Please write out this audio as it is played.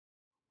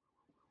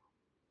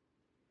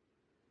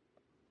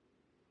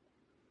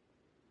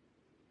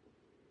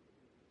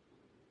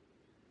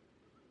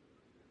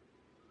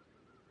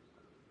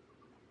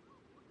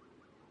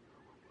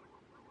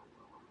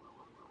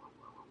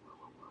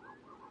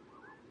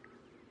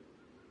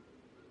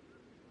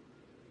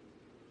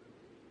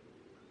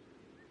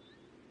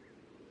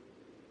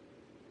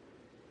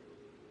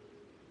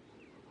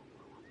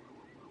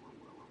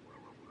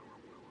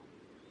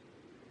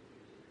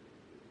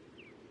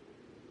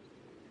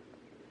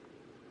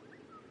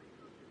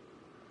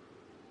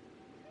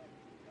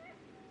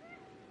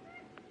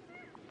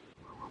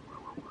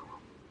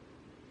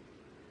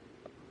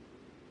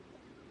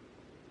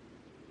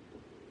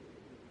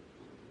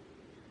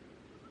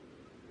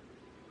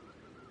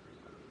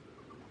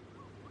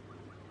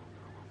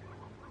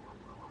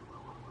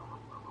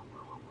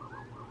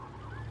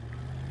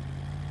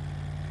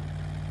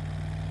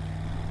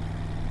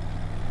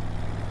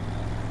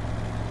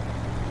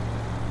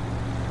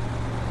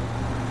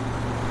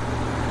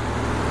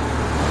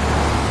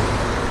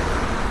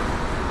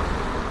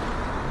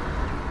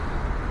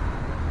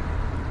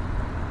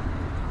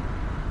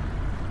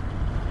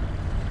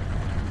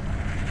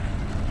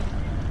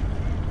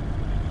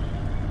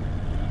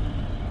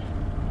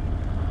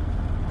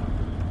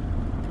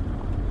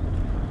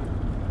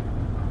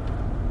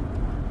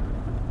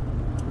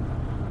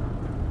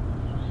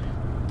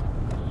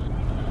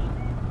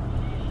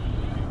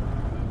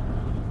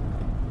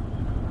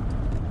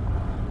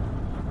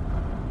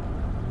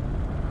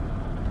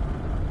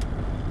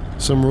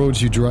Some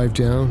roads you drive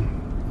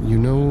down, you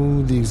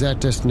know the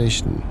exact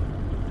destination.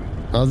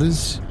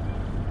 Others,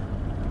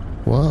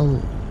 well,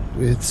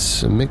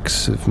 it's a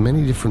mix of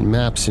many different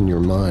maps in your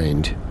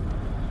mind.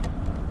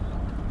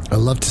 I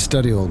love to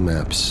study old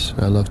maps.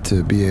 I love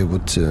to be able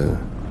to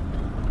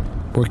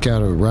work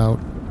out a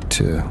route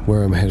to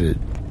where I'm headed.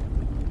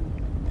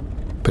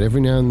 But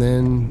every now and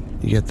then,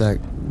 you get that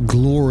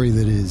glory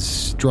that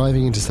is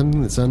driving into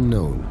something that's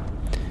unknown.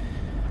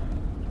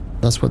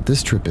 That's what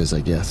this trip is, I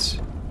guess.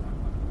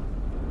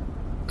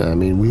 I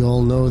mean, we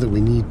all know that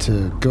we need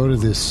to go to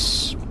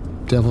this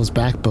Devil's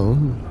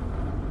Backbone,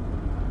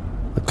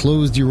 a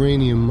closed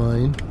uranium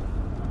mine,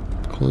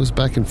 closed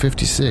back in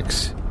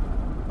 56.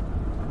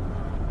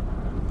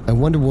 I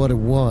wonder what it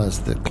was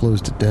that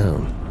closed it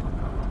down.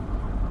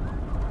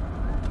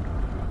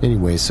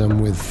 Anyways, I'm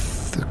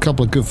with a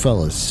couple of good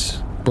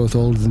fellas, both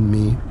older than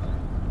me,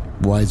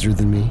 wiser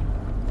than me.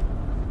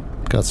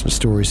 Got some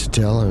stories to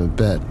tell, I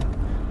bet.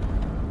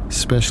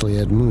 Especially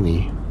Ed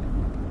Mooney.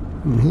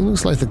 He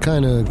looks like the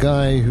kind of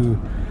guy who,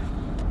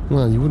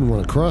 well, you wouldn't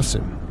want to cross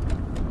him.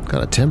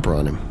 Got a temper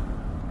on him.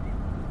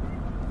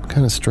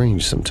 Kind of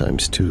strange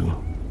sometimes, too.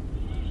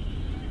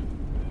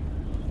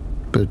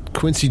 But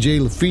Quincy J.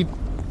 Lafitte,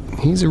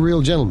 he's a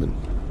real gentleman.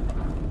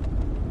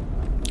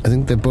 I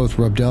think they both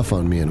rubbed off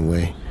on me in a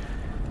way.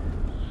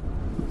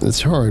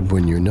 It's hard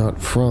when you're not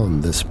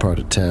from this part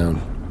of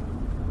town,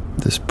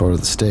 this part of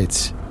the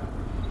States.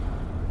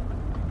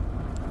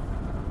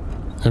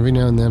 Every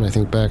now and then I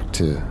think back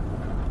to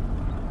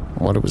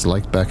what it was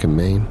like back in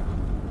Maine.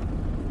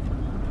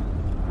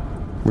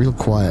 Real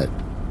quiet.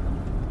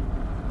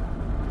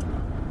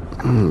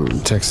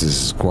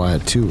 Texas is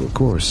quiet too, of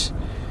course.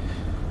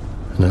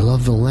 And I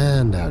love the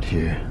land out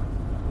here.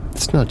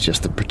 It's not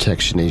just the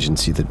protection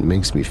agency that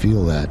makes me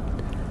feel that.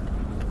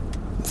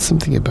 It's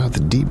something about the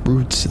deep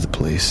roots of the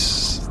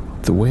place,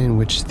 the way in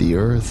which the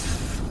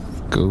earth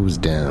goes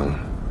down.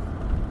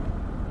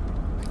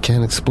 I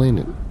can't explain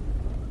it.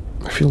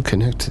 I feel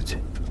connected.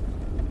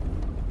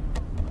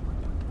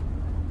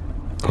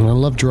 And I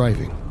love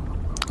driving.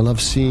 I love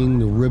seeing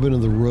the ribbon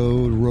of the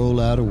road roll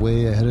out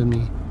away ahead of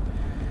me.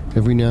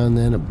 Every now and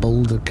then a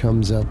boulder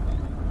comes up,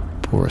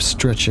 or a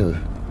stretch of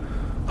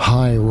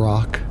high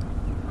rock.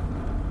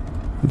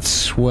 It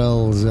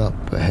swells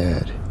up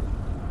ahead,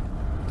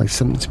 like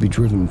something to be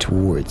driven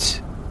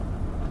towards.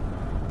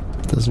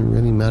 It doesn't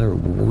really matter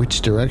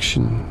which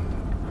direction.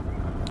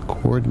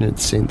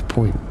 Coordinates ain't the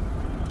point.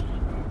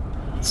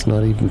 It's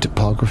not even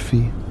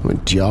topography, or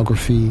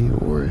geography,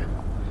 or...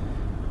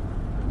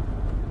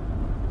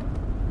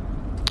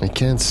 I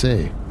can't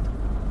say.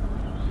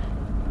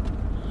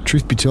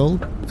 Truth be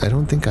told, I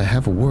don't think I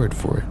have a word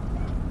for it.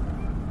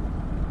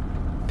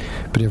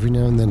 But every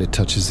now and then it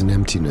touches an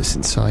emptiness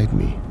inside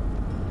me.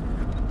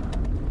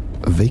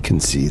 A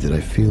vacancy that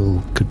I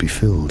feel could be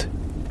filled.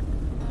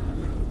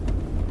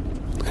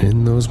 And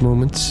in those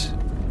moments,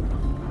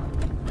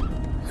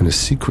 in a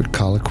secret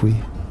colloquy,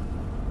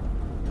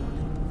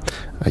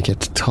 I get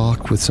to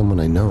talk with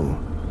someone I know,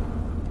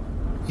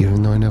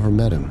 even though I never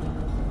met him.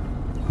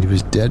 He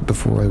was dead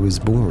before I was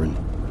born.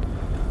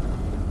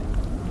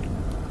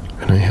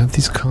 And I have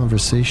these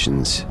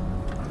conversations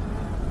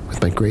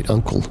with my great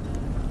uncle.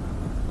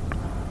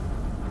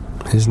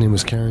 His name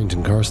was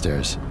Carrington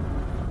Carstairs.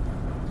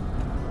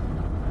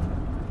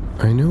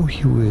 I know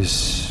he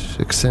was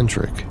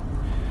eccentric,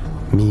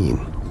 mean,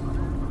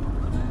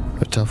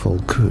 a tough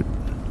old coot,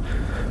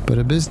 but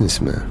a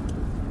businessman.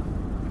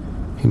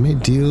 He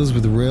made deals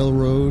with the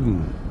railroad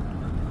and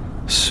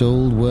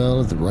sold well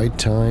at the right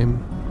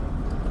time.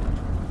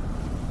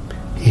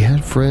 He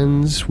had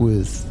friends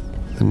with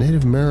the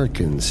Native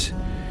Americans,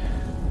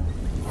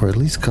 or at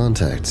least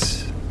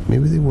contacts.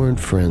 Maybe they weren't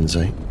friends.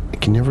 I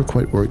can never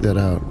quite work that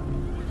out.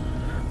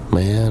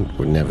 My aunt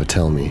would never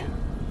tell me.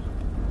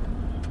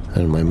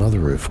 And my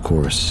mother, of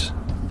course.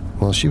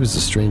 Well, she was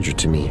a stranger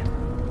to me.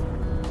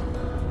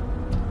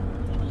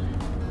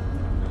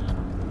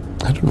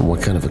 I don't know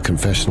what kind of a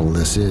confessional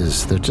this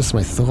is. They're just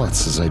my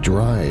thoughts as I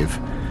drive.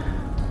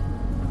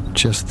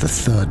 Just the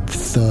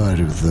thud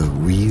of the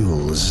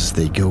wheels as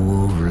they go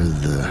over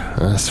the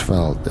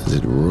asphalt as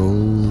it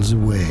rolls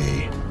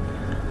away.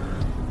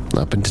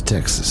 Up into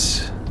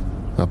Texas.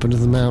 Up into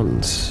the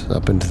mountains.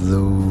 Up into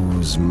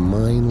those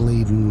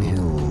mine-laden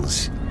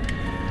hills.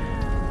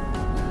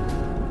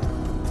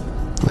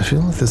 I feel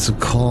like there's a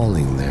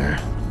calling there.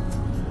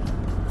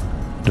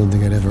 I don't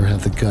think I'd ever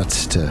have the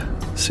guts to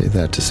say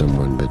that to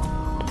someone, but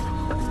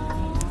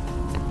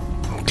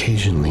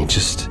occasionally,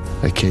 just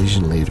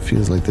occasionally, it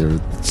feels like there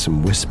are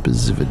some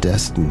whispers of a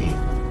destiny.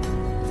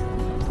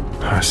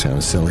 Oh,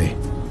 sounds silly.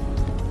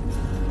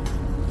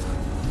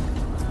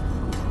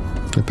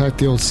 I packed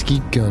the old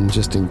skeet gun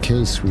just in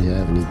case we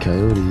have any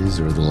coyotes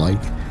or the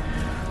like.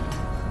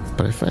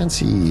 But I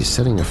fancy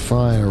setting a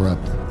fire up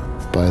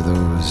by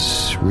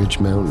those ridge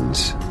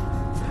mountains.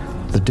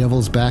 The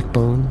Devil's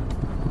Backbone.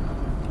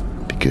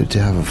 Be good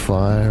to have a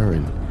fire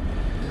and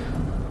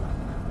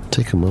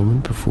take a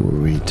moment before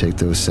we take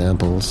those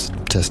samples,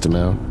 test them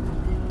out.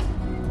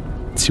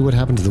 See what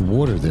happened to the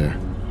water there.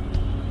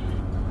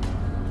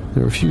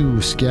 There are a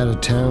few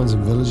scattered towns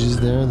and villages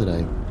there that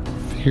I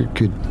figured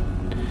could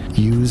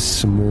use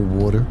some more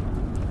water.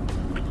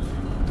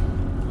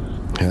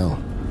 Hell,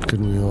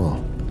 couldn't we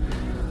all?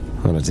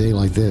 On a day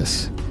like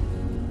this.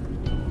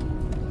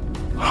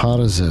 Hot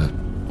as a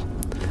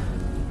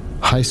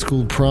high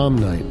school prom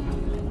night.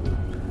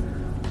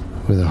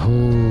 With a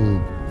whole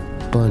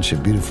bunch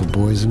of beautiful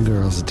boys and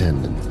girls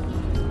attending.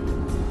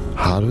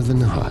 Hotter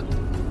than hot.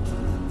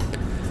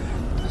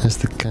 That's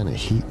the kind of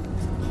heat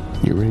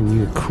you really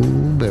need a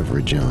cool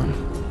beverage on.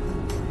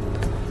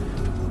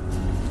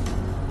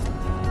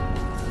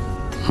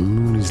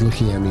 Mooney's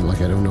looking at me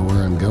like I don't know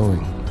where I'm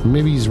going.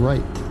 Maybe he's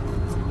right.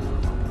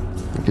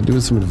 I could do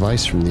with some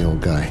advice from the old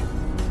guy.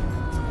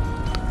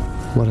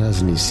 What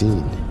hasn't he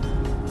seen?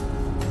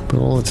 But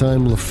all the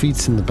time,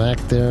 Lafitte's in the back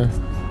there,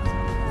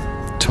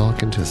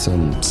 talking to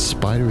some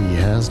spider he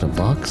has in a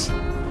box?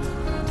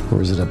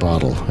 Or is it a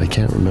bottle? I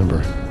can't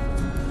remember.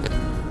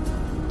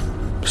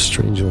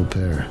 Strange old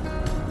pair.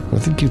 I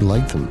think you'd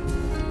like them,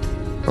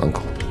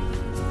 Uncle.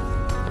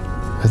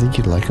 I think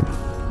you'd like them.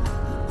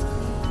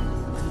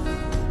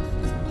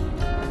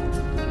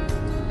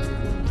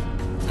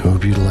 I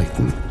hope you'd like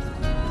them.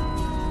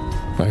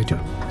 I do.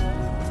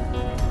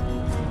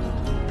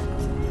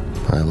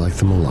 I like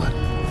them a lot.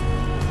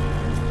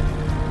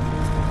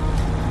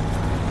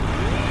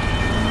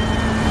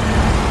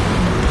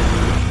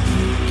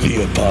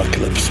 The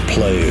Apocalypse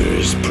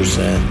Players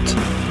present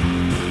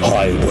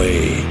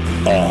Highway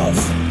of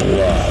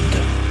Blood,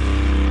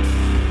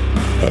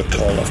 a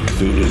Call of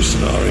Cthulhu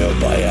scenario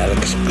by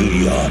Alex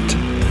Guyot,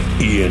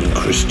 Ian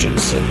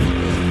Christensen,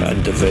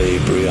 and Davey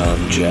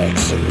Brian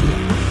Jackson.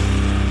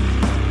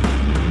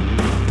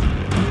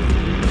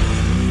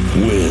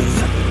 With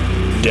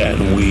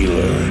Dan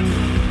Wheeler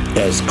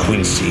as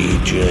Quincy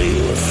J.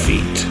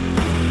 Lafitte,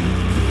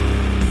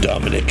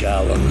 Dominic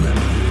Allen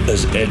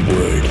as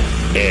Edward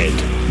Ed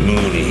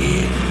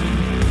Mooney,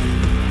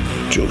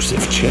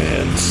 Joseph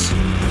Chance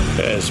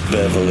as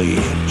Beverly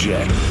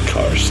Jack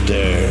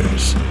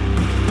Carstairs,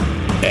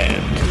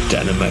 and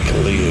Dana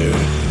McAleer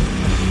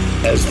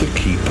as the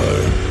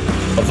Keeper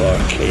of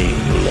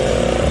Arcane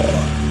Law.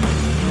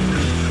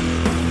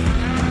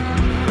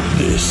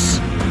 This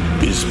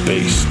is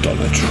based on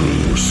a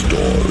true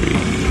story.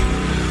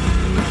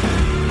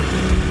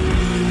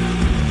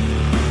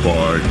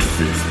 Part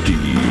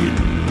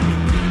 15.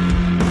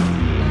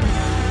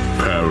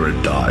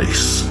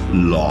 Paradise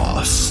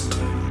Lost.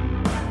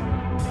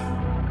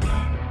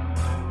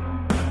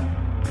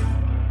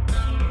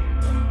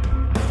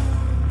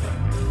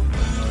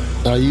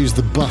 I used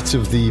the butt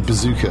of the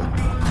bazooka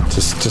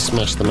to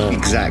smash them out.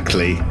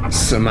 Exactly.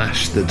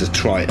 Smash the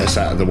detritus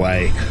out of the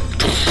way.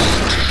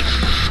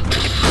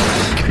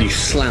 You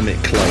slam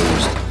it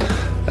closed.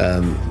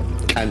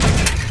 And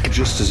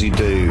just as you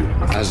do,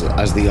 as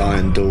the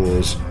iron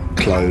doors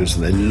close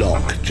and they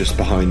lock just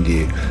behind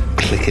you,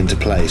 click into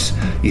place,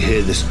 you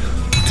hear this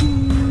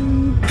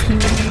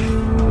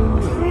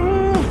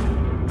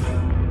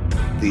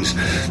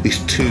these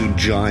two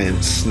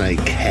giant snake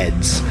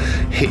heads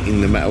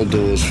hitting the metal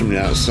doors from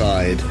the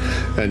outside,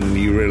 and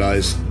you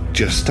realise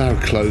just how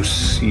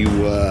close you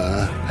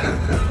were.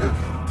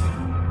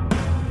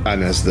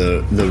 And as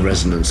the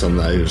resonance on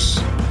those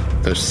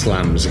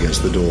slams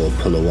against the door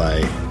pull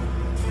away,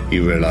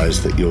 you realise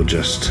that you're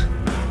just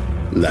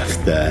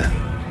left there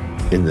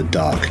in the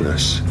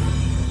darkness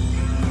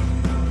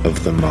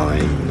of the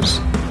mines.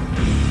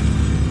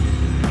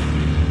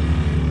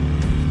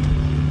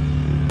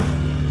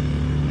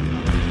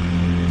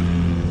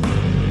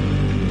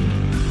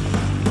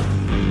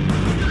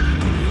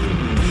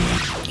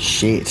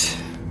 Shit.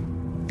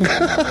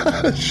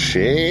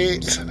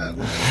 Shit.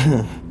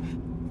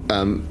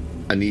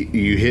 And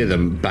you hear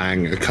them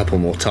bang a couple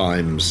more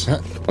times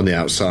on the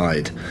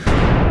outside.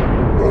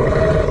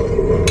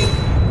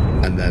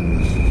 And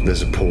then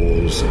there's a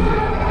pause, and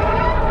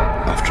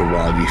after a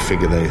while you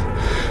figure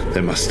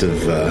they must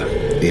have,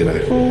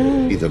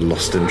 either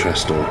lost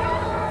interest or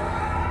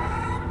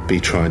be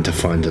trying to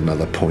find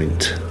another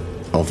point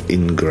of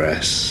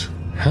ingress.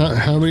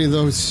 How many of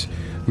those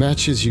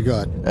matches you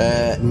got?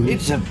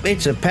 It's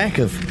a pack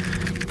of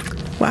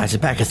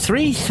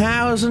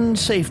 3,000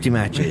 safety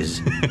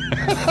matches.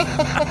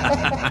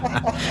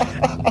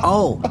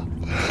 Oh,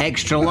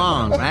 extra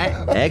long, right?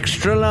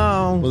 Extra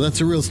long. Well, that's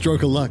a real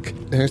stroke of luck.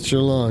 Extra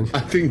long. I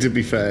think, to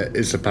be fair,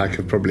 it's a pack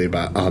of probably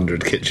about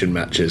 100 kitchen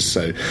matches,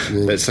 so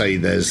let's say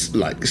there's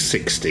like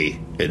 60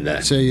 in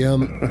there. Say,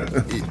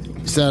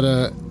 is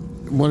that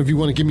one of you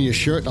want to give me a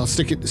shirt? I'll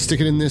stick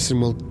it in this,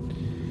 and we'll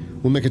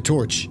make a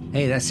torch.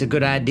 Hey, that's a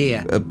good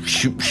idea.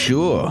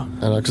 Sure.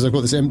 Because I've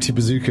got this empty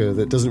bazooka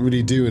that doesn't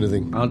really do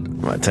anything. I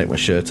might take my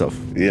shirt off.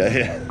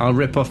 Yeah. I'll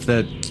rip off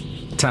the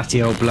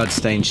tatty old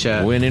bloodstained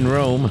shirt. When in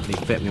Rome. He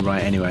fit me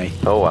right anyway.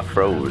 Oh, I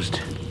froze.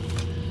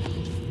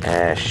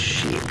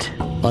 Shit.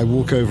 I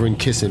walk over and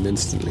kiss him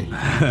instantly.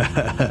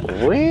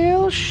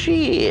 Well,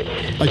 shit.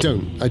 I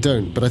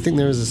don't, but I think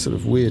there is a sort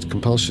of weird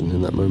compulsion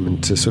in that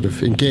moment to sort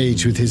of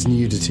engage with his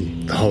nudity.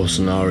 The whole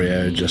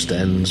scenario just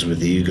ends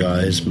with you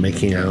guys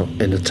making out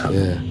in a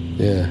tunnel.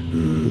 Yeah.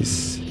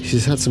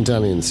 He's had some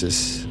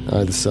dalliances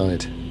either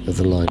side of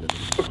the line.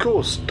 Of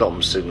course,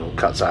 Dom's signal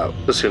cuts out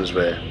as soon as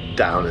we're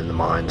down in the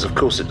mines. Of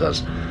course it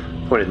does.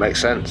 Well, it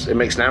makes sense. It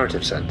makes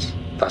narrative sense.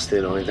 That's the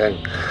annoying thing.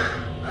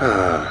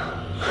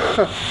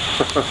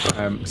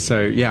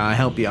 So yeah, I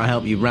help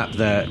you wrap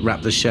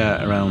the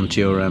shirt around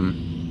your. Are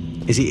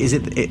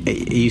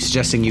you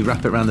suggesting you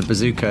wrap it around the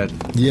bazooka?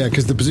 Yeah,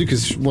 because the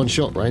bazooka's one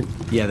shot, right?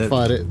 Yeah,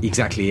 fired it.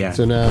 Exactly. Yeah.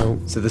 So now,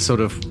 the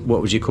sort of,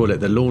 what would you call it?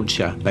 The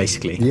launcher,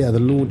 basically. yeah, the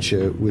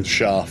launcher with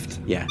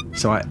Shaft. Yeah.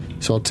 So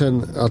So I'll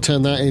turn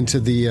that into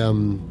the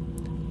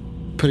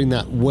putting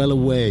that well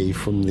away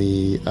from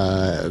the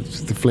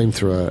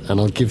flamethrower,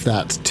 and I'll give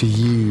that to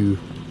you,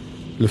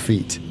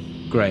 Lafitte.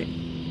 Great.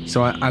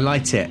 So I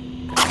light it,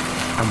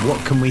 and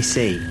what can we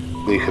see?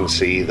 You can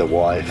see the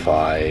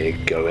Wi-Fi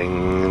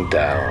going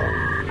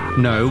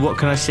down. No, what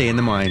can I see in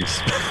the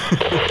mines?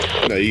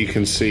 No, you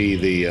can see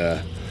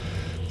the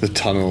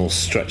tunnel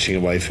stretching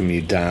away from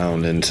you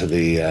down into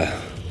the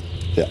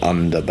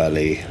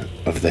underbelly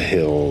of the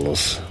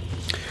hills.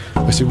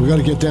 I said, we got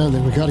to get down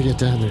there. We got to get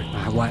down there.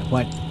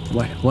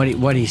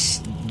 What is?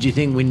 Do you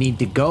think we need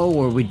to go,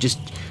 or we just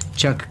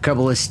chuck a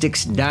couple of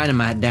sticks of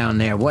dynamite down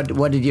there?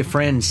 What did your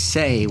friends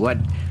say? What?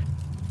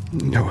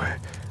 No,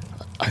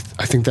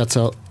 I think that's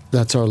our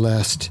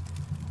last,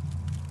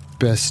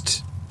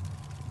 best,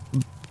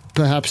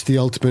 perhaps the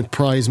ultimate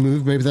prize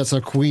move. Maybe that's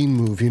our queen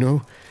move, you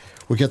know?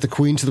 We get the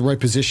queen to the right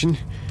position,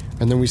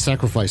 and then we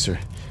sacrifice her.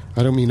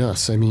 I don't mean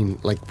us. I mean,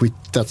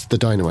 that's the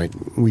dynamite.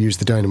 We use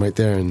the dynamite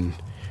there, and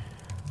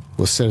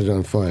we'll set it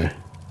on fire.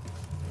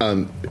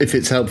 If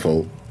it's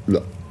helpful,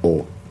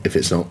 or if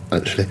it's not,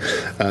 actually.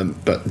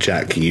 But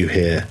Jack, you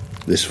hear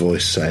this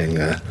voice saying,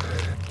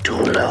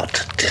 Do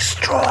not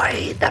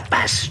destroy the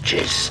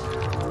passages.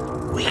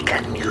 We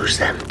can use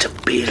them to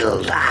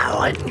build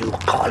our new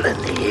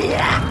colony.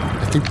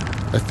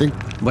 I think.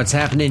 What's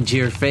happening to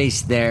your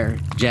face there,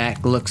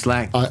 Jack? Looks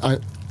like.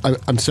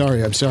 I'm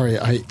sorry.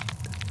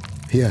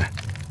 Yeah.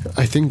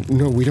 I think,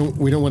 no, we don't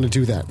want to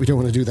do that. We don't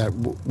want to do that.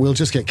 We'll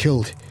just get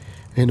killed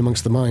in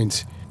amongst the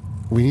mines.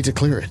 We need to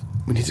clear it.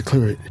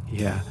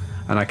 Yeah.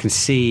 And I can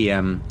see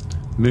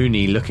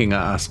Mooney looking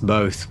at us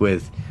both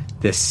with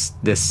this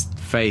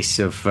face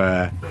of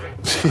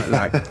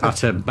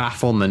utter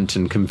bafflement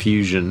and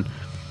confusion.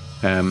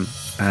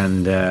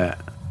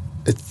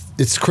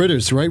 It's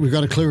critters, right? We've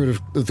got to clear it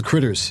of the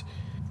critters.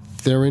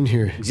 They're in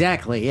here.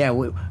 Exactly, yeah.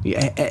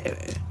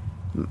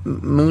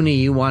 Mooney,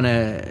 you want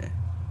to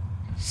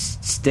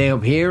stay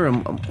up here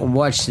and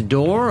watch the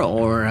door,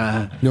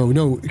 or...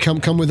 No,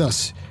 come with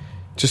us.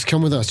 Just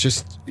come with us.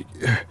 Just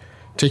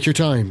take your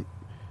time.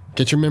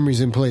 Get your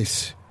memories in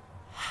place.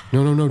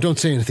 No, don't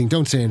say anything.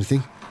 Don't say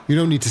anything. You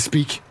don't need to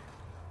speak.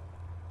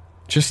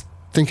 Just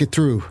think it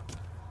through.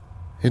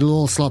 It'll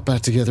all slot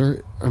back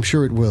together. I'm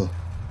sure it will.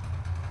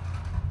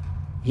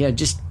 Yeah,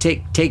 just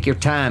take your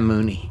time,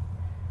 Mooney.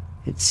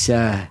 It's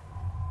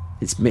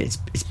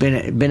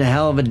been a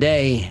hell of a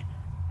day.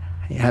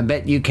 I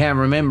bet you can't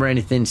remember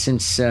anything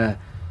since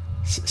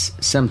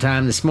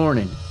sometime this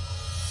morning.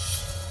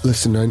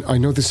 Listen, I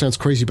know this sounds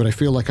crazy, but I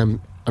feel like I'm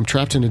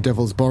trapped in a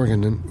devil's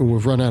bargain, and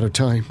we've run out of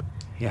time.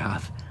 Yeah,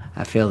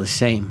 I feel the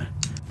same.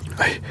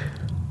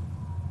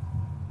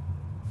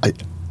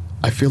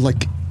 I feel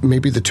like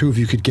maybe the two of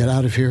you could get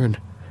out of here, and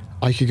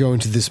I could go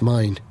into this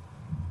mine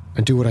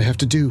and do what I have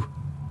to do.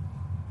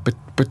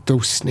 But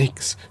those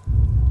snakes,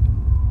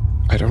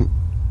 I don't.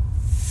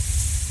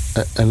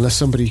 Unless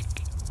somebody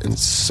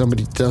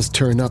does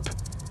turn up,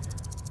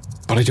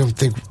 but I don't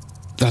think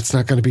that's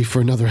not going to be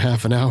for another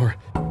half an hour.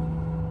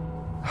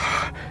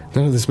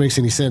 None of this makes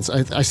any sense.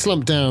 I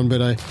slumped down,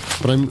 but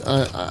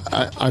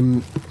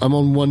I'm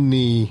on one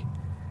knee,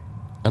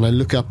 and I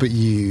look up at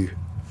you,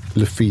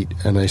 Lafitte,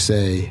 and I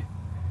say,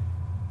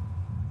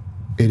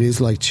 "It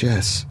is like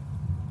chess.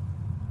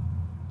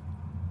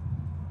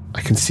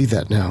 I can see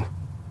that now.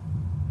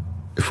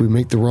 If we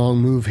make the wrong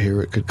move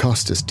here, it could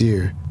cost us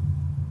dear.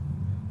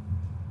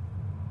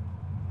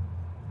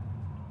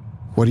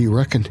 What do you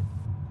reckon?"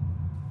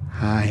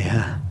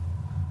 I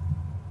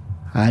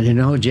don't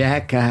know,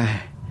 Jack.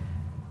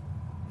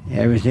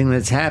 Everything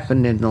that's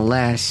happened in the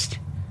last,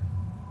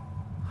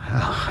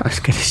 I was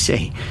going to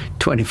say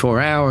 24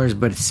 hours,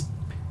 but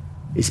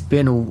it's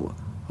been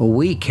a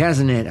week,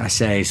 hasn't it? I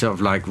say, sort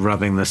of like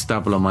rubbing the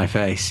stubble on my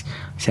face.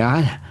 I say,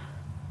 I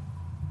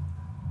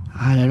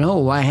don't know.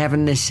 Why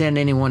haven't they sent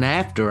anyone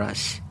after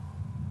us?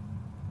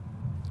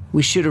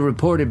 We should have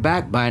reported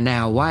back by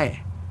now. Why?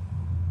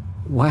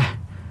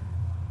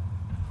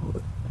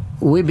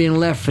 We've been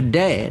left for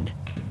dead.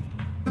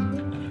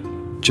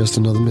 Just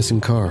another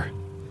missing car.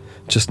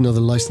 Just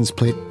another license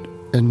plate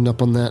ending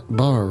up on that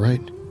bar,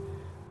 right?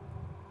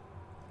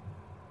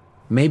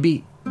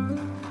 Maybe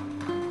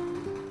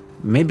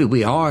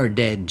we are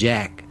dead,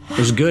 Jack.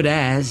 As good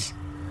as.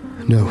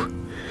 No.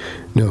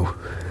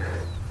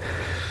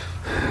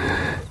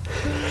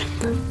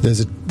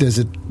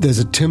 There's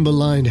a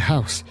timber-lined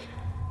house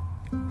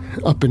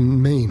up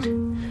in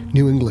Maine,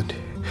 New England,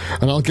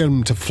 and I'll get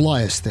them to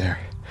fly us there.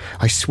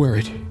 I swear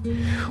it.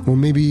 Or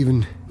maybe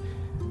even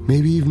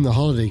Maybe even the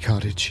holiday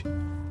cottage.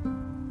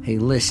 Hey,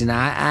 listen,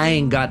 I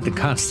ain't got the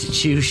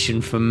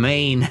constitution for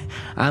Maine.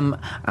 I'm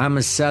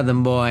a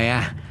southern boy.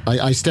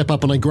 I step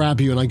up and I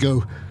grab you and I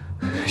go,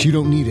 you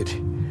don't need it.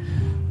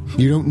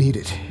 You don't need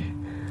it.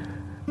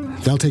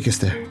 They'll take us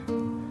there.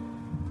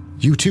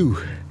 You too.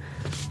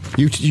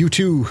 You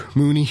too,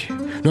 Mooney.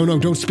 No,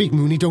 don't speak,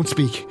 Mooney, don't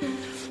speak.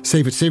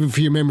 Save it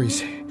for your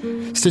memories.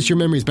 Stitch your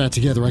memories back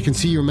together. I can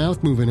see your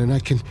mouth moving and I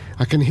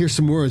can hear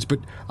some words, but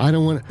I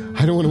don't want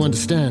to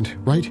understand,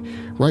 right?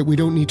 Right, we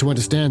don't need to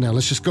understand now.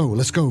 Let's just go.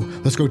 Let's go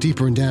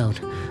deeper and down,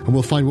 and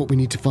we'll find what we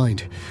need to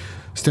find.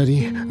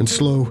 Steady and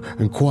slow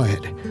and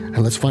quiet, and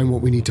let's find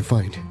what we need to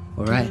find.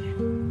 All right.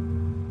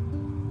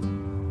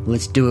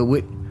 Let's do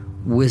it.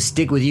 We'll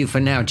stick with you for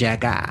now,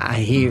 Jack. I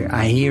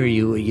hear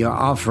you. Your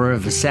offer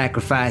of a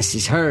sacrifice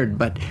is heard,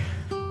 but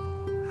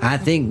I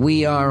think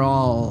we are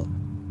all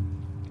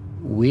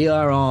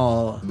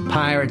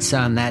pirates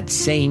on that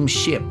same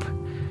ship.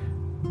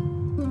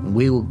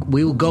 We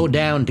will go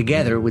down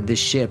together with this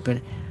ship,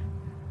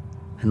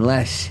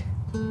 unless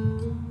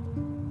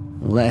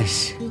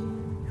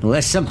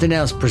something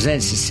else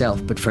presents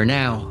itself. But for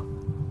now,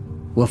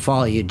 we'll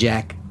follow you,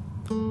 Jack.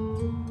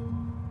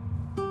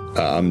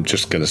 I'm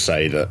just going to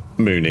say that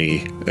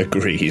Mooney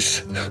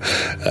agrees,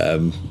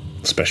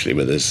 especially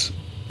with his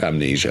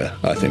amnesia.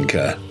 I think,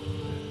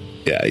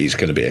 he's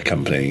going to be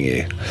accompanying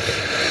you.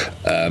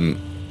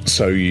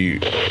 So you...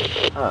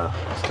 Oh,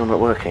 still not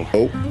working.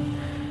 Oh.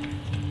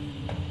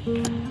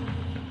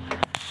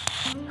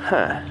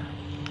 Huh.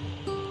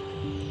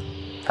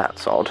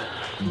 That's odd.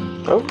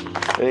 Oh,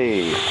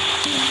 hey.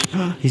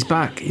 He's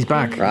back.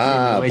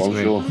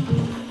 Bonjour.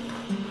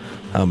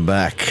 I'm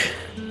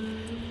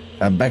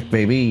back,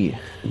 baby.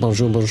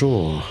 Bonjour.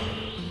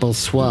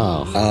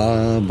 Bonsoir.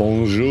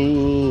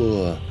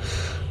 Bonjour.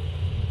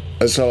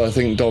 So I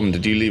think, Dom,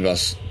 did you leave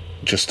us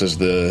just as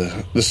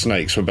the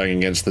snakes were banging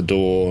against the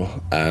door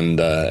and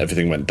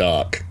everything went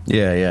dark?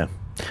 Yeah.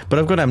 But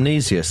I've got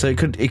amnesia, so it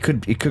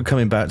could come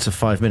in back to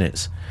 5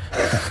 minutes.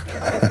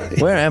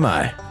 Where am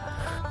I?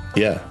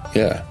 Yeah.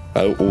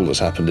 All that's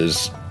happened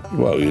is,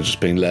 well, you're just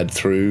being led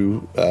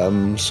through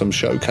some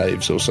show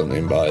caves or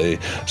something by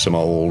some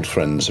old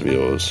friends of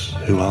yours.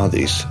 Who are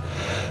these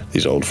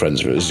old friends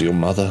of yours? Is it your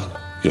mother?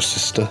 Your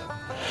sister?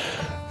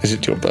 Is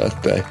it your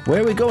birthday?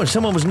 Where are we going?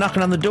 Someone was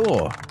knocking on the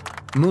door.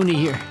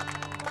 Mooney,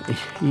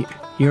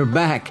 you're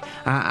back.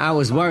 I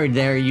was worried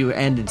there you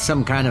ended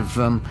some kind of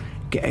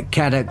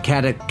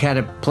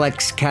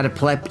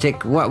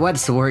cataplectic.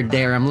 What's the word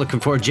there? I'm looking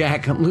for,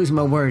 Jack. I'm losing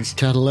my words.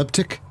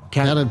 Cataleptic?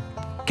 Catatonic.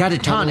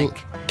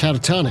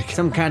 Catatonic.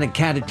 Some kind of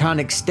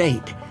catatonic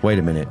state. Wait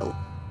a minute.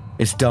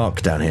 It's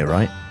dark down here,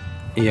 right?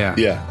 Yeah.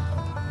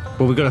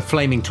 Well, we've got a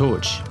flaming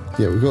torch.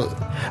 Yeah, we've got...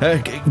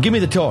 give me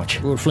the torch.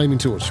 We've got a flaming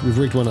torch. We've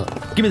rigged one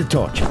up. Give me the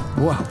torch.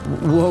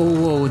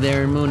 Whoa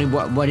there, Mooney.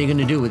 What are you going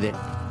to do with it?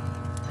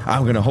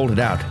 I'm going to hold it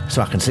out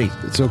so I can see.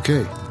 It's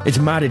okay. It's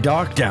mighty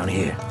dark down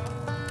here.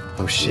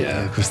 Oh, shit.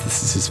 Yeah, because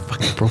this is his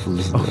fucking problem,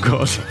 isn't it? Oh,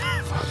 God.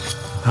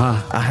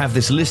 I have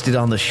this listed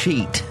on the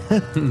sheet.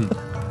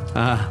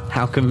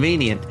 How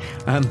convenient.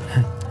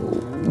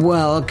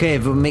 Well, okay,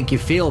 if it'll make you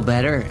feel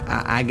better,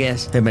 I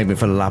guess. It made me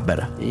feel a lot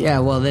better. Yeah,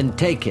 well, then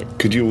take it.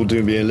 Could you all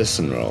do me a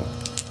listen roll?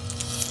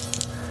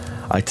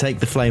 I take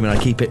the flame and I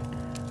keep it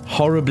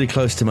horribly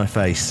close to my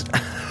face.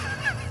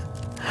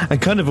 And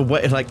kind of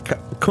away, like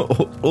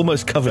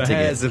almost coveting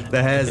it.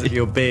 The hairs of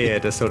your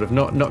beard are sort of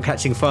not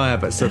catching fire,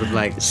 but sort of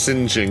like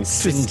Singeing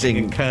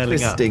and curling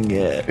twisting,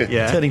 up.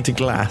 Yeah. Turning to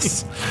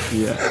glass.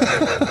 Yeah.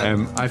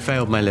 I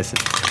failed my listen.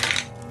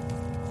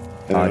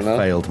 Anyone else?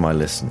 Failed my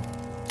listen.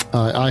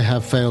 I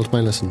have failed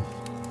my listen.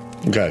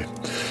 Okay,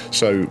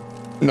 so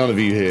none of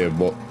you hear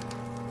what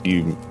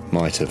you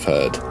might have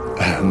heard,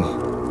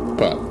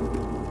 but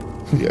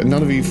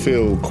none of you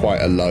feel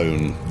quite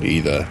alone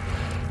either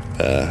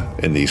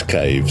in these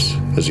caves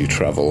as you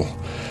travel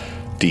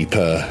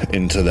deeper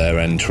into their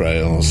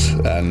entrails,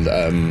 and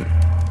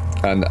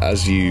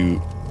as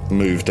you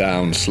move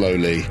down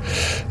slowly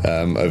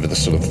over the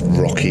sort of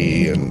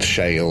rocky and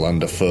shale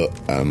underfoot.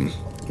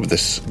 With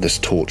this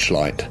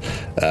torchlight,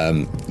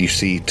 you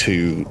see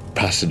two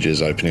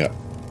passages opening up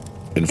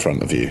in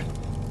front of you,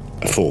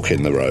 a fork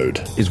in the road.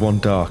 Is one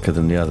darker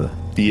than the other?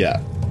 Yeah,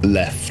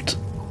 left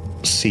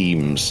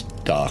seems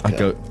darker. I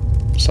go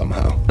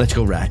somehow. Let's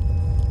go right.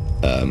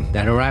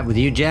 That all right with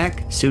you,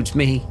 Jack? Suits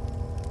me.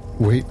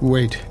 Wait.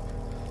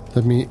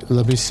 Let me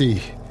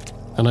see.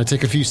 And I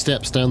take a few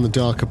steps down the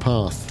darker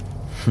path,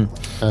 and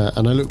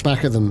I look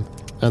back at them,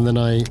 and then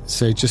I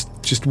say,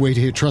 "Just wait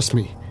here. Trust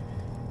me."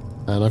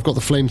 And I've got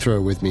the flamethrower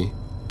with me,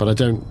 but I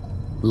don't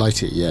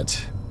light it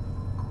yet.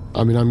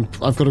 I mean,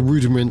 I've got a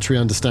rudimentary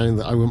understanding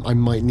that I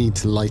might need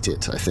to light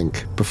it, I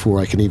think, before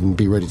I can even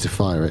be ready to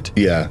fire it.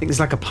 Yeah. I think it's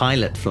like a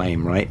pilot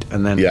flame, right?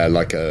 And then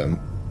like a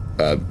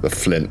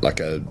flint, like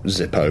a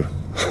Zippo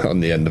on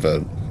the end of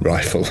a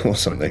rifle or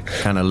something.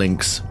 Kind of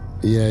links.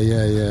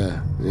 Yeah.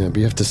 But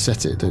you have to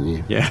set it, don't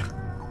you? Yeah.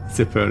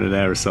 Zippo and an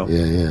aerosol.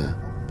 Yeah.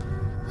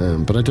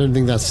 But I don't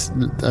think that's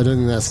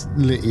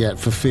lit yet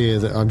for fear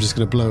that I'm just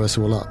going to blow us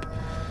all up.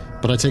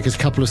 but I take a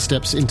couple of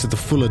steps into the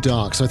fuller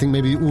dark, so I think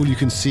maybe all you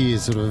can see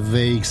is sort of a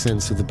vague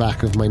sense of the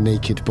back of my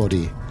naked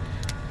body.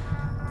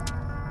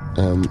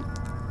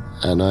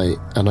 And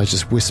I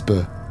just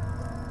whisper,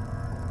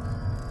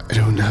 I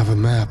don't have a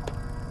map.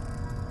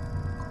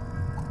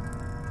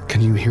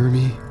 Can you hear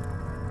me?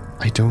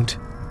 I don't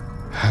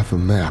have a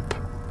map.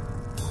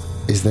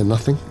 Is there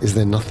nothing? Is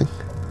there nothing?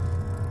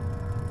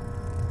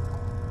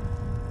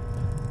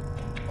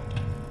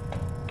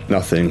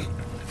 Nothing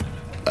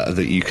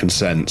that you can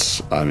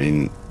sense. I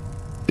mean,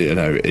 you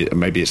know,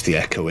 maybe it's the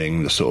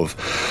echoing, the sort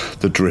of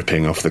the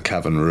dripping off the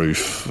cavern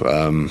roof.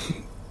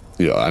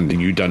 You know, and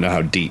you don't know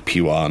how deep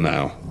you are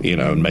now, you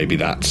know, and maybe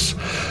that's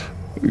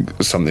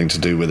something to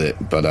do with it.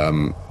 But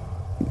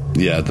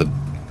yeah,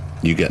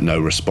 you get no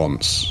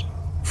response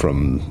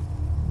from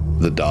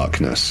the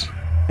darkness.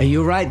 Are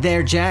you right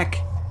there, Jack?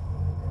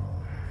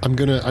 I'm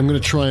gonna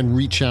try and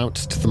reach out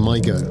to the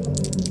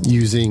Myga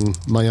using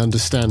my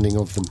understanding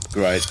of them.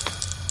 Right.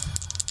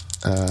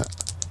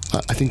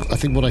 I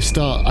think what I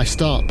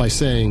start by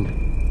saying,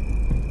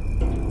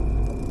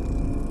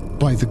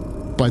 by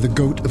the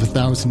goat of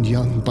 1,000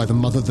 young, by the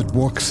mother that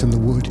walks in the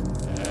wood,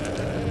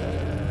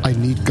 I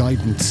need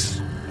guidance.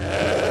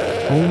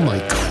 Oh my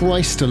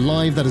Christ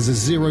alive, that is a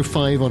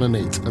 0.5 on an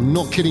 8. I'm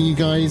not kidding you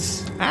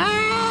guys.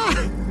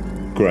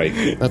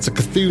 Great. That's a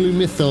Cthulhu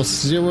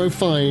Mythos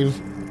 0.5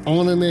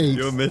 on an 8.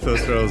 Your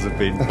mythos rolls have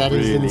been That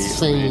is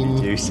insane.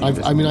 Really juicy.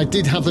 I mean, I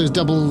did have those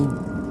double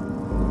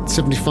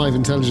 75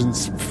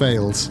 intelligence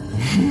fails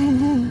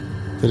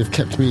that have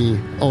kept me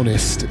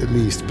honest, at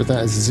least, but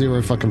that is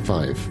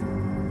 0.5.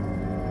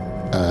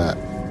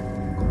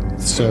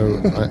 So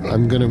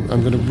I'm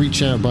gonna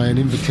reach out by an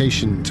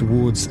invocation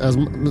towards, as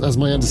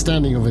my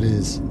understanding of it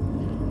is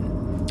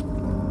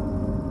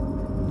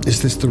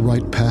this the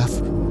right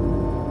path?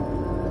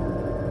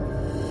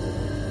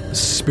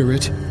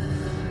 Spirit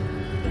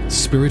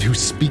who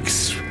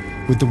speaks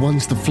with the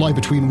ones that fly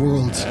between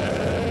worlds.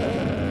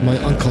 My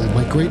uncle,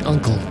 my great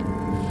uncle.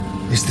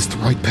 Is this the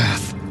right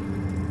path?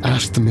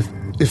 Ask them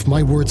if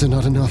my words are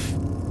not enough.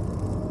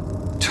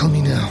 Tell me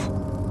now.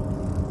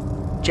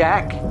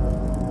 Jack,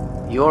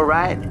 you all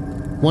right?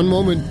 One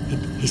moment.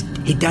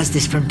 He does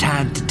this from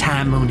time to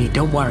time, Mooney.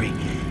 Don't worry.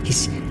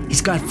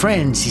 He's got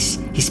friends.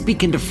 He's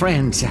speaking to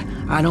friends.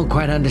 I don't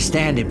quite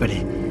understand it, but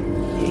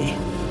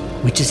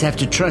we just have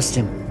to trust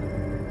him.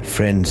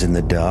 Friends in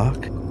the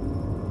dark?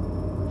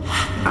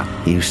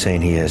 You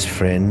saying he has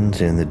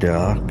friends in the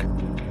dark?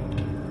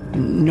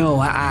 No,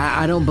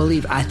 I don't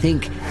believe. I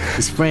think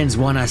his friends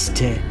want us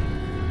to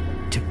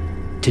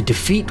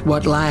defeat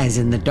what lies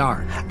in the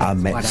dark. I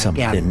met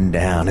something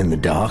down in the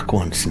dark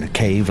once in a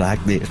cave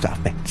like this. I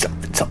met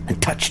something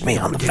touched me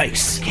on the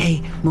face.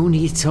 Hey,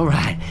 Mooney, it's all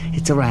right.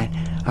 It's all right.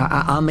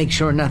 I'll make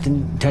sure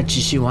nothing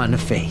touches you on the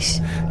face.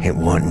 It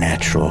wasn't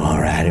natural,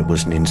 all right. It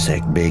was an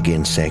insect, big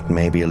insect,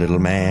 maybe a little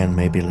man,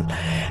 maybe a little...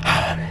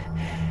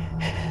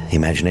 The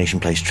imagination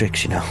plays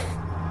tricks, you know.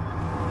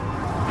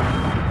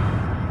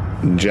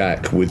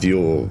 Jack, with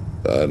your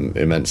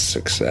immense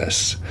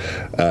success,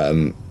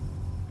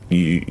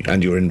 you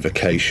and your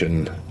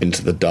invocation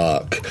into the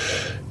dark,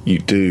 you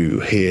do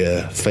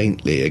hear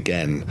faintly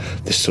again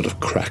this sort of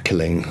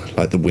crackling,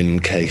 like the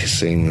wind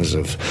casings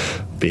of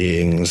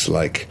beings,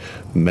 like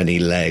many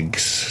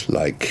legs,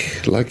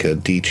 like a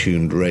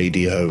detuned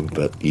radio,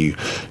 but you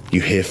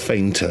hear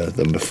fainter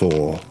than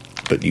before,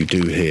 but you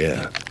do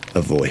hear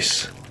a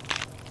voice,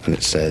 and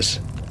it says,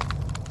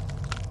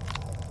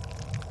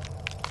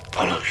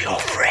 "Follow your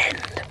friend.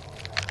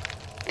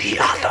 The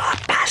other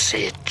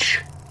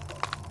passage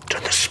to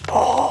the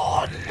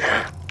spawn."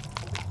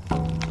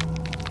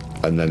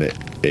 And then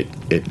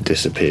it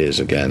disappears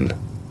again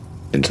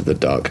into the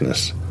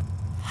darkness.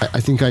 I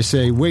think I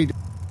say, wait,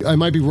 I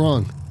might be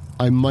wrong.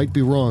 I'm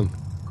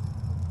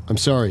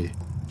sorry.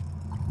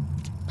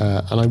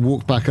 And I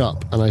walk back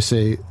up and I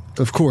say,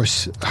 of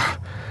course,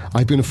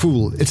 I've been a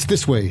fool. It's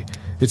this way.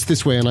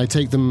 And I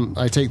take them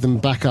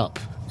back up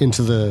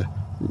to the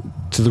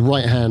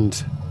right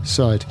hand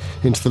side,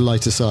 into the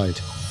lighter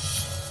side.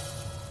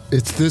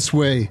 It's this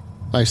way,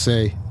 I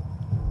say.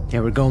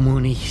 There we go,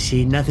 Mooney.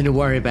 See, nothing to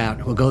worry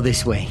about. We'll go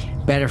this way.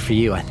 Better for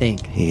you, I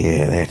think.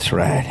 Yeah, that's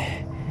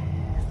right.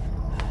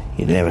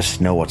 You never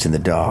know what's in the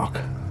dark.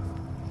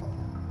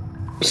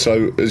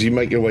 So, as you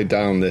make your way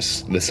down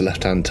this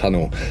left-hand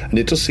tunnel, and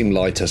it does seem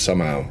lighter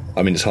somehow.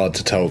 I mean, it's hard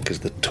to tell because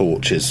the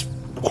torch is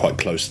quite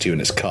close to you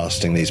and it's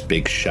casting these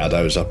big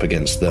shadows up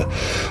against the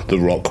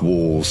rock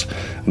walls.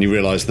 And you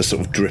realise the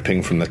sort of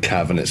dripping from the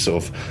cavern, it's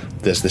sort of,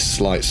 there's this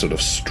slight sort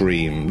of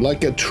stream,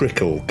 like a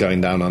trickle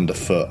going down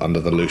underfoot under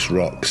the loose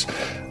rocks.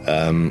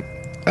 And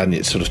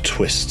it sort of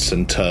twists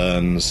and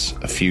turns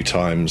a few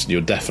times. You're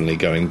definitely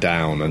going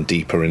down and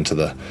deeper into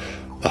the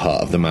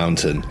heart of the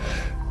mountain.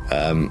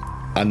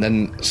 And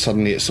then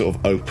suddenly it sort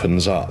of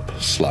opens up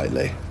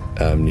slightly.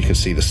 You can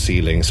see the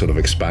ceiling sort of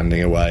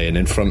expanding away, and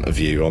in front of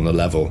you on the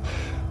level,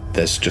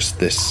 there's just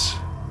this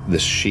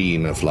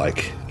sheen of,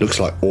 like, looks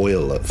like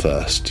oil at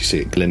first. You see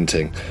it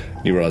glinting.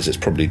 You realise it's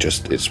probably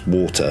just, it's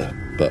water,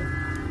 but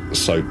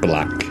so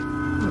black.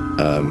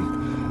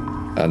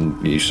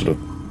 and you sort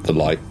of, the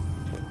light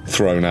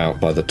thrown out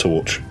by the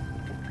torch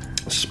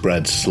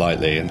spreads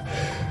slightly, and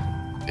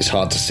it's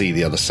hard to see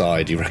the other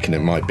side. You reckon it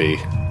might be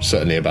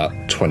certainly about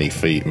 20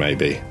 feet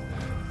maybe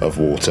of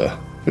water.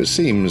 It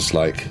seems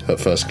like at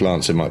first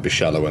glance it might be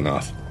shallow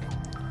enough.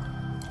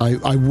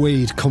 I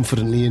wade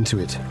confidently into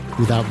it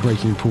without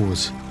breaking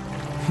pause.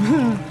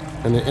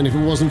 and if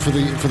it wasn't for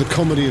the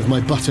comedy of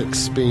my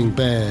buttocks being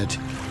bared,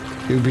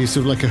 it would be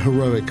sort of like a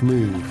heroic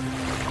move.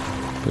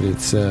 But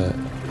it's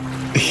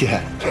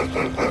yeah.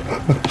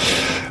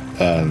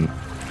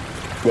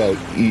 Well,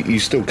 you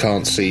still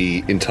can't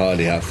see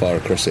entirely how far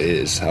across it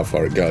is, how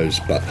far it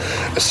goes, but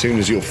as soon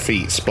as your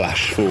feet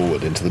splash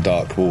forward into the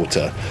dark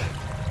water,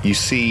 you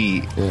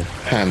see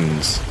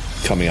hands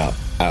coming up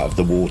out of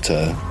the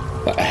water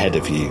ahead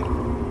of you,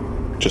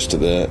 just at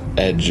the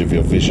edge of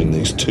your vision,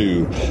 these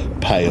two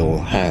pale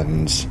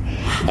hands,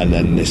 and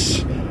then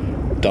this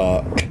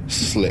dark,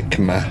 slick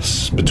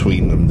mass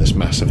between them, this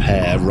mass of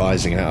hair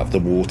rising out of the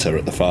water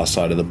at the far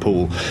side of the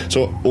pool.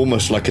 So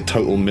almost like a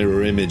total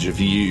mirror image of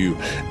you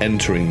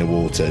entering the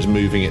water, is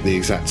moving at the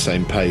exact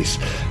same pace.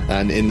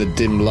 And in the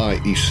dim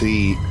light, you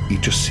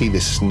just see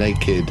this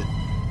naked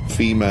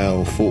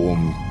female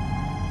form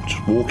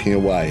just walking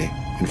away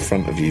in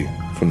front of you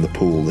from the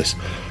pool. This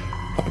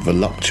like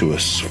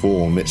voluptuous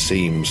form, it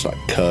seems, like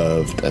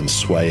curved and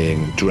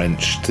swaying,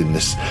 drenched in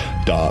this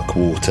dark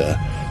water.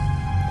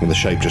 And the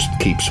shape just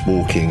keeps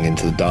walking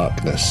into the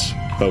darkness,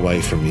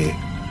 away from you.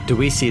 Do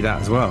we see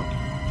that as well?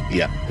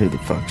 Yeah. Who the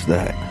fuck's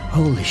that?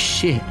 Holy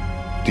shit.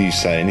 Do you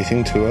say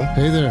anything to her?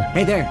 Hey there.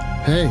 Hey there.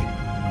 Hey.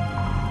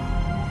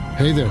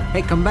 Hey there.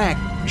 Hey, come back.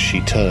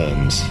 She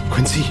turns.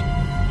 Quincy.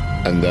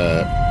 And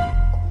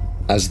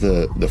as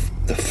the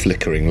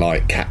flickering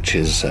light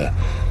catches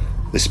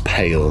this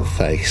pale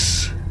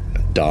face,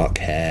 dark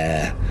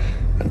hair,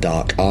 and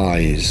dark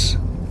eyes,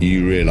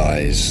 you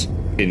realise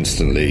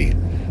instantly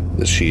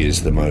that she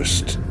is the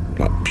most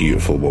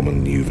beautiful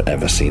woman you've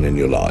ever seen in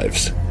your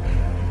lives.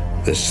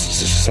 There's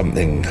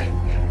something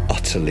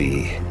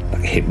utterly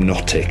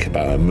hypnotic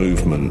about her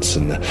movements,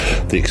 and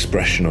the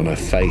expression on her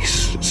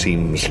face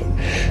seems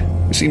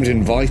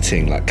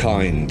inviting,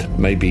 kind,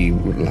 maybe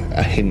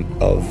a hint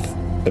of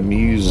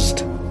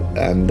amused,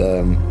 and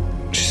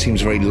she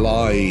seems very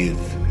lithe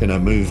in her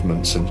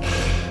movements, and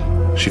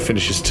she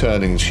finishes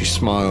turning and she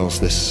smiles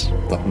this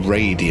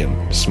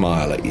radiant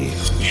smile at you.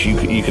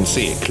 You can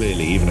see it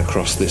clearly even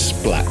across this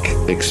black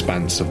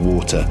expanse of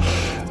water,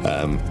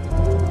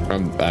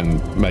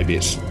 and maybe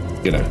it's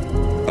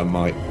a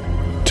mite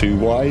too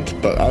wide,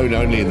 but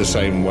only in the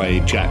same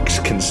way Jax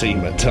can seem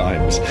at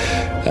times.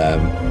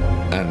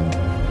 And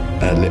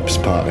her lips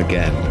part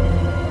again,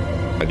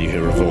 and you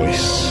hear a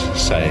voice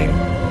saying,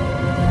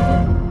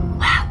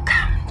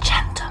 "Welcome,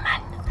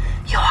 gentlemen.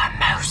 You're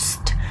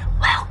most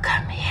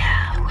welcome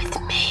here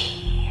with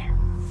me."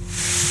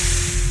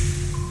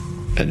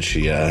 And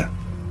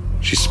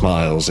she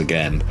smiles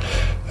again,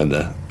 and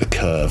the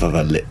curve of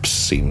her lips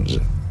seems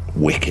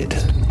wicked.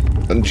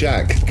 And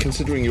Jack,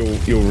 considering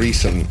your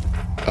recent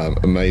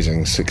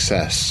amazing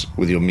success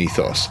with your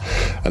mythos,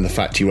 and the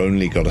fact you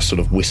only got a sort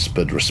of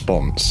whispered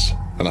response,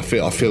 and I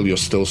feel you're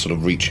still sort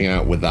of reaching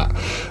out with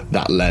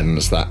that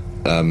lens, that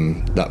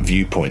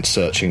viewpoint,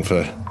 searching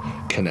for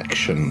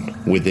connection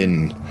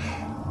within.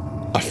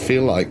 I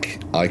feel like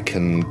I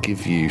can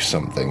give you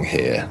something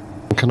here.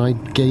 Can I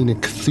gain a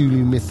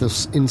Cthulhu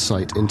Mythos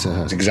insight into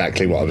her? That's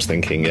exactly what I was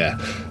thinking, yeah.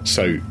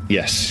 So,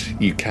 yes,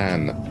 you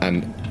can.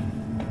 And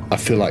I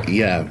feel like,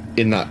 yeah,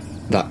 in that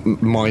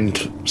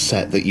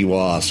mindset that you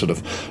are sort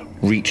of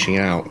reaching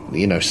out,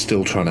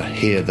 still trying to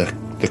hear the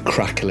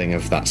crackling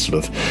of that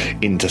sort of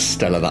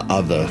interstellar, that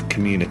other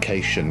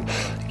communication,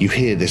 you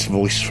hear this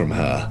voice from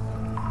her,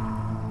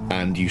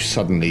 and you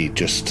suddenly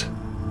just,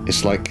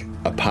 it's like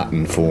a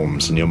pattern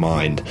forms in your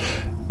mind,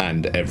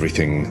 and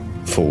everything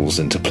falls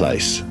into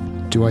place.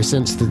 Do I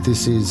sense that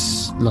this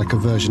is like a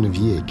version of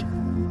Yig?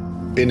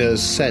 In a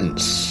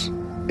sense,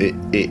 it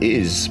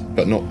is,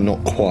 but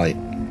not quite.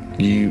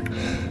 You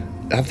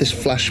have this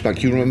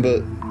flashback. You remember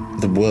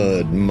the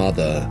word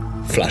mother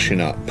flashing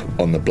up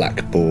on the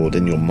blackboard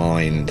in your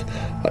mind,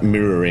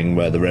 mirroring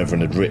where the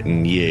Reverend had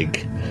written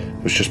Yig.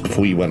 It was just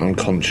before you went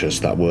unconscious,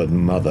 that word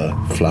mother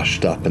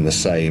flashed up in the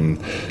same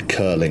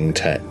curling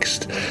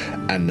text,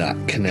 and that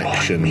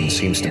connection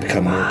seems to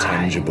become more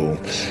tangible.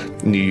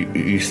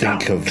 You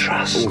think of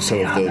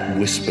also of the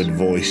whispered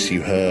voice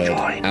you heard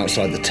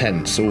outside the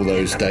tents all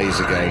those days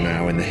ago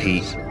now in the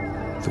heat.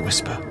 The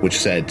whisper. Which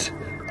said,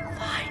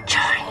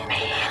 "Join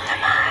me in the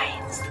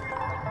mines.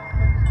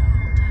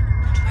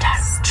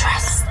 Don't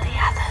trust the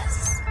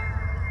others.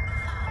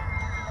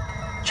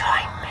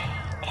 Join me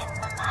in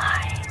the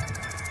mines."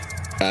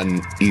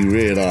 and you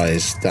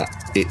realise that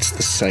it's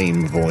the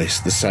same voice,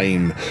 the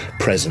same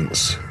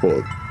presence,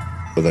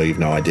 although you've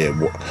no idea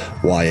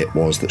why it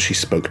was that she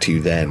spoke to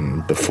you then,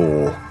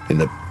 before, in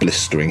the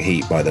blistering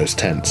heat by those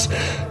tents.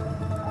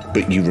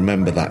 But you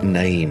remember that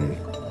name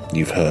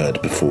you've heard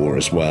before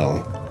as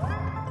well.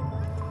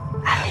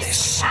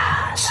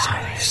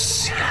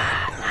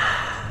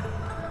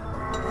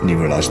 And you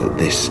realise that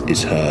this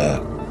is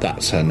her.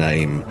 That's her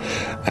name,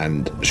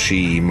 and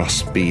she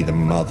must be the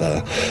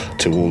mother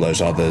to all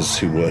those others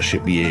who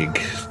worship Yig,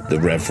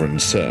 the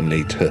reverend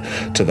certainly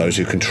to those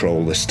who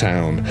control this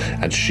town,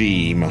 and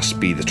she must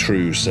be the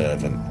true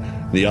servant.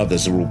 The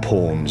others are all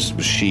pawns.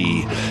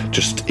 She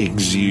just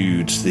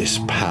exudes this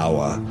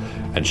power,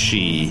 and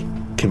she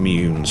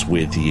communes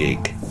with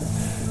Yig.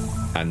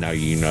 And now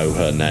you know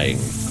her name.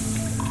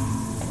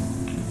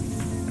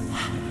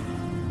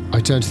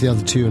 I turn to the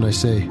other two and I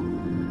say,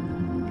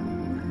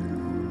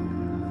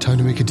 time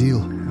to make a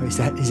deal. Is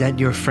that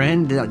your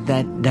friend?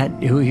 That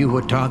who you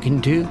were talking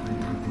to?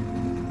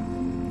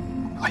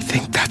 I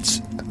think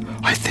that's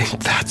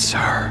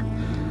her.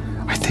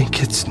 I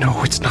think it's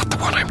not the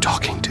one I'm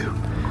talking to.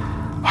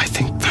 I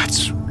think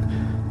that's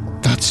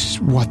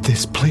what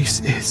this place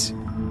is.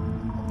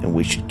 And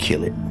we should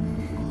kill it.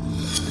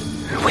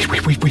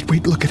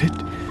 Wait, look at it.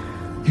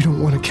 You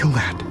don't want to kill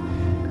that.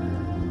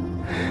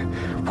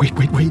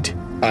 Wait.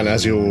 And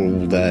as you're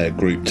all there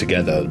grouped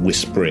together,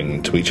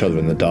 whispering to each other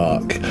in the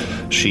dark,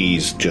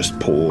 she's just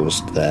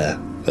paused there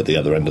at the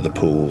other end of the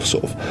pool,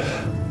 sort of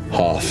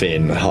half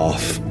in,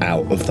 half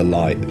out of the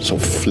light,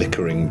 sort of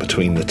flickering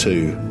between the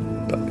two,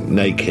 but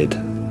naked,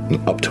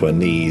 up to her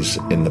knees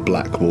in the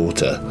black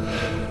water,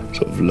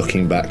 sort of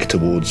looking back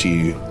towards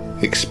you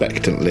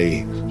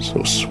expectantly, sort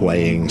of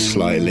swaying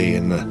slightly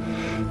in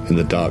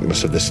the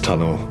darkness of this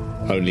tunnel,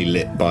 only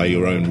lit by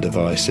your own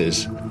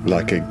devices,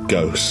 like a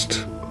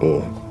ghost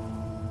or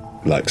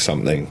like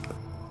something.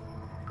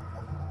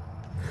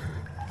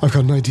 I've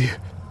got an idea.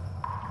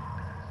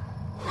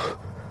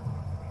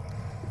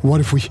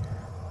 What if we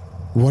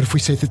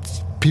say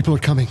that people are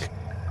coming?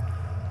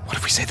 What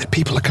if we say that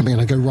people are coming?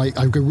 And I go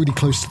really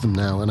close to them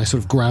now, and I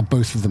sort of grab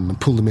both of them and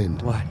pull them in.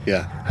 What?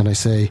 Yeah. And I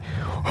say,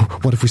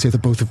 what if we say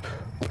that both of...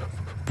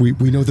 We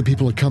know the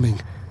people are coming.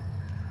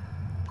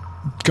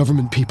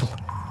 Government people.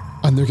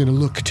 And they're going to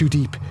look too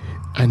deep.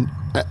 And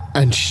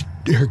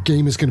her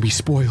game is going to be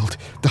spoiled.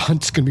 The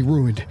hunt's going to be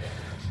ruined.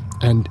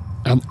 And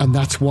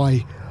that's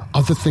why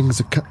other things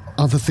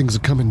are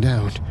coming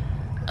down.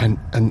 And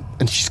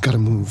she's got to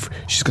move.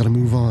 She's got to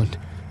move on.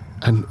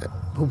 And...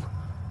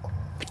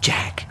 But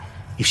Jack,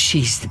 if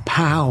she's the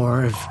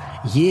power of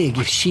Yig,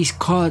 if she's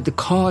the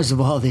cause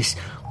of all this,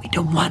 we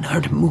don't want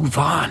her to move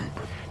on.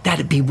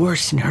 That'd be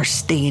worse than her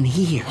staying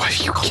here.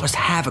 Cause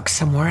havoc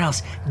somewhere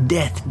else.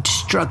 Death and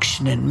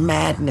destruction and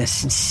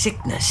madness and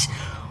sickness.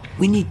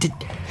 We need to...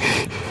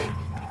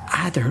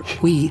 Either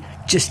we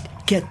just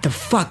get the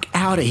fuck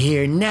out of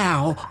here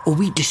now, or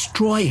we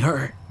destroy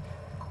her.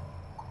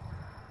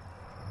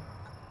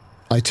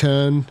 I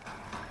turn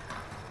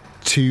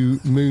to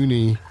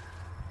Mooney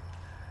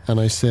and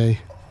I say,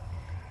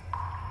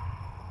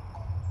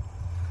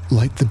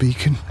 light the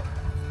beacon.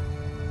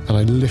 And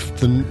I lift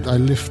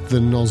the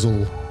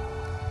nozzle.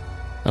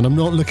 And I'm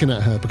not looking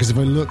at her, because if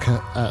I look at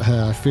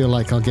her, I feel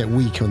like I'll get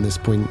weak on this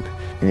point.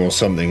 Well,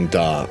 something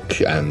dark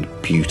and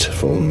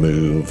beautiful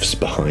moves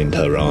behind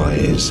her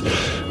eyes.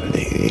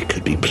 It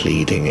could be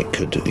pleading, it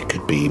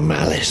could be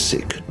malice,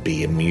 it could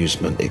be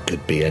amusement, it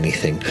could be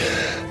anything.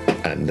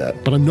 And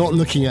but I'm not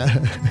looking at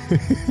her.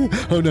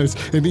 Oh no!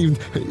 And even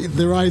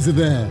their eyes are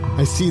there.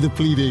 I see the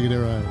pleading in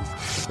her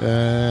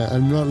eyes.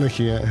 I'm not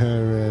looking at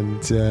her,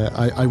 and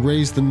I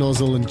raise the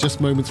nozzle, and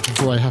just moments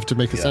before I have to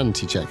make a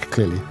sanity check.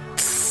 Clearly.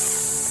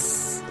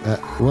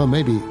 Well,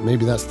 maybe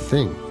that's the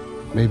thing.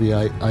 Maybe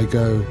I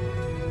go.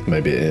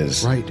 Maybe it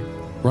is.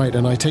 Right,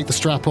 and I take the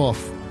strap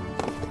off,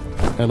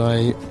 and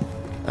I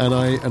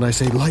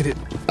say, light it.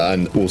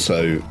 And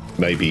also,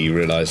 maybe you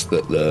realise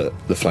that the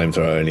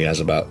flamethrower only has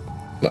about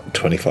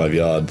 25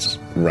 yards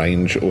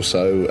range or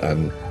so,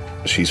 and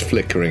she's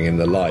flickering in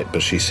the light,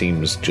 but she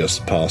seems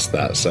just past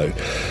that. So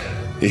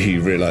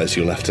you realise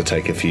you'll have to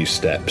take a few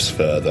steps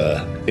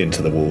further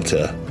into the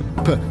water.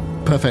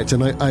 Perfect.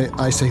 And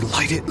I say,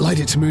 light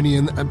it to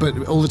Mooney,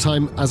 but all the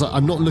time, as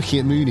I'm not looking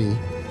at Mooney,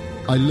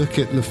 I look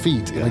at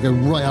Lafitte, and I go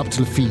right up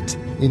to Lafitte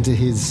into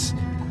his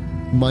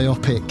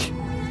myopic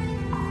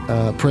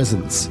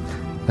presence,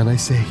 and I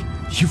say,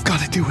 you've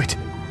got to do it.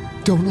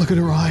 Don't look at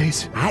her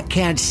eyes. I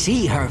can't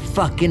see her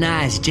fucking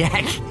eyes,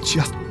 Jack.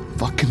 Just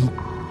fucking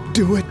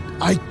do it.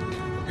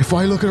 If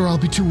I look at her, I'll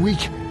be too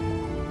weak.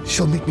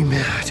 She'll make me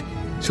mad.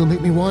 She'll make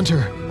me want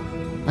her.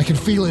 I can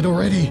feel it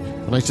already.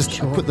 And I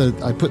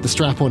put the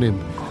strap on him,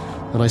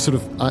 and I sort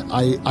of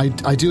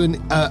I do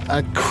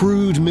a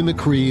crude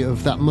mimicry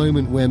of that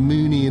moment where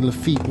Mooney and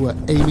Lafitte were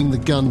aiming the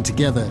gun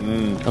together,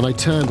 and I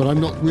turn, but I'm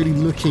not really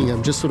looking.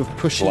 I'm just sort of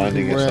pushing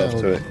blinding him yourself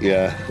around to it.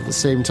 Yeah. At the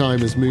same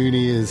time as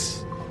Mooney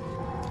is.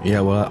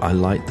 Yeah, well, I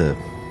like the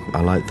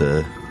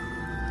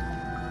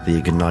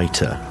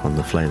igniter on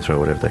the flamethrower,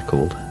 whatever they're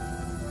called,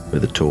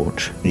 with the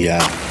torch.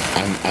 Yeah,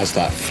 and as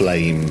that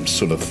flame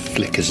sort of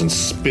flickers and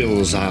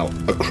spills out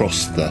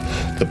across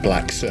the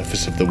black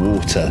surface of the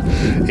water,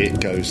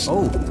 it goes...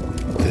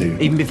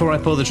 Even before I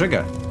pull the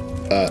trigger?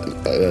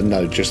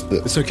 No, just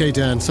that... It's okay,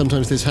 Dan.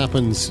 Sometimes this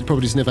happens. It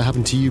probably has never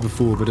happened to you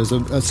before, but as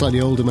a slightly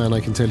older man, I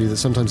can tell you that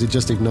sometimes it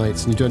just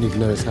ignites and you don't even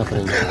know it's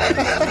happening.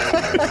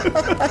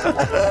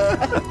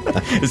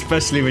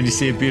 Especially when you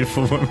see a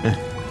beautiful woman.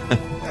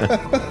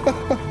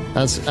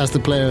 As the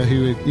player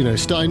who,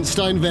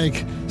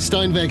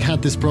 Steinweg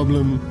had this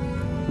problem,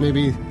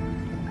 maybe,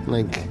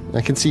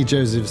 I can see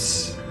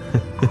Joseph's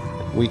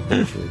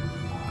weakness.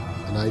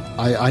 And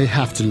I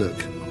have to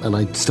look, and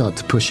I start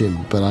to push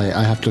him, but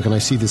I have to look, and I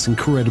see this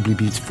incredibly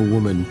beautiful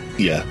woman.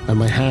 Yeah. And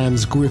my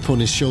hands grip on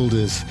his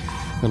shoulders,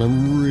 and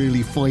I'm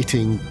really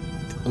fighting,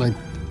 and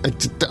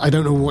I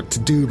don't know what to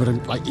do, but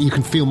you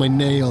can feel my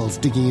nails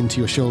digging into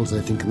your shoulders,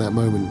 I think, in that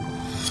moment.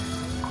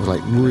 I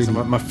was really... So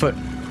my foot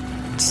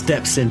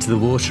steps into the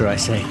water, I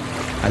say.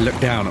 I look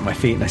down at my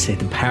feet and I say,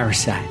 the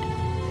parasite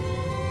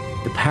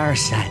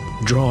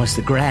draws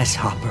the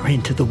grasshopper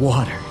into the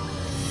water.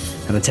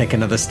 And I take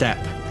another step.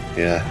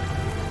 Yeah.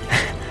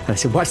 And I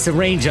said, what's the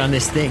range on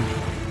this thing?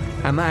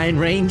 Am I in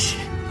range?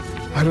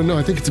 I don't know,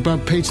 I think it's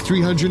about page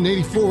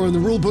 384 in the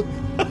rulebook.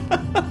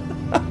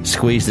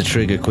 Squeeze the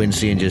trigger,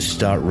 Quincy, and just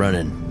start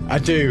running. I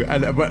do,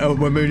 and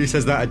when Mooney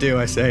says that, I do,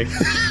 I say.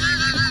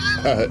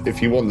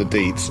 If you want the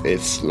deets,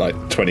 it's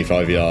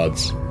 25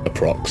 yards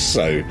approx,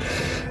 so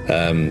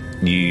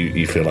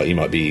you feel like you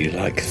might be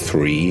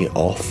 3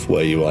 off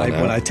where you are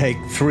now. When I take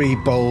 3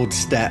 bold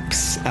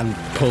steps and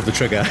pull the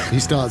trigger. He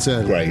starts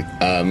early. Great.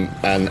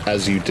 And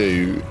as you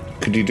do,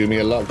 could you do me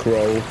a luck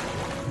roll?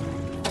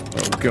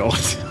 Oh, God.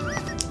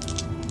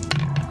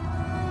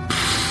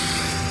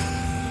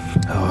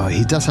 Oh,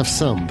 he does have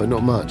some, but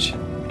not much.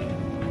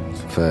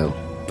 It's a fail.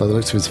 By the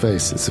looks of his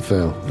face, it's a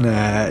fail.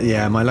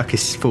 Yeah, my luck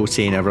is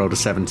 14. I rolled a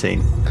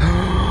 17.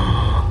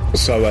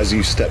 So as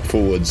you step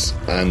forwards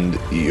and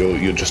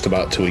you're just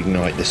about to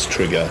ignite this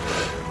trigger,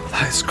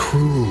 that's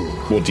cruel.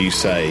 What do you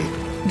say?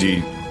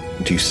 Do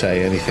you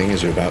say anything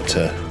as you're about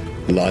to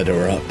light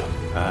her up?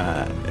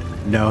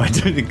 No, I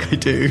don't think I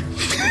do.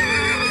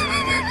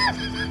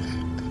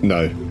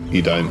 No,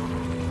 you don't.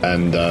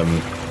 And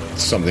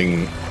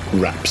something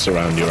wraps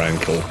around your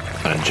ankle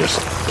and just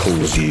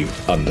pulls you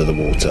under the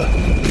water.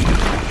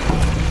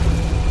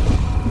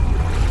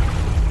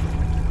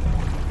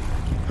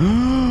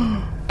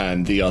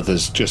 And the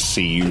others just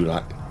see you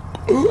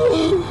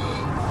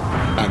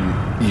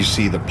and you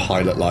see the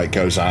pilot light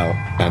goes out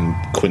and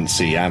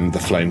Quincy and the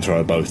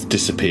flamethrower both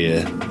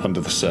disappear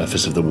under the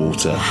surface of the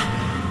water,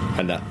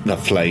 and that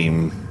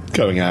flame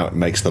going out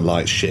makes the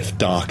light shift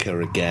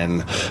darker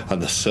again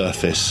and the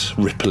surface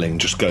rippling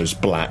just goes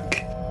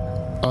black.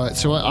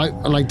 So I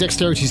like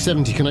dexterity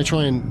 70. Can I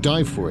try and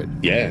dive for it?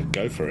 Yeah,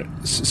 go for it.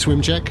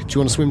 Swim check? Do you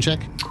want a swim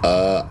check?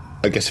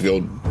 I guess if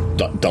you're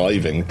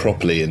diving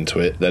properly into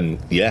it, then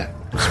yeah,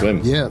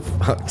 swim. Yeah.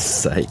 For fuck's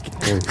sake.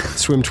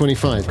 Swim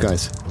 25,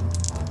 guys.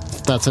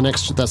 That's an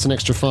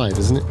extra 5,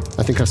 isn't it?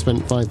 I think I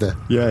spent 5 there.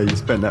 Yeah, you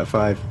spent that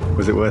 5.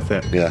 Was it worth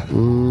it? Yeah.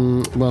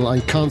 Well, I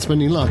can't spend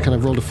any luck, and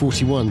I've rolled a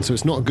 41, so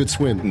it's not a good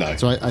swim. No.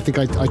 So I think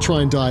I try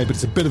and dive, but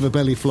it's a bit of a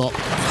belly flop.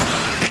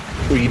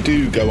 Well, you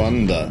do go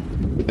under,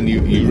 and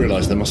you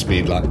realise there must be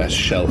a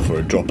shelf or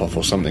a drop-off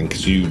or something,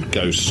 because you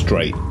go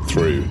straight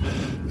through.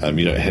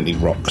 You don't hit any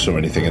rocks or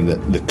anything, and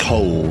the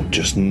cold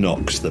just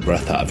knocks the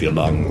breath out of your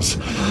lungs.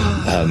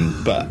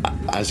 But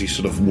as you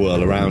sort of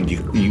whirl around, you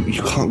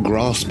can't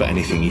grasp at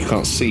anything, you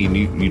can't see, and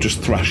you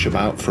just thrash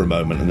about for a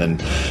moment, and then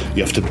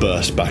you have to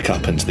burst back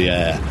up into the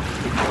air.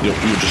 You're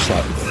just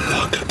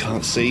fuck, I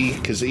can't see,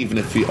 because even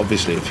if you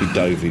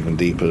dove even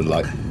deeper,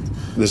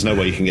 there's no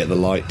way you can get the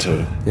light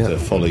to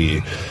follow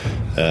you.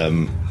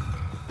 And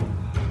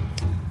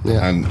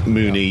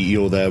Mooney,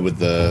 you're there with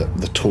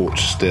the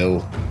torch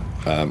still.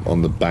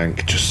 On the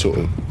bank, just sort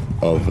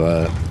of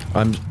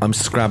I'm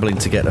scrabbling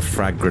to get a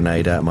frag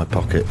grenade out of my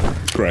pocket.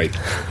 Great,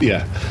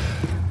 yeah.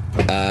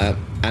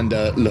 And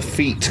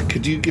Lafitte,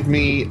 could you give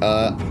me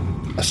a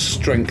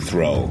strength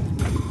roll?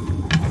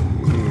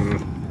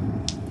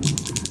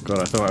 God,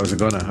 I thought I was a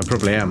gunner. I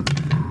probably am.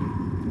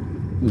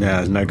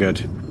 Yeah, it's no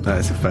good. That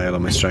is a fail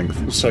on my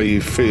strength. So you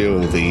feel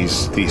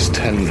these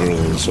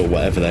tendrils, or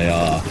whatever they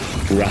are,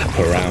 wrap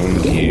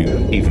around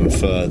you even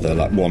further.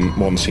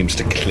 One seems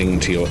to cling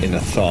to your inner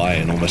thigh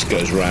and almost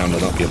goes round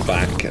and up your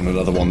back, and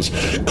another one's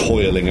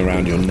coiling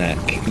around your neck.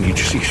 And you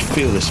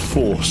feel this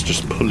force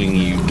just pulling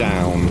you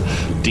down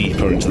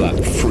deeper into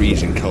that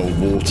freezing cold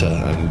water,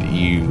 and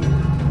you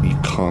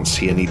can't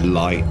see any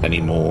light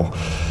anymore.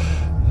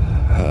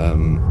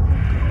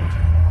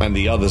 And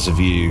the others of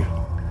you...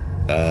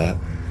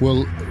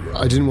 Well,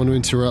 I didn't want to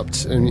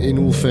interrupt, and in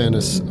all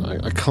fairness,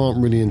 I can't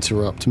really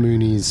interrupt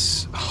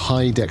Mooney's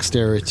high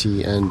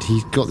dexterity, and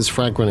he got this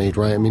frag grenade,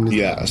 right? I mean...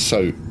 Yeah,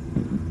 so...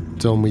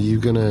 Dom, were you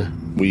gonna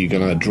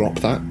drop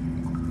that?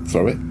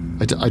 Throw it?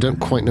 I don't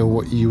quite know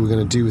what you were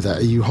gonna do with that.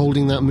 Are you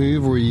holding that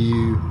move, or are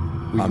you...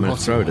 I'm gonna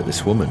throw it at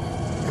this woman.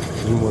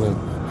 I didn't want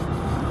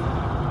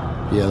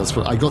to... Yeah, that's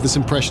what... I got this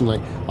impression,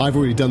 I've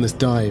already done this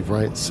dive,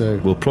 right? So...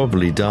 We'll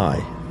probably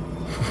die.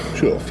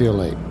 Sure. I feel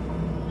like...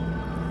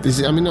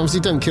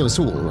 obviously don't kill us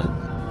all, right?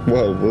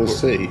 Well, we'll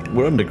see.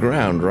 We're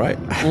underground, right?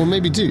 Well,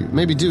 maybe do.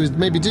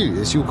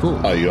 It's your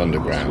call. Oh, you're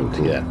underground,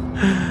 yeah.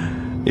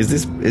 Is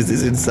this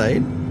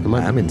insane?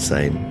 I am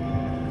insane.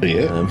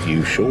 Yeah,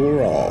 you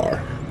sure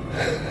are.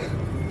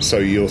 So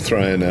you're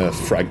throwing a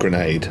frag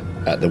grenade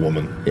at the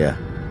woman. Yeah.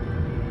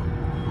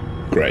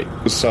 Great.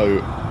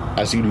 So,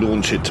 as you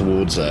launch it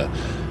towards her,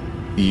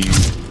 you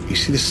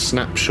see this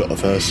snapshot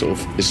of her sort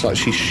of... It's like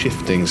she's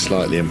shifting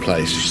slightly in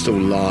place. She's still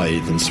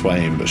lithe and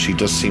swaying, but she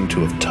does seem to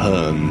have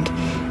turned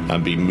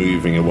and be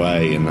moving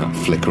away in that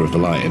flicker of the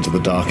light into the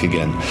dark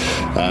again.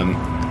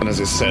 And as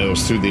it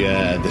sails through the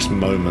air, this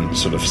moment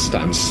sort of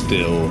stands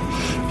still.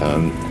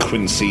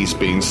 Quincy's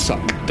being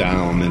sucked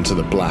down into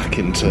the black,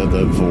 into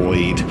the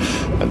void,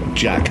 and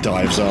Jack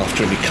dives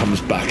after and he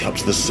comes back up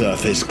to the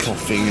surface,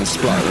 coughing and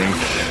spluttering.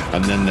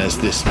 And then there's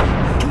this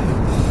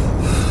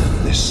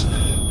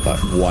like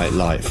white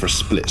light for a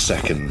split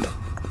second.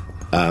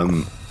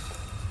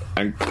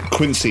 And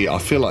Quincy, I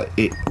feel like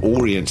it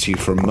orients you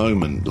for a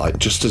moment, like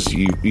just as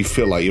you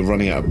feel like you're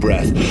running out of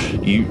breath,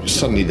 you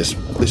suddenly this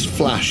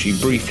flash, you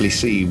briefly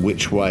see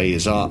which way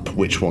is up,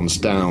 which one's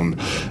down,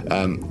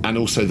 and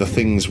also the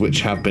things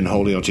which have been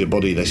holding onto your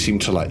body, they seem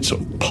to like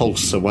sort of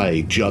pulse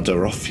away,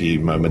 judder off you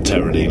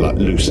momentarily, like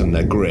loosen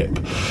their grip.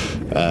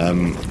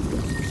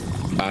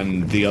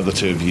 And the other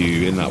two of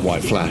you in that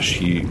white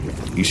flash, you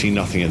see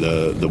nothing of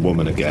the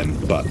woman again,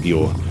 but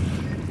you're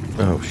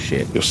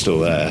still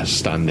there,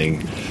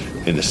 standing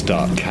in this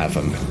dark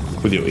cavern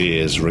with your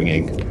ears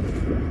ringing.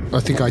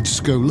 I think I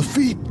just go,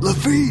 Lafitte,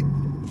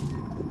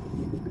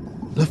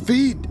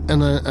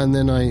 and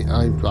then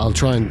I'll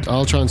try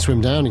and swim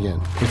down again.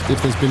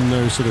 If there's been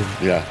no sort of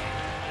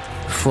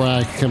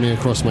frag coming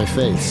across my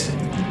face,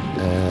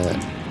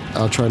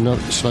 I'll try not.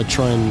 Should I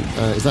try and?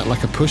 Is that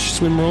like a push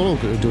swim roll,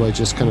 or do I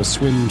just kind of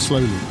swim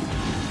slowly?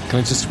 Can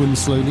I just swim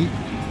slowly?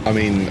 I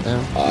mean,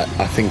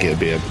 I think it'd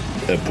be a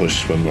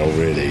push swim roll,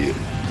 really.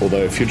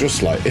 Although if you're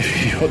just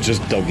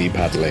doggy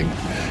paddling,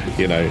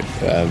 you know.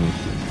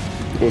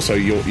 Also,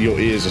 your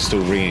ears are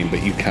still ringing,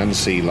 but you can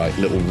see like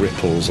little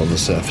ripples on the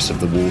surface of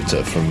the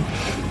water from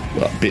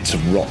bits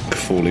of rock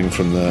falling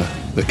from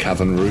the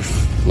cavern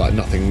roof. Like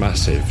nothing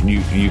massive.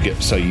 You get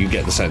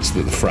the sense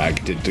that the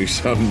frag did do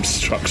some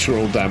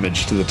structural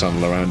damage to the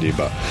tunnel around you,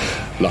 but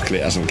luckily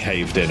it hasn't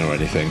caved in or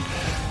anything.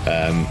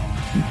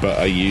 But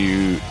are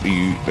you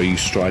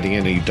striding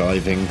in? Are you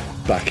diving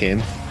back in?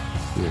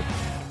 Yeah.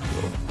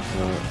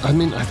 I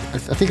mean, I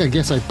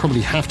guess I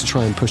probably have to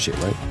try and push it,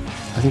 right?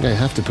 I think I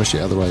have to push it,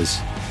 otherwise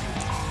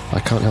I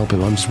can't help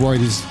him. I'm just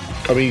worried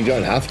I mean, you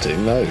don't have to,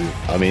 no.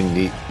 I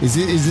mean... Is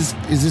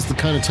this the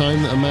kind of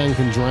time that a man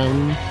can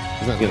drown?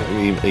 Is that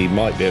he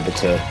might be able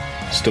to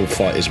still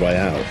fight his way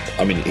out.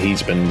 I mean,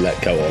 he's been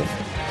let go of.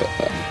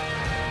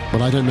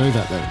 But I don't know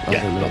that, though.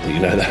 Not that you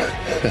know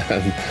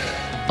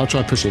that. I'll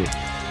try pushing it.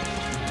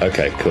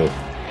 Okay, cool.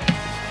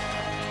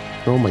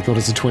 Oh my god,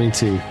 it's a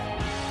 22.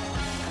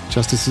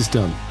 Justice is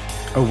done.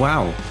 Oh,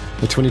 wow.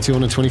 A 22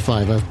 on a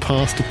 25. I've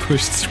passed a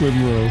pushed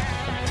swim roll.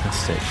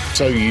 Fantastic.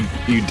 So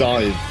you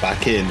dive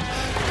back in,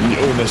 and you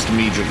almost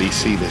immediately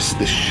see this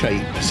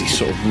shape as he's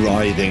sort of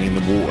writhing in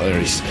the water.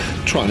 He's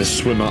trying to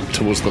swim up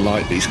towards the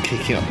light, but he's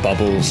kicking up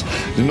bubbles.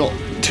 They're not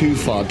too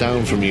far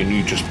down from you, and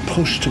you just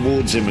push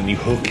towards him and you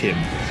hook him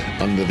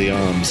under the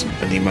arms,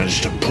 and you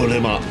manage to pull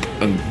him up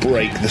and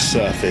break the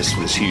surface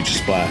with this huge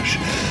splash.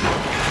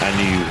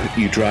 And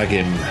you drag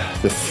him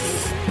the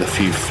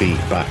few feet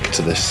back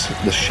to the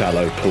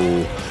shallow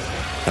pool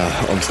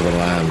onto the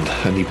land,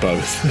 and you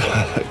both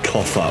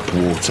cough up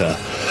water.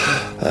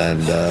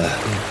 And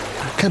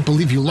I can't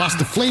believe you lost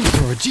the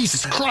flamethrower.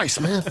 Jesus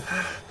Christ, man.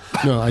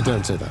 No, I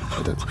don't say that.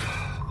 I don't.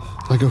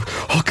 I go,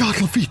 oh God,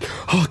 Lafitte.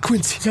 Oh,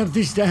 Quincy.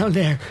 Something's down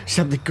there.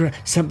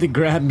 Something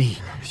grabbed me.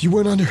 You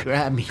went under.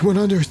 Grabbed me. You went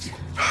under.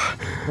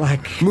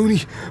 Like Mooney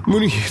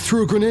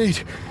threw a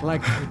grenade.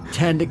 Like a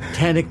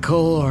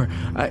tentacle or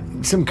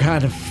some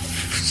kind of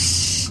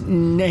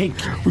snake.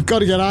 We've got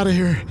to get out of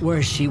here.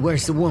 Where's she?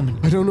 Where's the woman?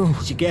 I don't know.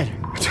 Did you get her?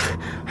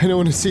 I don't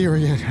want to see her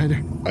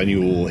again. And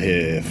you all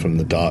hear from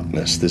the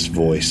darkness this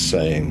voice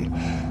saying,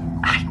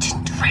 I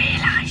didn't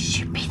realize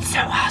you'd be so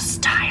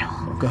hostile.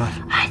 Oh, God.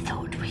 I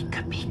thought we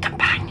could be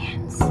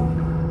companions.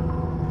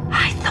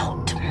 I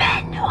thought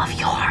men of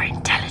your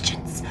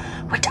intelligence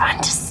would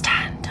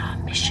understand our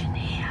mission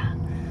here.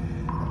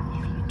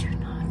 If you do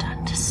not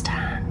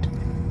understand,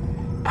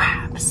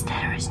 perhaps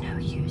there is no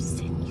use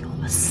in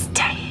your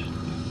staying.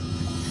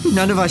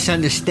 None of us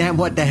understand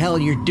what the hell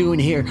you're doing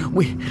here.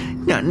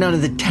 None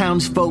of the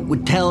townsfolk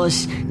would tell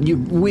us. You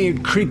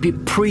weird, creepy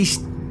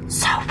priest.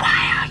 So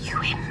why are you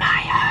in my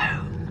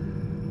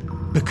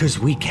home? Because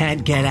we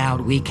can't get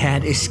out. We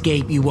can't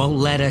escape. You won't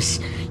let us.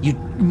 You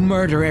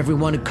murder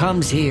everyone who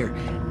comes here.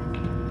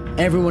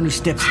 Everyone who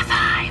steps... Have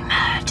I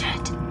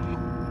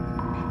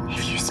murdered?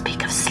 If you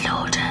speak of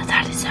slaughter,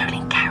 that is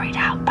only carried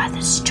out by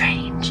the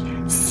strange,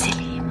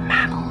 silly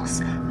mammals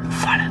who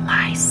follow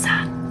my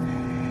son.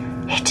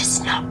 It is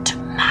not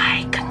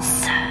my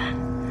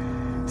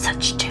concern.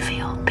 Such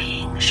trivial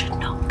beings should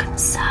not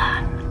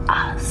concern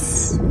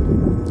us.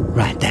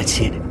 Right, that's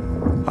it.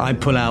 I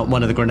pull out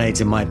one of the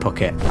grenades in my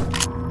pocket,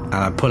 and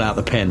I pull out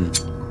the pin,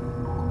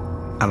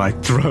 and I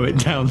throw it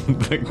down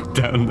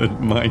the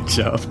mine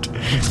shaft.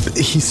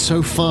 He's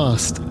so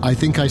fast. I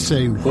think I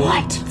say,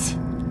 What?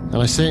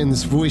 And I say it in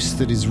this voice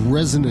that is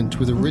resonant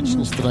with a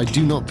richness that I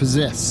do not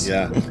possess.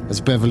 Yeah. As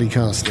Beverly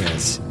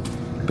Carstairs.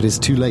 But it's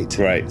too late.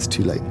 Right. It's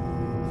too late.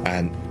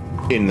 And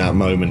in that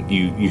moment,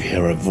 you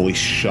hear her voice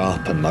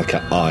sharpen, like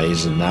her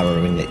eyes are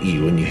narrowing at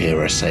you, and you hear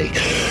her say,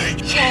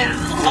 You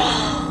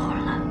fool!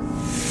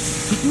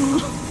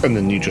 and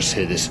then you just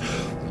hear this,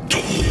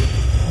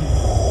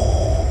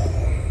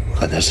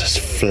 and there's this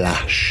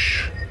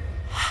flash.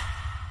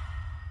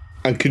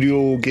 And could you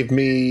all give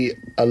me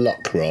a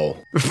luck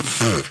roll?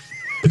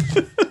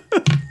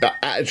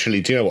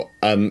 Actually, do you know what?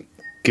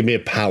 Give me a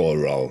power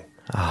roll.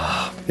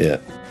 Yeah.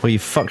 Well, you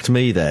fucked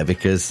me there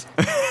because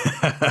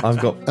I've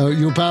got. Oh,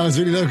 your power's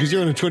really low because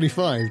you're on a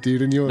 25,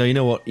 dude, and you're. No, you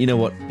know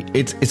what?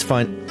 It's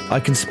fine. I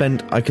can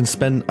spend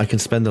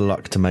the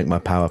luck to make my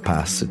power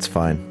pass. It's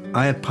fine.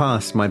 I have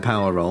passed my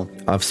power roll.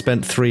 I've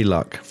spent 3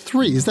 luck.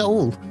 3? Is that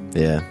all?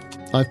 Yeah.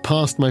 I've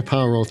passed my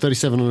power roll,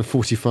 37 on a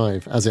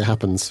 45, as it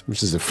happens,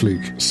 which is a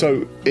fluke.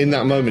 So in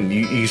that moment,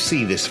 you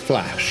see this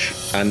flash,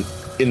 and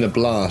in the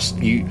blast,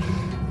 you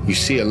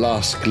see a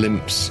last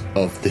glimpse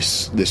of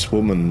this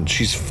woman.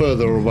 She's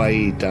further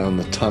away down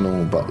the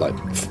tunnel,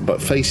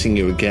 but facing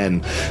you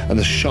again, and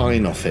the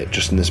shine off it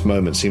just in this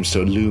moment seems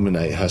to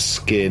illuminate her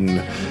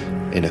skin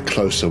in a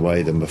closer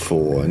way than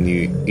before, and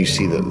you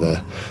see that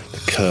the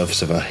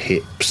curves of her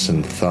hips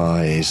and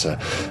thighs,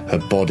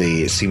 her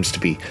body, it seems to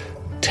be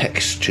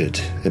textured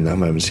in that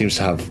moment. It seems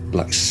to have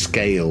like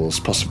scales,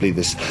 possibly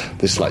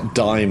this like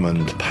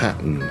diamond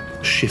pattern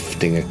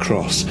shifting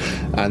across,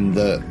 and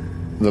the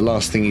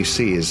last thing you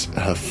see is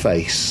her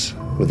face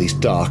with these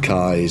dark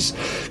eyes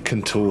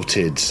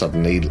contorted,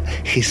 suddenly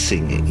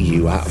hissing at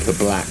you out of the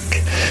black,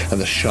 and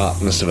the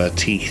sharpness of her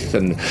teeth,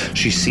 and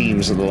she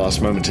seems at the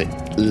last moment to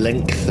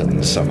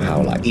lengthen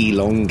somehow, like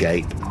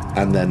elongate,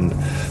 and then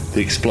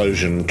the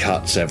explosion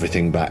cuts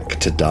everything back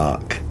to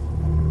dark.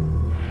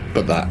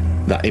 But that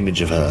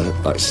image of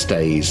her like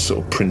stays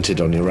sort of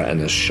printed on your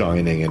retina,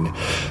 shining, and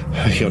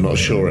you're not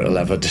sure it'll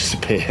ever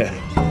disappear.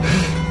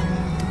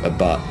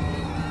 But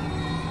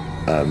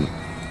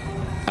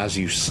as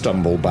you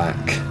stumble back,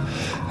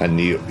 and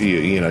you're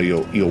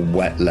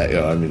wet,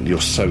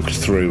 you're soaked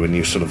through, and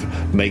you sort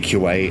of make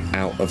your way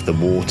out of the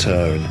water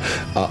and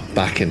up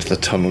back into the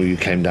tunnel you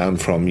came down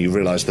from, you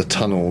realise the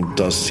tunnel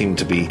does seem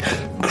to be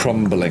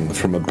crumbling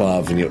from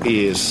above, and your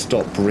ears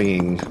stop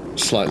ringing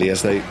slightly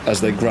as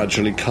they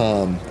gradually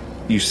calm.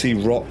 You see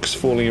rocks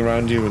falling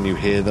around you, and you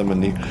hear them,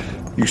 and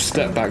you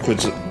step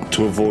backwards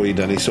to avoid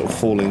any sort of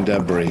falling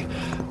debris.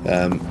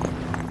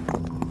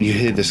 You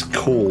hear this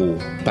call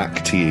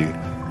back to you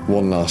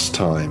one last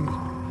time,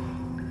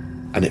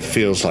 and it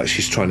feels like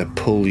she's trying to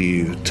pull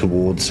you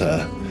towards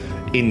her,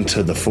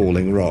 into the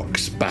falling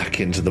rocks, back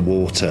into the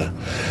water,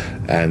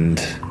 and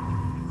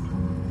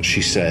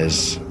she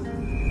says,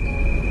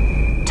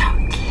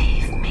 Don't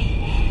leave me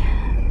here.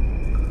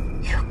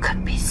 You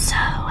could be so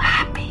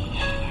happy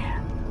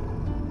here.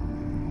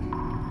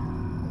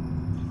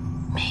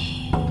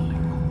 Me.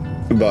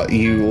 but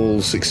you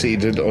all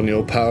succeeded on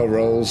your power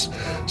rolls,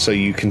 so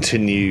you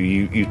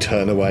continue, you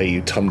turn away,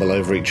 you tumble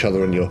over each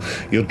other, and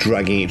you're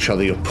dragging each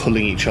other, you're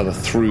pulling each other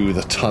through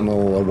the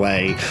tunnel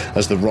away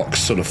as the rocks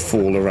sort of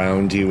fall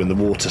around you and the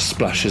water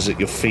splashes at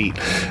your feet,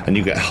 and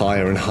you get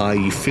higher and higher.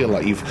 You feel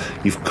like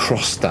you've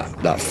crossed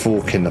that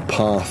fork in the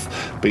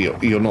path, but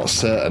you're not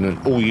certain,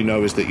 and all you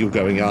know is that you're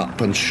going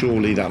up, and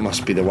surely that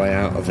must be the way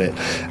out of it.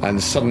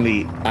 And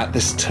suddenly, at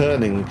this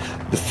turning,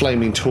 the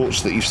flaming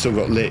torch that you've still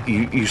got lit,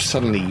 you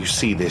suddenly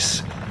see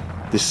this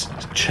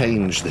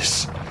change,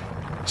 this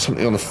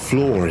something on the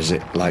floor. Is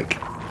it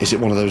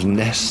one of those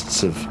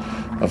nests of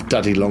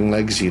daddy long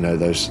legs,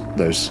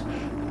 those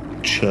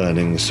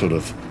churning sort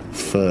of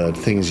furred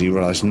things? You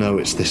realise, no,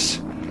 it's this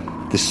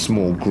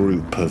small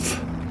group of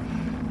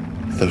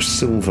those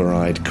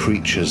silver-eyed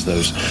creatures,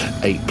 those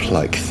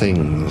ape-like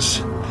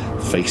things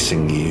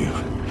facing you,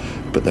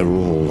 but they're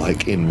all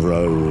like in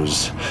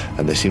rows,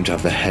 and they seem to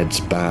have their heads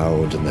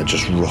bowed, and they're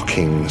just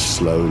rocking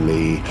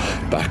slowly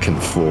back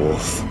and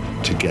forth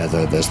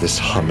together. There's this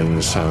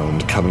humming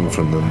sound coming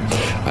from them,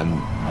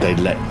 and they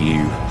let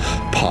you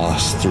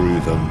pass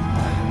through them.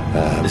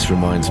 This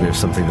reminds me of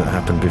something that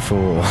happened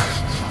before.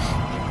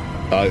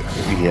 I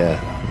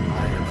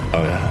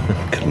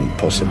couldn't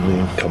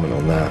possibly comment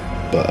on that,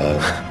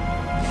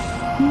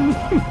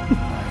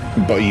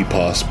 but you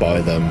pass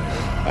by them,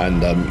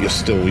 and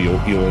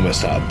you're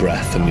almost out of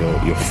breath, and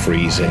you're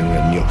freezing,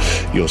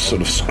 and you're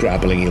sort of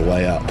scrabbling your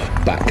way up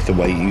back the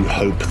way you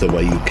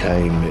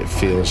came. It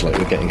feels like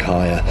you're getting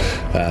higher,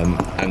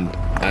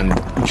 and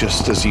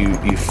just as you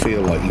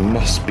feel like you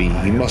must be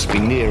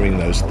nearing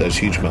those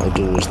huge metal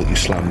doors that you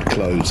slammed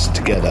closed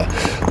together,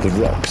 the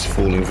rocks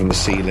falling from the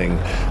ceiling,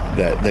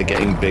 they're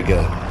getting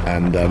bigger,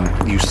 and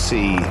you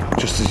see,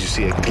 just as you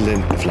see a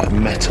glint of like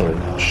metal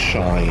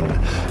shine,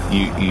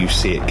 you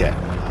see it get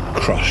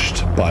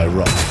crushed by a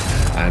rock,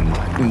 and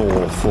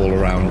more fall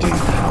around you,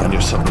 and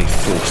you're suddenly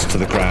forced to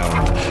the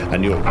ground,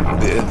 and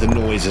the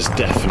noise is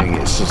deafening.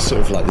 It's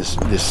sort of like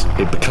this.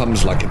 It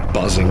becomes like a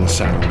buzzing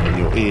sound in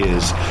your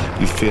ears.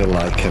 You feel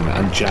like,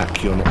 and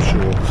Jack, you're not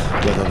sure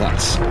whether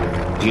that's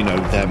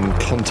them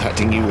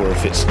contacting you, or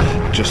if it's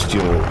just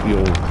your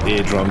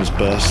eardrums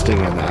bursting,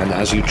 and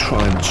as you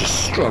try and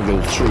just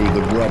struggle through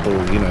the rubble,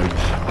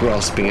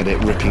 grasping at it,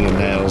 ripping your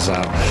nails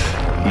out,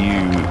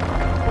 you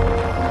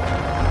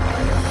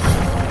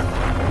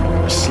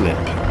slip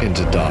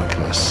into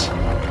darkness.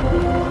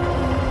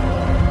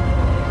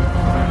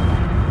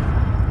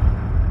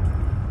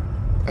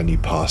 And you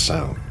pass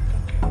out.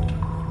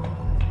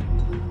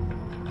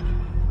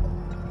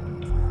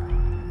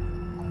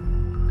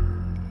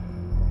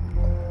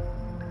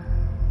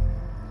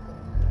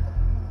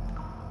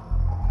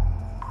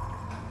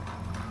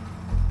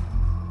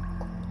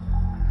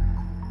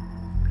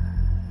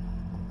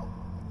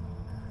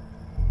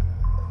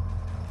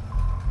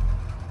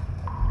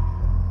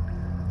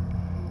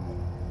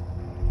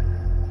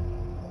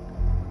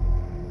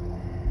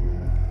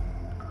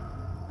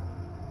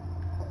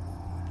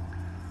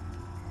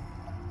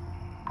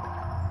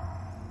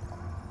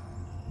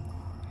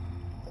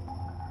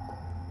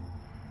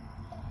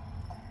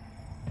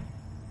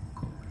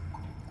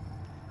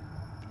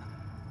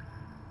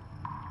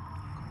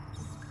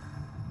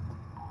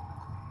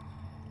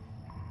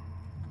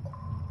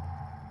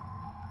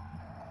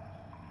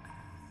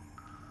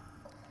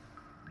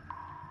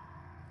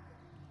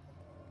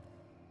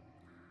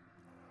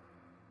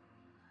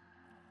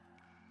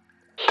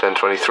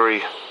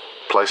 "10:23.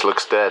 Place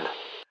looks dead."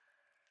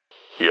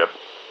 "Yep,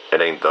 it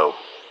ain't though.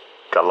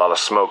 Got a lot of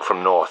smoke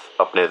from north,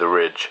 up near the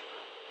ridge.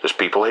 There's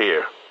people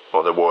here,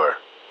 or there were.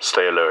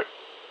 Stay alert.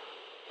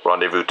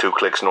 Rendezvous 2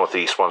 clicks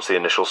northeast once the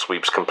initial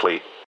sweep's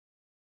complete."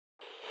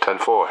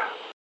 10:4.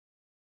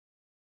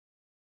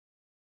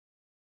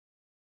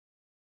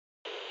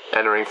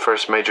 "Entering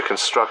first major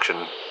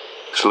construction.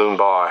 Saloon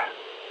bar.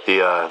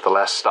 The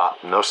last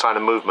stop. No sign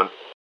of movement."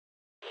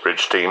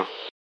 "Ridge team."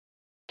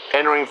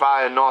 "Entering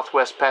via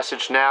northwest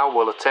passage now.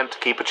 We'll attempt to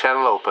keep a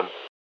channel open."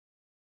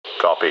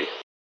 "Copy."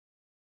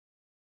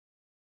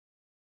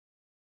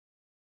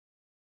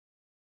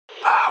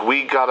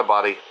 "We got a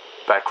body.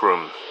 Back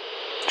room.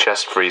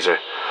 Chest freezer.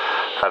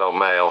 Adult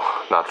male.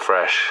 Not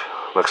fresh.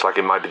 Looks like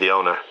it might be the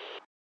owner."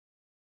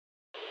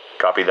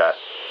 "Copy that.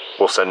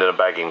 We'll send in a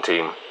bagging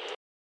team."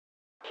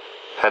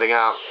 "Heading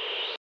out."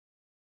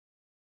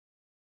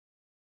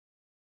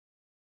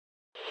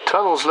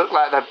 "Tunnels look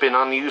like they've been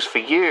unused for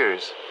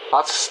years.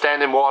 Lots of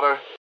standing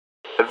water.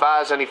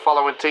 Advise any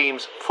following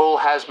teams. Full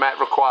hazmat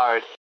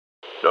required."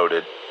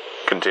 "Noted.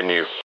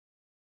 Continue."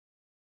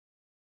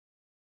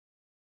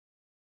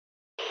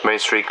 "Main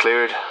street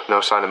cleared.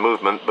 No sign of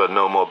movement, but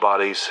no more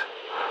bodies.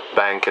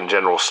 Bank and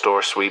general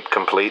store sweep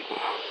complete.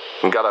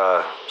 Got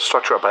a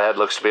structure up ahead.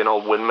 Looks to be an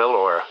old windmill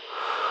or a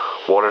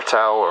water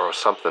tower or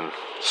something.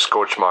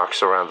 Scorch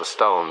marks around the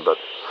stone, but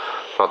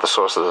not the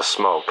source of the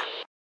smoke."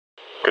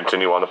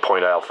 "Continue on to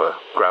Point Alpha.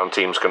 Ground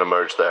team's gonna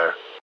merge there."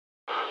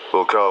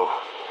 "We'll go."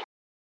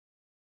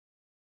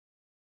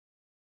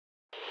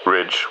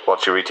 "Ridge,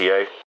 what's your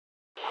ETA?"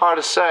 "Hard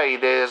to say.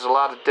 There's a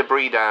lot of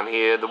debris down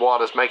here. The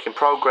water's making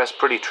progress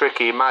pretty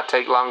tricky. It might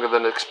take longer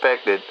than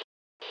expected."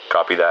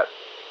 "Copy that.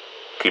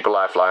 Keep a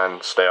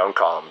lifeline. Stay on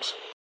comms."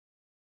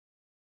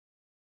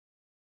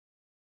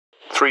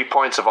 3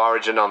 points of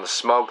origin on the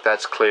smoke.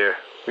 That's clear.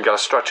 We got a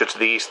structure to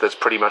the east that's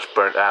pretty much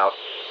burnt out.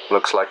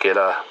 Looks like it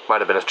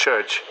might have been a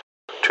church.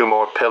 2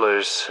 more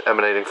pillars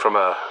emanating from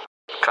a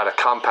kind of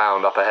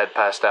compound up ahead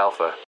past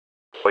Alpha.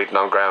 Waiting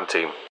on ground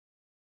team."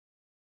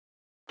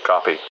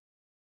 "Copy."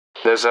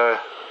 There's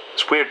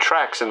weird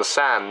tracks in the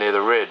sand near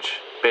the ridge.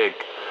 Big.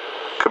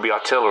 Could be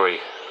artillery.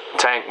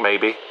 Tank,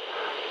 maybe.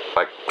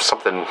 Like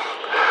something,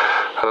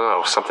 I don't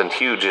know, something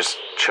huge just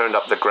churned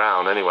up the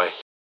ground anyway."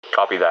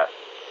 "Copy that.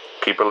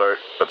 Keep alert,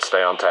 but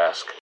stay on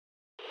task."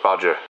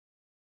 "Roger."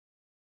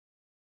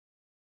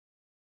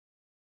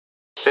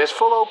 "There's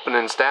full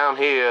openings down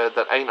here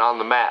that ain't on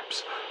the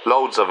maps.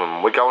 Loads of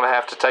them. We're going to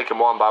have to take them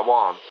one by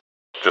one."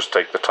 "Just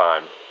take the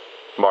time.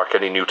 Mark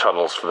any new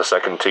tunnels for the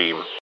second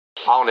team."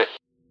 "On it."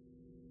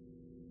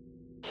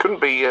 "Couldn't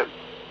be,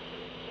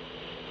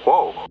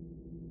 Whoa."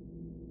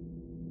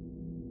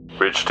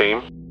 "Ridge team?"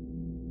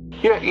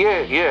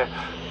 Yeah.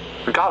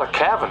 We got a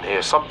cavern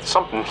here.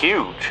 Something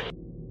huge."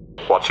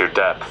 "What's your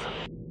depth?"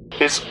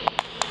 "It's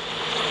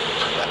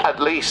at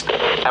least,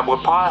 and we're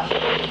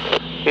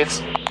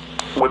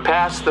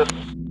past the..."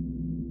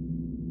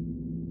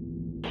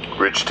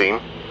 "Ridge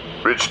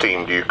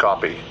team, do you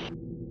copy?"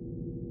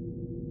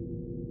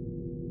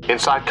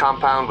 "Inside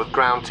compound with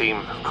ground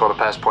team, quarter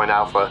past Point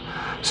Alpha.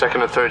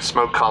 Second and third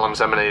smoke columns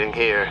emanating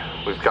here.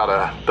 We've got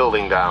a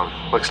building down.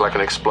 Looks like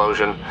an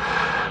explosion.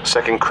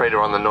 Second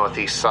crater on the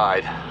northeast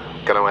side.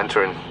 Gonna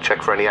enter and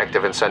check for any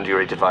active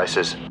incendiary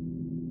devices."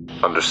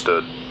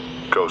 "Understood.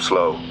 Go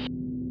slow."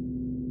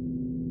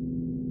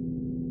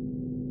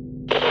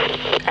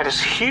 "And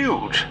it's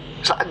huge.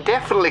 It's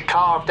definitely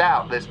carved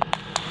out.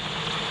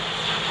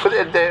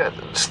 But their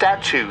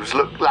statues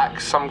look like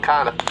some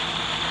kind of...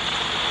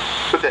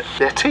 But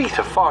their teeth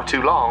are far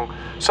too long.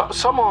 So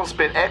someone's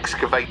been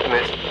excavating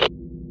it.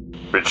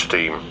 Bridge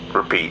team,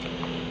 repeat.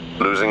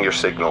 Losing your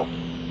signal.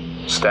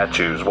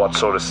 Statues, what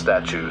sort of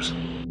statues?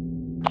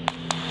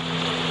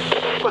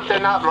 But they're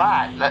not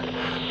right.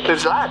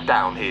 There's light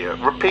down here.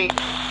 Repeat.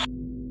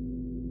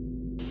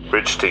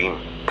 Bridge team,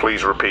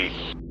 please repeat.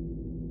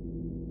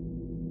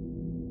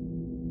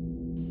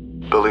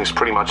 Building's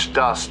pretty much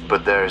dust,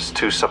 but there's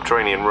 2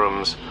 subterranean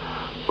rooms.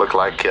 Looks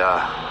like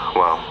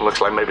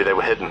maybe they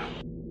were hidden.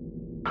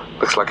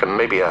 Looks like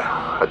maybe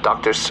a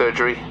doctor's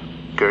surgery.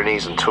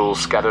 Gurneys and tools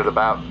scattered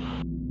about.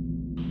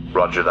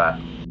 Roger that.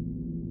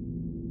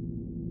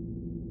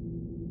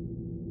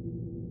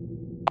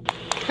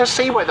 Can't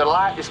see where the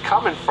light is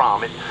coming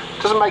from. It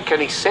doesn't make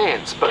any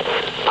sense, but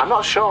I'm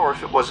not sure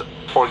if it was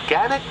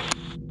organic.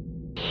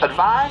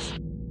 Advise?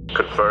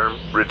 Confirm,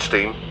 Bridge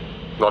team.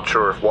 Not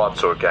sure if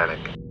what's organic.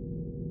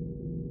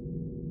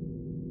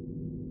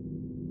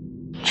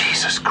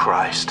 Jesus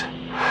Christ.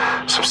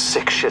 Some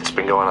sick shit's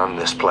been going on in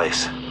this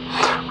place.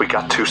 We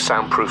got 2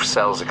 soundproof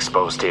cells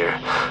exposed here.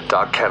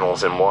 Dog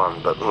kennels in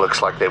one, but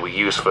looks like they were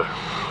used for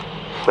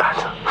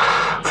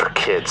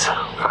kids.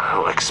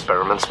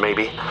 Experiments,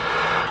 maybe?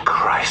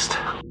 Christ.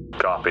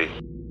 Copy.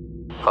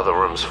 Other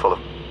rooms full of,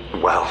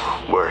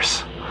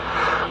 worse.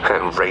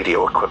 And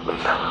radio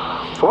equipment.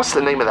 What's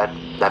the name of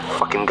that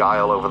fucking guy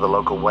all over the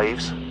local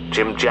waves?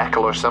 Jim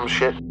Jackal or some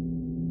shit?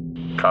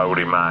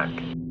 Coyote Mac.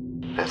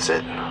 That's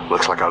it.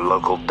 Looks like our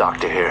local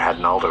doctor here had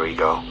an alter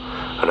ego.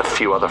 And a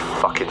few other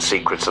fucking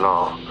secrets and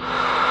all.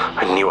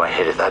 I knew I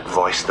hated that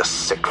voice, the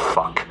sick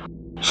fuck.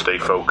 Stay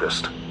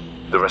focused.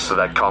 The rest of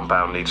that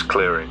compound needs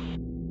clearing.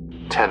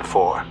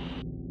 10-4.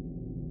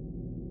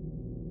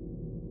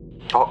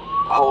 Oh,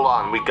 hold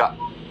on, we got...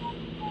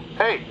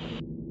 Hey!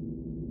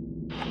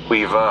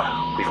 We've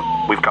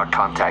got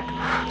contact.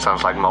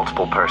 Sounds like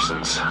multiple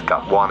persons.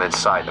 Got one in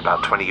sight,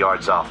 about 20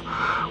 yards off.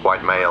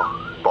 White male,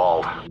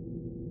 bald.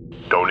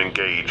 Don't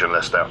engage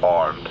unless they're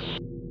armed.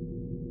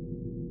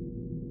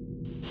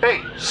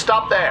 Hey,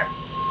 stop there!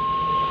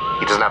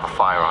 He doesn't have a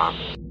firearm.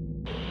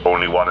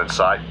 Only one in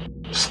sight.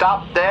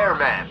 Stop there,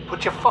 man.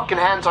 Put your fucking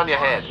hands on your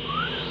head.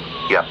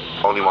 Yep,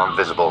 only one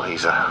visible.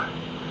 He's a...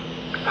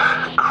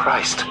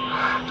 Christ.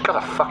 He's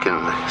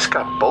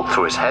got a bolt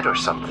through his head or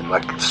something,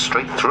 like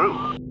straight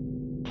through.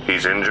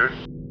 He's injured?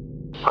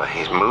 Well,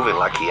 he's moving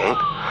like he ain't.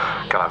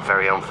 Got our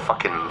very own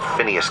fucking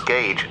Phineas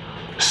Gage.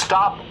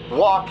 Stop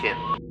walking.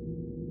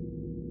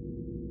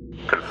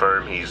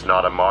 Confirm he's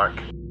not a mark?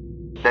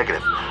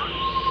 Negative.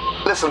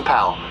 Listen,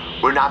 pal.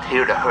 We're not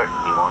here to hurt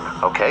anyone,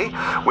 okay?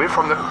 We're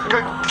from the...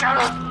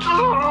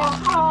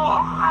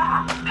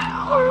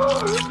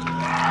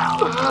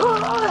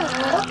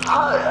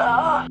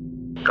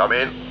 Come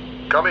in.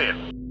 Come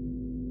in.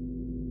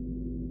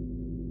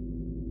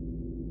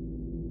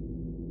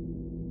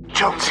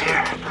 Jones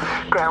here.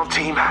 Ground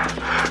team.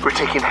 We're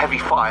taking heavy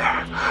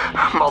fire.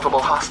 Multiple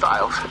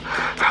hostiles.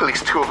 At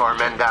least 2 of our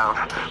men down.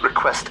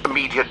 Request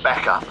immediate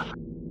backup.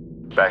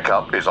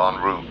 Backup is en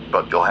route,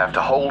 but you'll have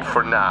to hold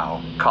for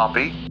now.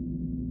 Copy?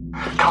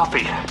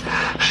 Copy.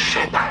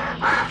 Shit.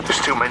 There's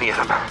too many of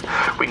them.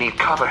 We need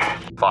cover.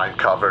 Find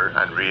cover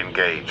and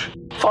re-engage.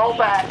 Fall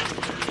back.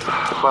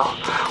 Well,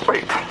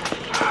 wait.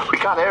 We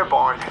got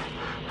airborne.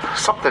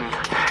 Something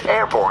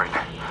airborne.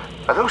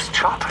 Are those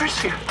choppers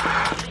here?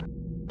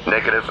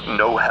 Negative.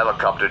 No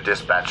helicopter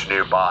dispatch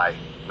nearby.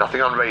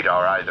 Nothing on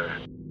radar either.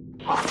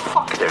 Well,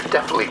 fuck. They're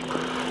definitely...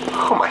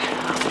 Oh my...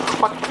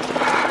 What?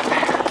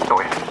 No,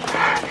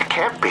 it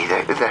can't be.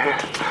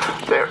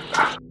 They're...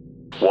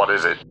 What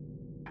is it?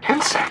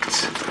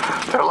 Insects.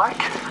 They're like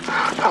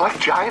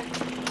giant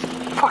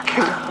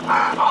fucking...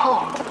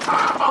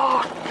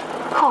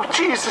 Oh,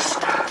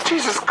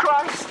 Jesus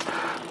Christ.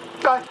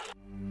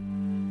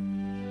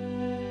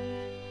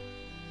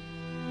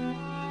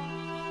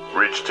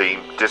 Ridge team,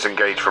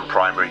 disengage from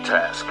primary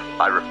task.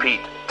 I repeat,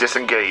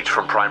 disengage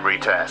from primary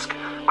task.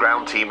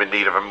 Ground team in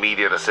need of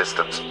immediate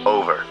assistance.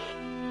 Over.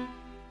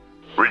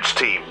 Ridge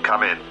team,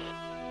 come in.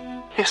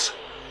 Yes,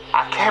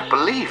 I can't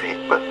believe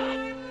it, but...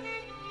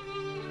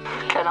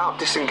 Cannot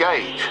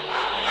disengage.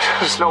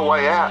 There's no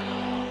way out.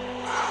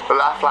 The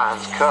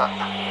lifeline's cut.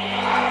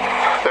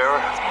 There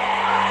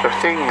are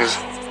things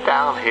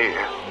down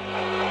here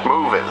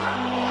moving.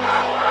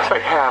 They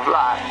have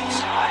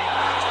lights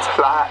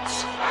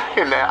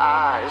in their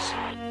eyes.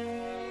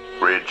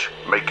 Ridge,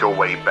 make your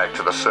way back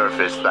to the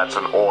surface. That's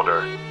an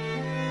order.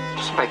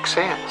 Doesn't make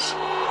sense.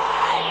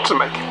 Doesn't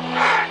make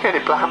any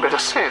blind bit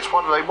of sense.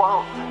 What do they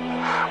want?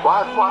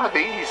 Why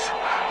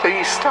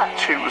these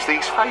statues,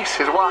 these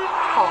faces? Why?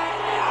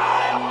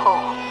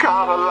 Oh,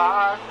 God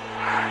alive.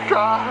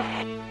 God.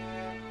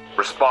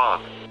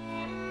 Respond.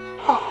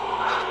 Oh,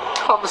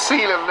 on the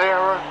ceiling there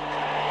are,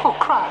 oh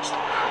Christ,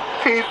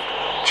 these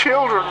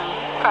children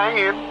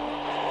hanging.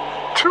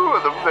 2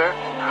 of them there.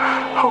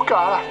 Oh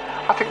God,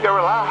 I think they're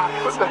alive,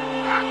 but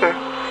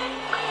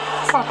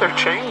they're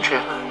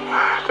changing.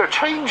 They're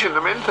changing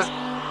them into,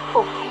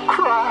 oh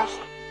Christ.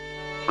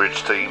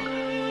 Ridge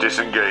team,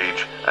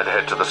 Disengage and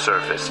head to the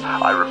surface.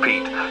 I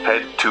repeat,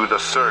 head to the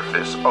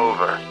surface.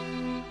 Over.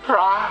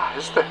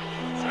 Rise.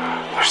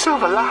 There's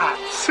silver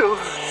lights.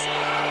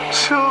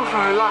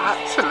 Silver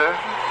lights in there.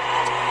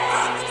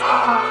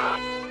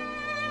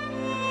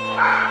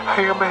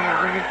 Hail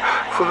Mary,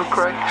 full of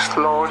grace,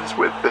 the Lord is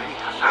with thee.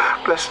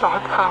 Blessed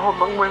art thou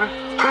among women,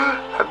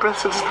 and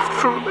blessed is the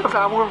fruit of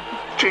thy womb,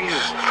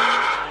 Jesus.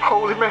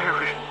 Holy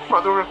Mary,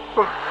 Mother of...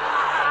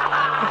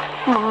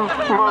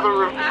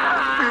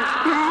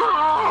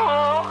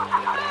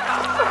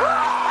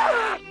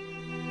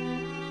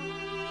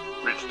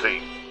 Ridge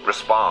team,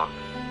 respond.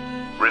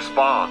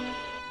 Respond.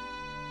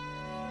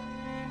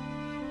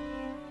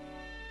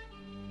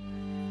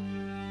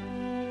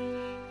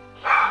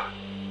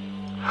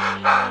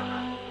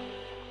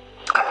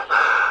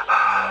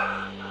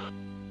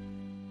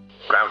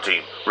 Ground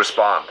team,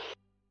 respond.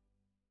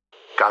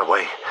 Got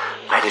away.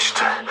 Managed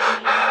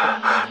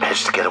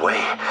to get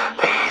away.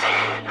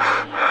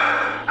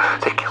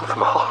 They killed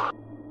them all.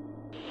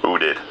 Who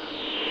did?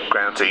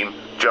 Ground team,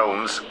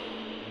 Jones.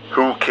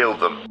 Who killed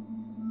them?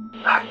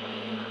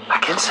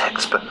 Like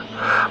insects, but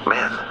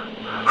man,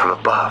 from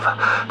above,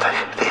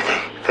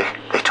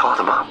 they tore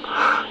them up,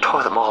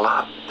 tore them all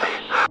up.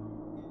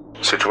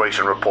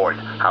 Situation report.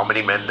 How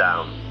many men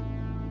down?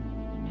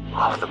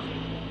 All of them,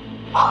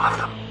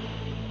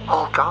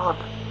 all gone,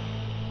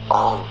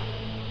 all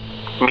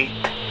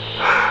meat.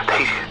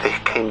 They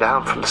came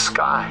down from the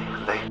sky.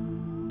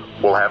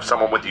 We'll have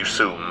someone with you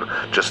soon.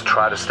 Just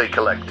try to stay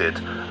collected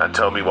and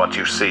tell me what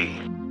you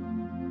see.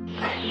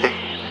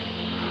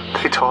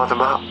 They tore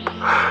them up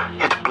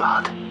into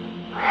blood,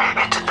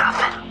 into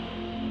nothing.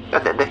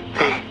 And then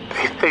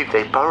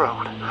they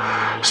burrowed,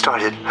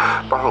 started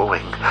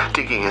burrowing,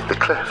 digging in the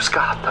cliffs.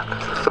 God,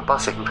 the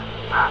buzzing.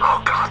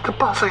 Oh, God, the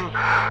buzzing.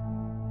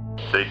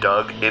 They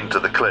dug into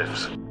the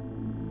cliffs.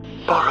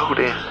 Burrowed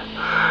in.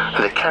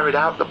 And they carried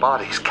out the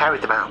bodies,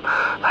 carried them out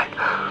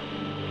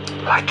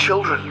like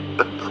children,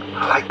 but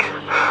like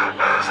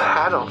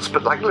adults,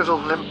 but like little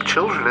limp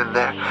children in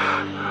their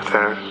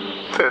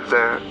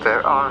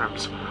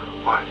arms.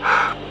 Or,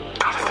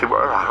 God, if they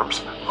were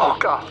arms. Oh,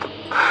 God,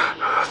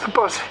 the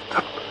buzzing,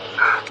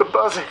 the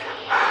buzzing.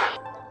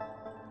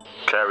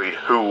 Carried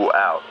who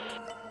out?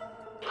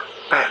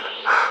 Men,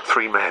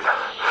 3 men.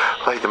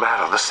 Laid them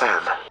out on the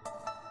sand.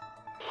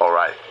 All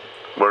right.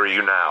 Where are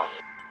you now?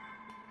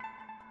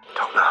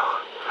 Don't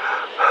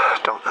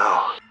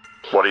know.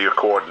 What are your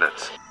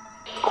coordinates?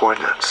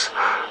 Coordinates?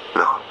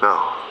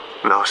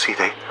 No. See,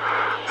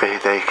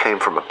 they came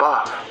from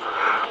above.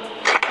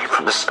 They came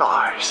from the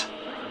stars.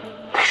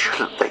 They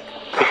shouldn't. They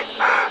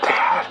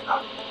had.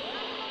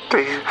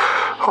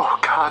 Oh,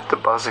 God, the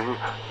buzzing.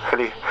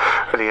 And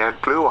he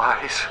had blue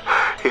eyes.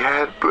 He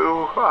had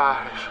blue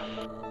eyes.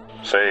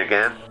 Say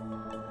again.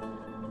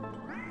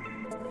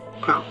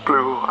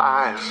 Blue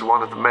eyes.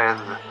 One of the men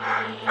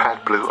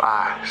had blue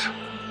eyes.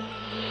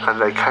 And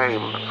they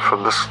came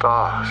from the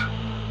stars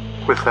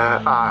with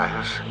their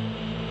eyes.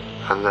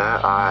 And their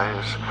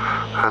eyes.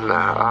 And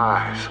their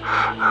eyes.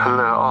 And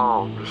their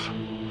arms.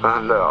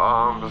 And their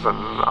arms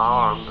and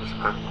arms.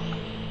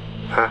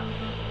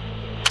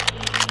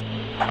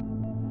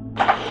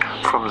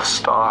 From the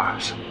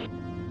stars.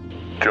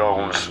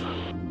 Jones.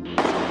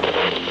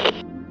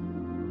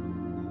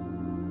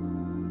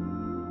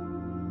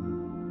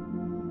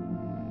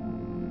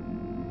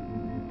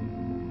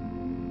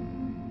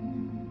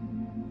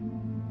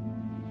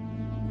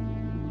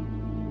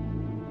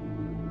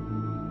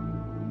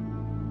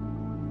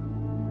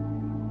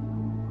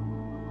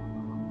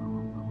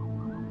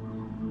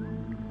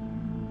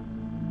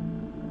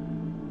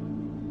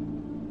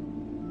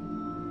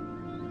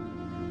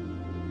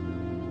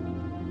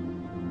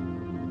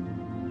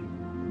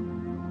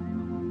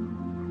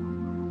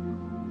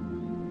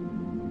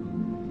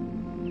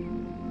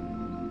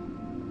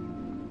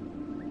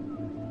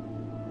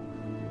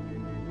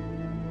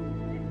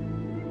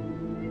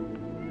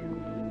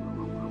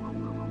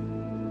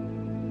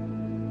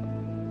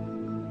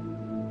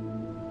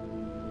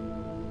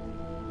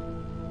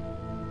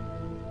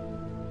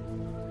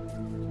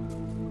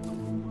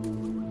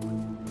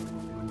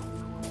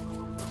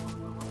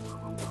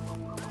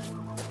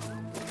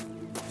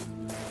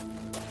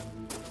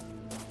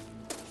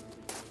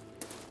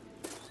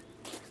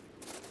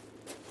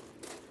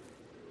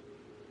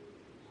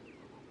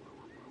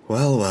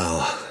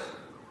 Well,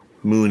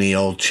 Mooney,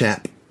 old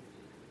chap.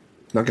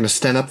 Not going to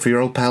stand up for your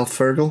old pal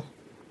Fergal?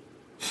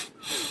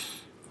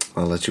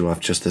 I'll let you off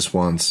just this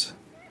once.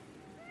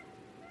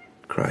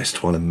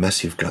 Christ, what a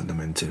mess you've gotten them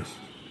into.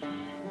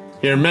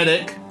 Here,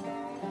 medic.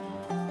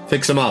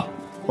 Fix them up.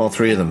 All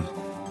 3 of them.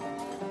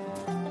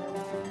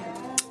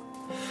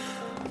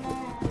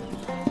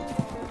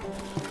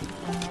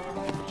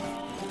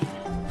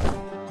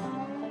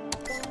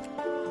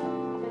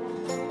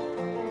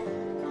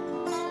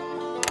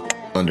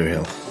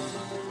 Underhill.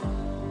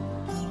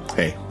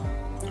 Hey,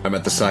 I'm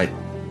at the site.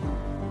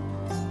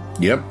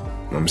 Yep,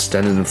 I'm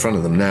standing in front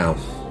of them now.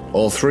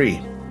 All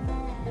 3.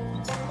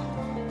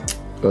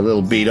 A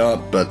little beat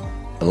up, but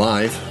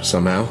alive,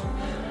 somehow.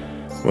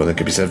 Well, that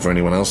could be said for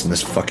anyone else in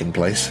this fucking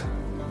place.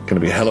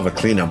 Gonna be a hell of a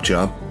cleanup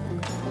job.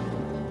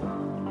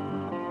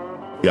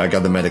 Yeah, I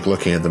got the medic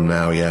looking at them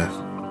now, yeah.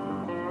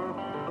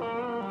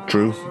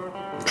 True.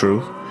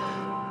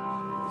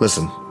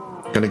 Listen,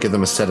 gonna give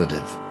them a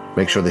sedative.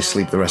 Make sure they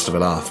sleep the rest of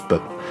it off,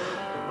 but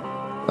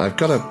I've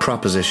got a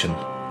proposition.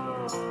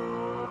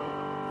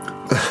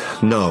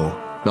 No,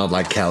 not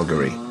like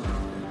Calgary.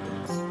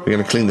 We're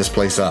gonna clean this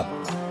place up,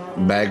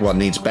 bag what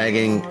needs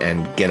bagging,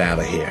 and get out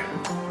of here.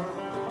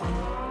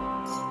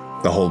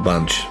 The whole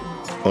bunch.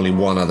 Only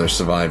one other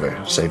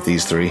survivor, save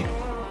these three.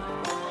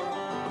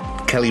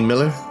 Kelly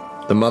Miller,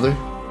 the mother?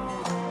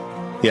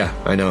 Yeah,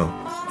 I know.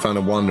 Found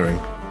her wandering.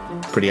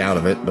 Pretty out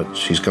of it, but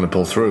she's gonna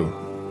pull through.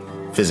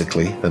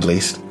 Physically, at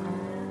least.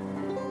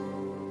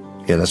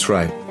 Yeah, that's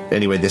right.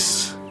 Anyway,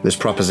 this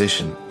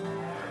proposition.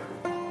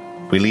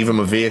 We leave him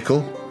a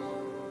vehicle,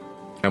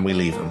 and we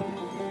leave him.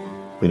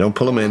 We don't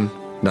pull him in,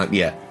 not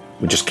yet.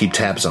 We just keep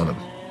tabs on him.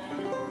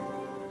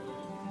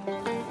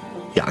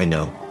 Yeah, I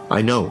know.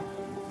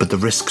 But the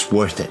risk's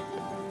worth it.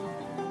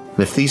 And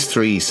if these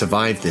three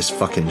survive this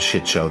fucking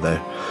shit show,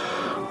 they're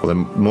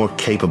more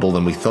capable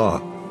than we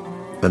thought.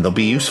 And they'll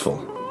be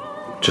useful.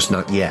 Just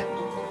not yet.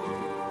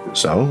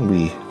 So,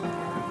 we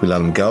let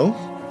them go.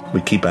 We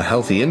keep a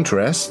healthy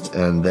interest,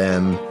 and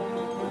then...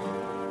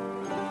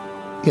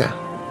 Yeah,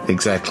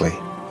 exactly.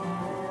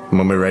 And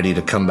when we're ready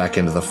to come back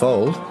into the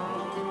fold,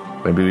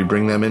 maybe we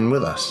bring them in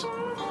with us.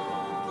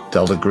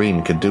 Delta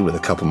Green could do with a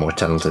couple more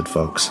talented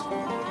folks.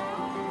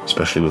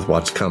 Especially with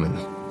what's coming.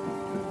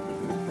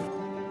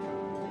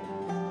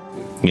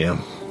 Yeah.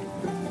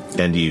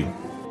 And you.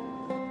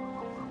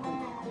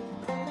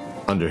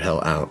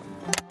 Underhill out.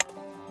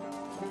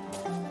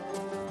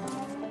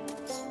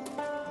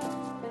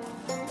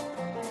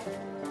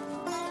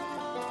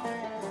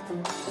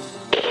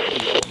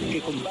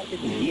 Que comparte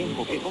tu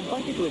tiempo, que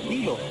comparte tu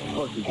estilo,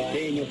 por sus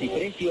diseños y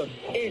precios,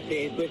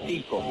 ese es tu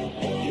Circo.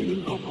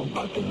 Circo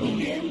comparte tu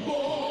tiempo,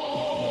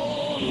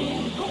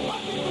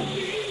 comparte tu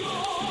estilo.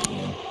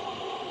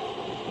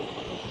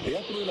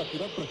 Teatro de la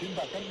Ciudad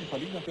presenta a Carmen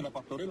Salinas en la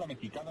pastorela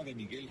mexicana de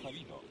Miguel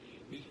Sabino.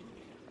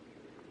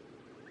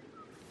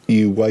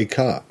 You wake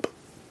up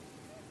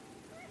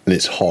and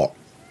it's hot.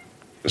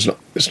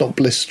 It's not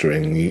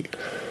blistering. You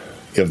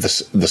have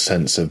the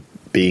sense of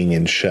being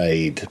in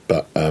shade,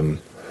 but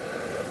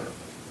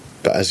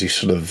as you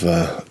sort of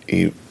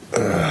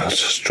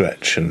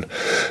stretch and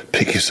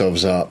pick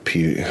yourselves up,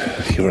 you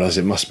realise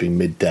it must be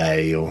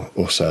midday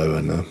or so,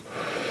 and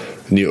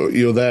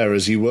you're there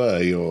as you were.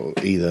 You're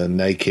either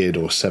naked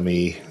or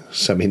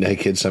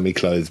semi-naked,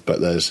 semi-clothed, but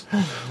there's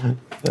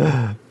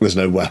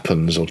no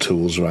weapons or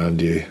tools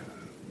around you.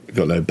 You've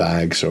got no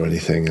bags or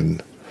anything,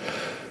 and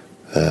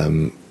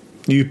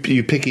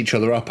you pick each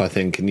other up, I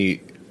think, and you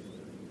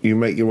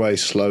make your way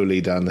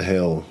slowly down the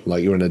hill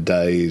like you're in a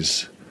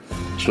daze,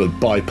 sort of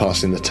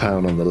bypassing the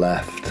town on the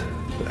left,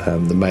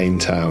 the main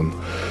town,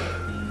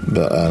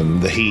 but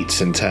the heat's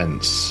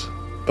intense.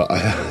 But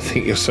I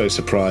think you're so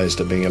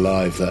surprised at being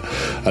alive that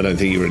I don't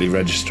think you really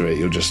register it.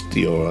 You're just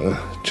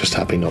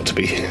happy not to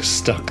be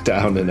stuck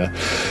down in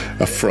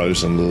a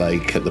frozen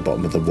lake at the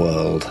bottom of the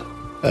world.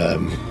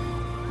 And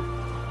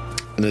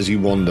as you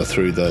wander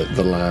through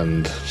the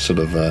land, sort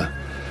of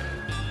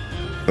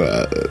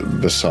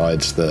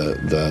besides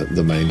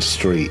the main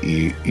street,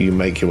 you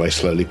make your way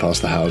slowly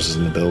past the houses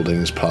and the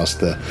buildings, past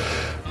the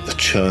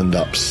churned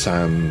up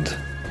sand.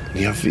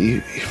 You've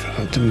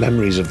had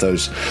memories of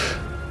those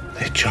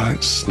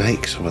giant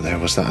snakes over there.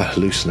 Was that a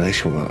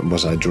hallucination?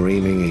 Was I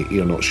dreaming?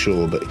 You're not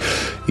sure, but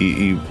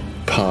you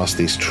pass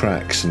these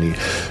tracks and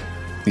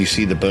you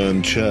see the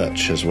burned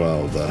church as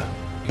well, the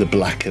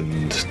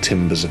blackened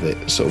timbers of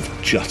it sort of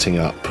jutting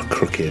up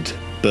crooked,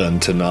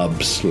 burned to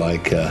nubs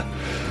like a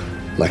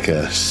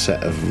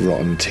set of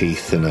rotten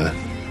teeth in a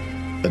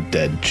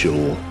dead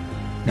jaw.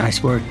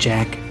 Nice work,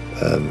 Jack.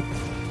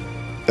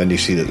 And you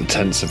see that the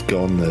tents have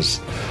gone. There's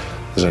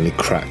only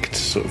cracked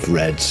sort of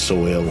red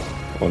soil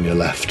on your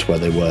left where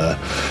they were.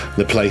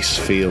 The place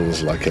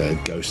feels like a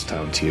ghost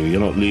town to you.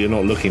 You're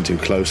not looking too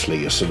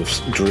closely. You're sort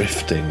of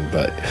drifting,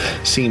 but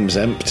it seems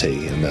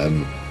empty.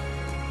 And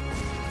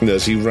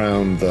as you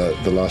round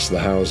the last of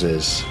the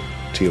houses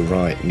to your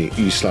right, and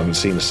you still haven't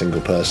seen a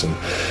single person,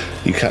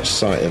 you catch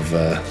sight of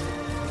the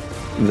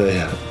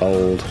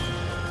old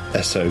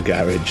Esso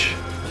garage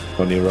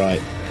on your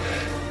right,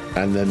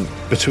 and then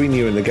between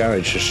you and the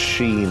garage is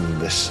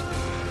this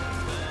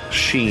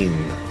sheen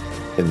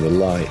in the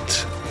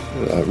light,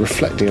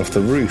 reflecting off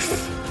the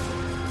roof,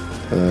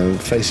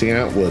 facing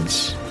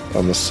outwards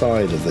on the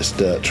side of this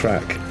dirt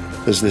track.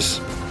 There's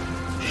this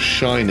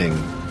shining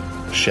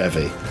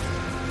Chevy.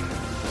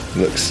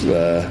 Looks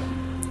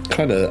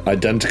kind of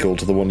identical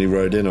to the one you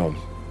rode in on.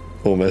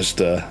 Almost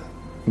a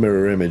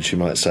mirror image, you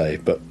might say,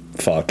 but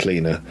far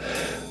cleaner.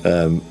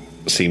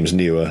 Seems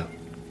newer.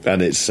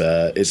 And its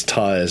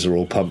tyres are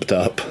all pumped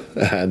up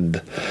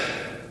and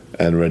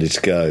ready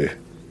to go.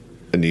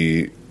 And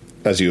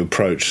as you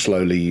approach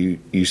slowly,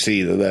 you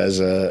see that there's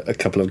a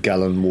couple of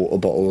gallon water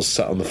bottles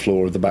sat on the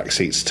floor of the back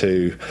seats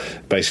too.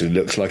 Basically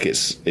looks like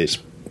it's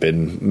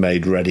been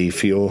made ready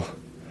for your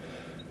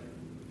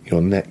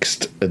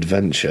next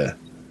adventure.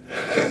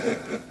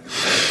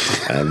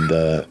 And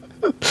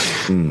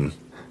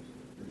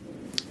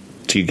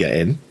do you get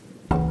in?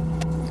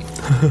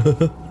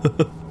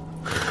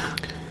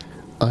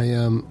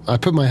 I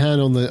put my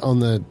hand on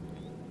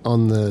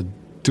the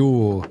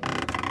door,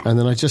 and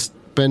then I just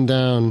bend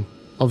down,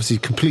 obviously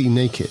completely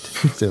naked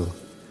still.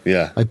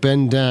 Yeah. I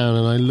bend down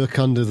and I look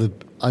under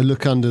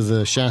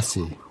the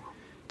chassis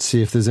to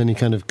see if there's any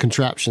kind of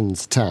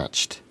contraptions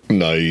attached.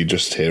 No, you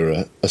just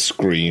hear a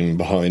scream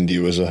behind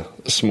you as a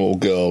small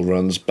girl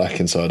runs back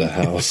inside a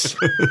house.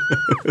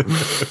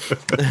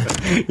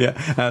 Yeah,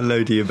 how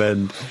low do you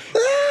bend?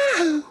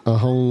 A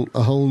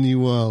whole new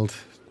world.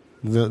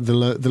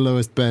 The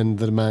lowest bend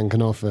that a man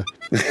can offer.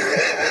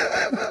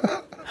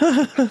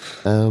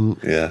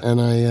 Yeah. And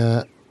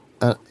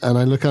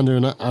I look under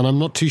and I'm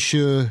not too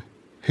sure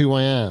who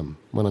I am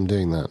when I'm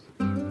doing that.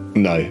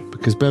 No.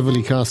 Because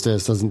Beverly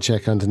Carstairs doesn't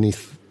check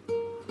underneath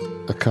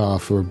a car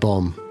for a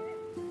bomb.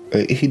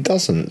 He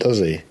doesn't, does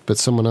he? But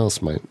someone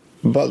else might.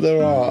 But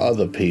there are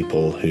other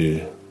people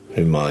who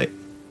might.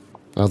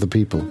 Other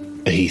people?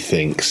 He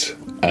thinks,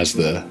 as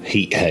the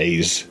heat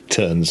haze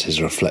turns his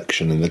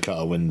reflection in the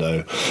car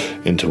window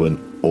into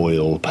an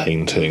oil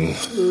painting.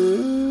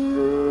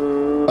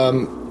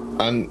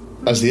 And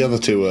as the other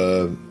two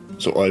are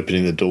sort of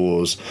opening the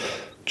doors,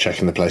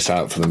 checking the place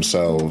out for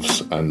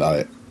themselves, and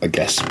I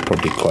guess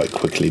probably quite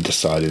quickly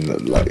deciding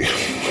that, like,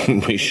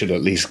 we should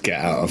at least get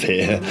out of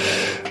here.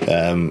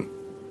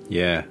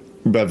 Yeah.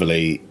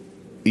 Beverly,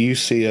 you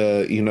see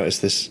you notice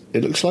this.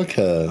 It looks like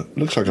a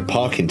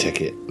parking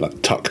ticket,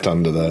 like tucked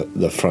under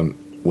the front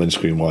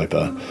windscreen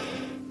wiper.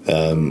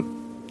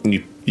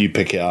 You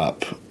pick it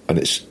up, and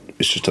it's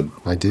just a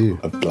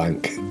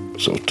blank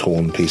sort of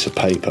torn piece of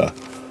paper.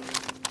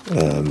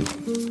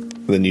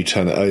 Then you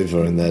turn it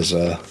over, and there's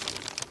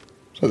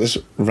this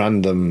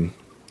random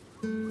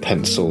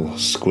pencil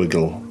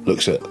squiggle.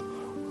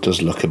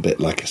 Does look a bit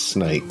like a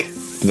snake.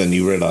 And then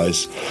you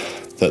realise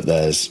that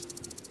there's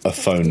a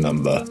phone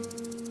number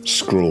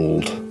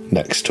scrawled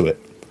next to it,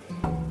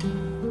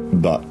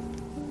 but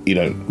you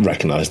don't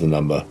recognise the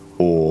number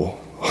or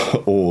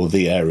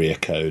the area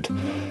code.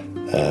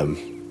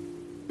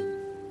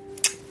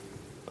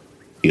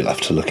 You'll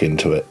have to look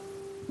into it.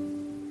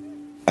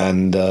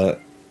 And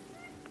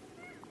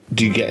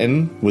do you get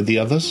in with the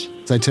others?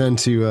 I turn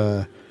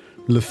to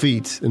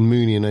Lafitte and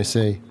Mooney and I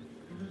say,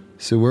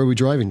 "So where are we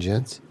driving,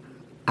 gents?"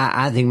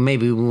 I think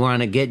maybe we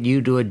want to get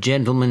you to a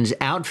gentleman's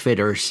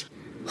outfitters.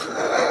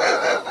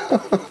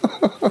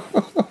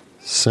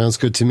 Sounds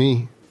good to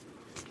me.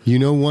 You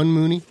know one,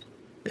 Mooney?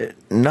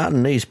 Not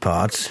in these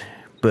parts,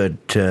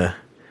 but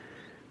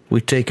we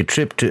take a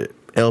trip to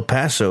El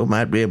Paso,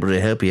 might be able to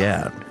help you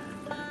out.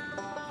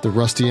 The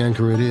Rusty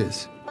Anchor it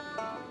is.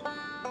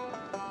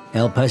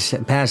 El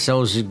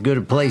Paso's as good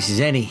a place as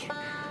any.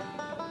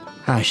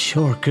 I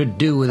sure could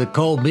do with a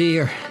cold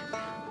beer.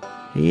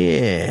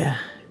 Yeah.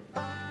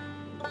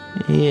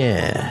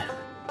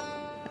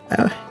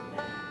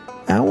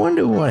 I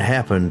wonder what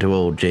happened to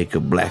old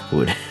Jacob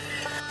Blackwood.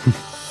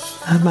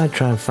 I might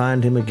try and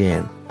find him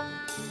again.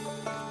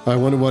 I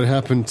wonder what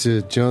happened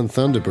to John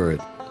Thunderbird.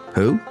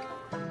 Who?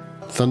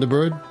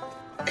 Thunderbird?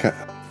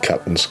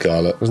 Captain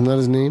Scarlet. Wasn't that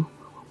his name?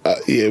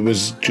 It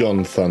was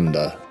John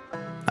Thunder.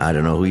 I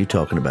don't know who you're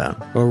talking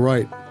about. All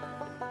right.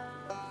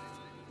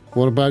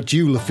 What about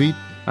you, Lafitte?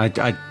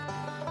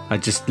 I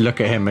just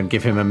look at him and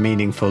give him a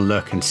meaningful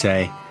look and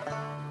say,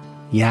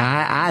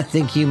 "Yeah, I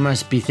think you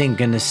must be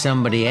thinking of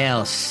somebody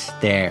else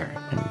there."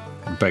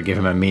 But give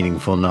him a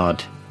meaningful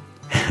nod.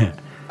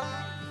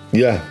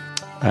 Yeah.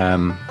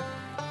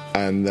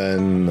 And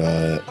then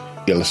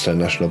Yellowstone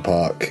National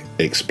Park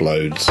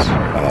explodes.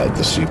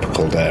 The super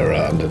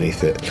caldera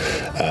underneath it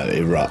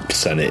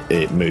erupts, and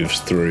it moves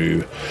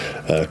through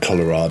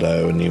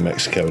Colorado and New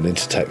Mexico and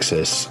into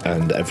Texas,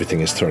 and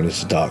everything is thrown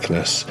into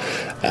darkness,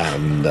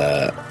 and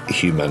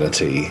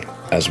humanity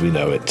as we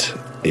know it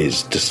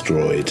is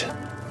destroyed.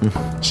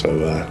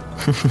 So,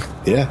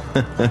 yeah.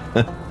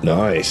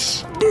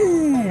 Nice.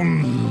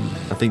 Boom!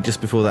 I think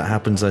just before that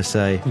happens, I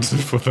say... Just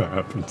before that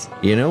happens.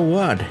 You know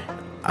what?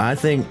 I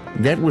think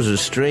that was a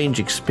strange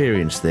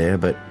experience there,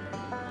 but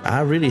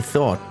I really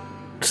thought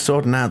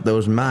sorting out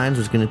those mines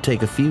was going to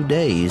take a few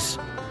days.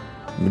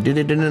 We did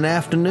it in an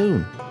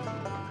afternoon.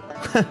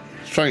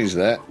 Strange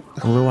that.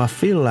 Although I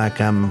feel like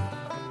I'm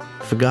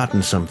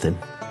forgotten something.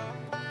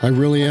 I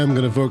really am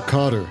going to vote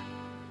Carter.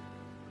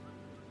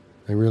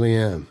 I really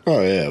am.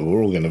 Oh, yeah,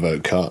 we're all going to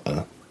vote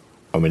Carter.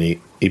 I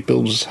mean, he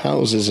builds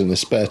houses in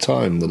his spare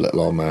time, the little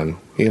old man.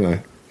 You know,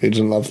 who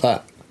doesn't love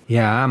that?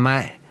 Yeah, I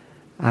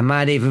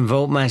might even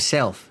vote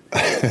myself.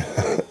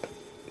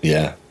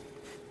 Yeah,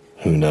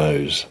 who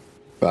knows?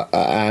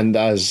 And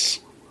as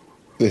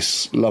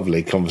this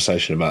lovely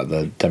conversation about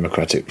the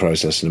democratic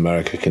process in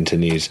America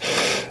continues,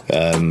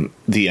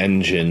 the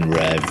engine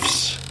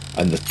revs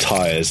and the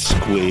tyres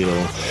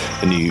squeal,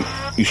 and you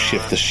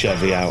shift the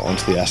Chevy out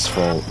onto the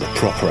asphalt, the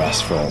proper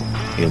asphalt,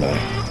 you know,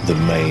 the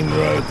main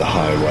road, the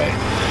highway.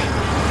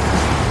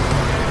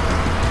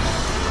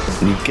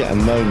 And you get a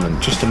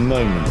moment, just a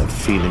moment of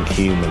feeling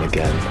human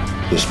again.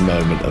 This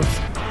moment of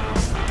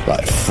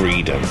like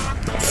freedom,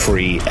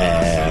 free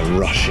air,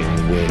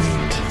 rushing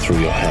wind through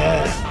your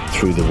hair,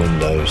 through the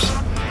windows.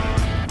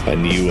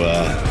 And you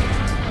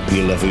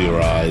level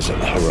your eyes at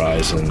the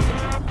horizon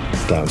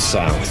down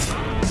south,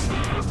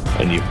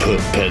 and you put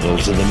pedal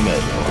to the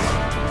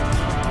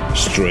metal,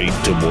 straight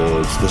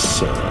towards the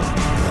sun.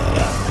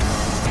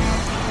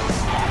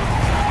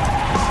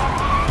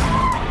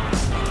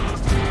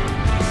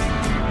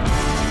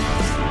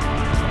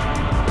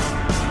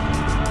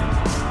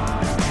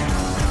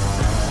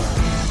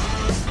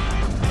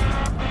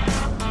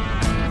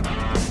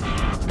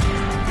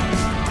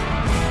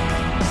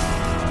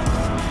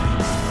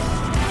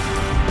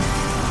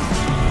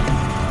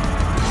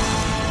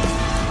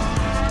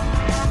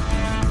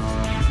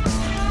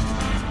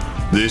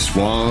 This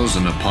was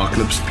an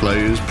Apocalypse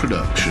Players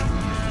production.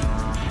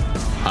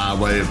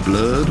 Highway of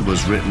Blood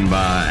was written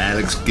by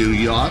Alex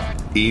Gilliott,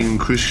 Ian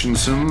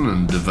Christensen,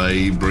 and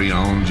DeVay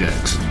Breon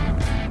Jackson.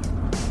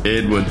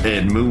 Edward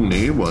Ed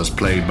Mooney was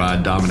played by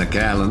Dominic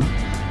Allen,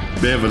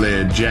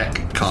 Beverly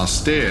Jack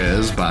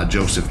Costairs by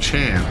Joseph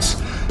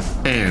Chance,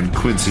 and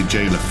Quincy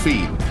J.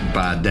 Lafitte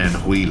by Dan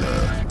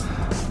Wheeler.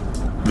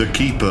 The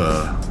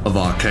Keeper of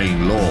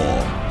Arcane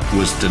Lore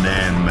was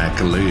Danan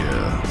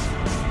McAleer.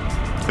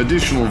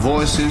 Additional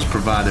voices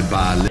provided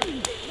by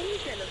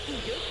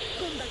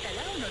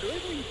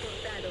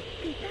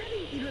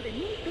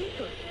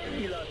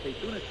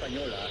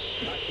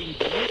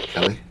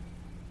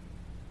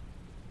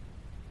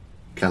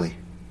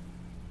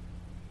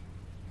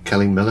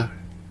Kelly Miller.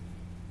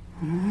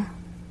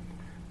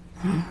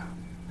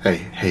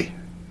 Hey,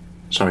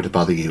 sorry to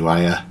bother you.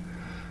 I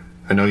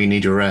know you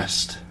need your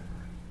rest.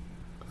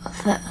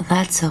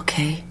 That's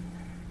okay.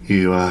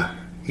 You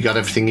got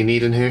everything you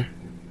need in here?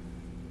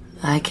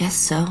 I guess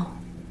so.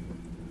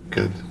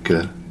 Good.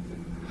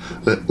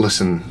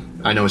 Listen,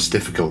 I know it's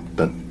difficult,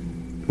 but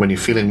when you're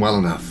feeling well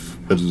enough,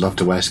 we'd love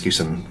to ask you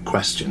some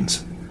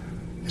questions.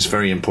 It's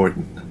very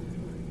important.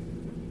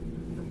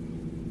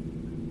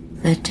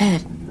 They're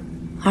dead,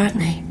 aren't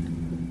they?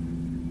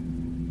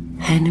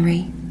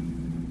 Henry,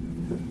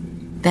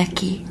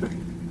 Becky,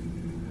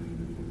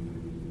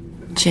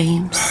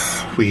 James.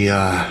 We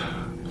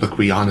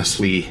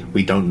honestly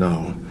don't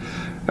know.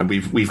 And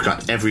we've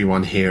got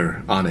everyone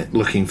here on it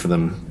looking for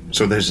them.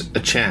 So there's a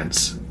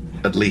chance,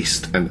 at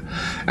least. And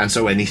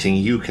so anything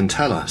you can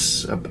tell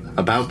us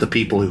about the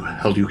people who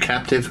held you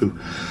captive,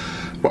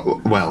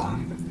 well,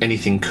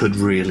 anything could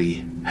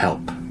really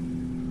help.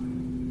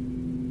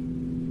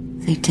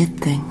 They did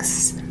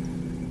things.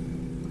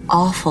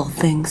 Awful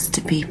things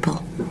to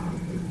people.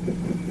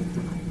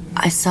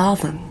 I saw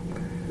them.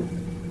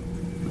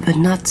 But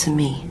not to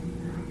me.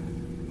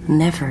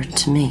 Never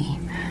to me.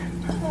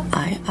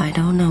 I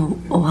don't know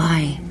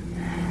why.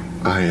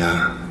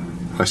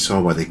 I saw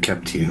why they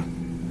kept you.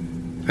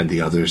 And the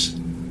others.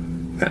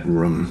 That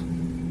room.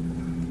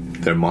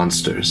 They're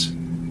monsters.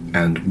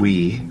 And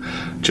we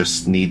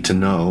just need to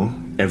know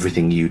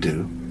everything you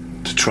do.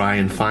 To try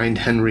and find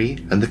Henry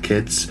and the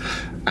kids.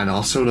 And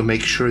also to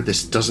make sure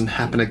this doesn't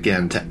happen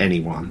again to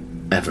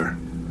anyone. Ever.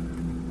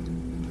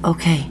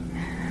 Okay.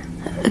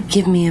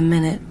 Give me a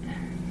minute.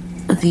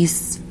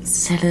 These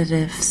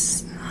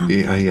sedatives...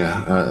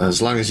 Yeah,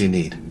 as long as you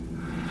need.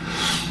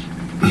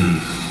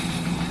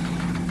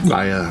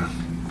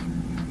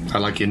 I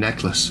like your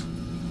necklace.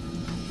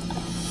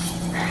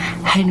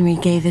 Henry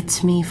gave it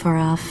to me for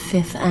our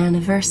 5th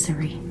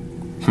anniversary.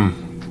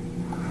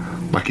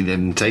 Lucky they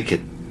didn't take it.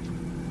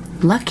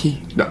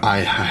 Lucky? No,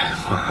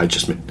 I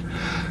just meant...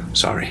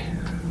 Sorry.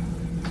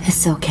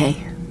 It's okay.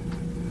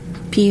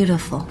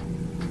 Beautiful,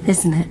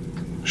 isn't it?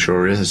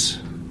 Sure is.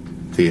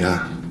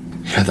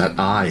 That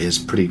eye is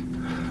pretty...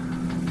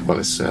 Well,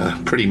 it's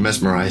pretty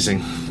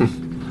mesmerizing.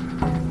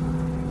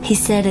 He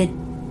said it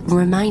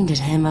reminded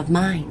him of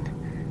mine.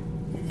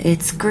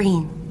 It's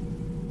green.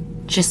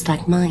 Just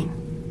like mine.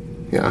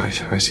 Yeah,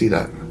 I see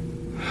that.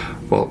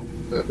 Well,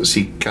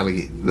 see,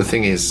 Kelly, the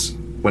thing is,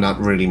 we're not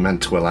really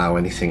meant to allow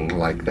anything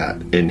like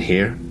that in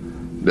here.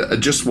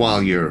 Just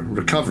while you're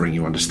recovering,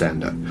 you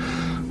understand that.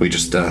 We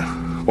just,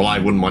 well, I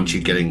wouldn't want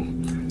you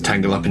getting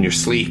tangled up in your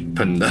sleep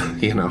and,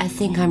 you know. I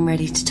think I'm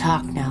ready to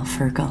talk now,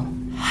 Fergal.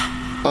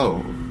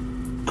 Oh,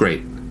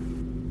 great.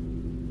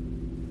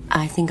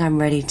 I think I'm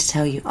ready to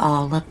tell you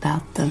all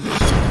about them.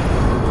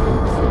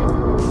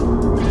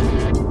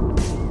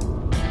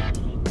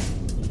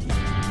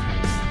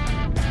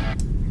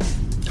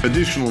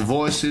 Additional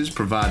voices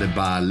provided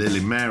by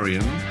Lily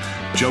Marion,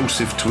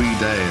 Joseph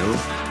Tweedale,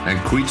 and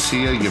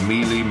Quetzia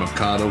Yamili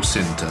Mercado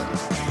Cinta.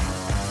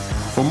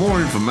 For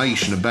more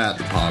information about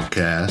the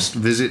podcast,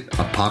 visit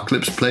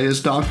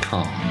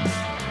apocalypseplayers.com.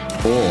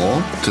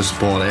 Or to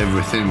support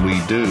everything we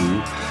do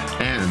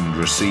and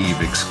receive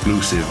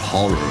exclusive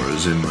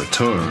horrors in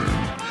return,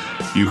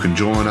 you can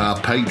join our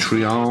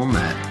Patreon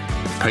at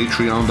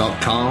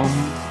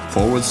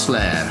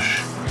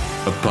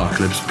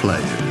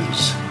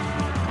patreon.com/apocalypseplayers.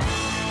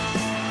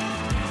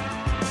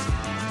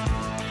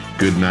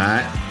 Good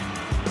night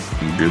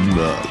and good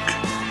luck.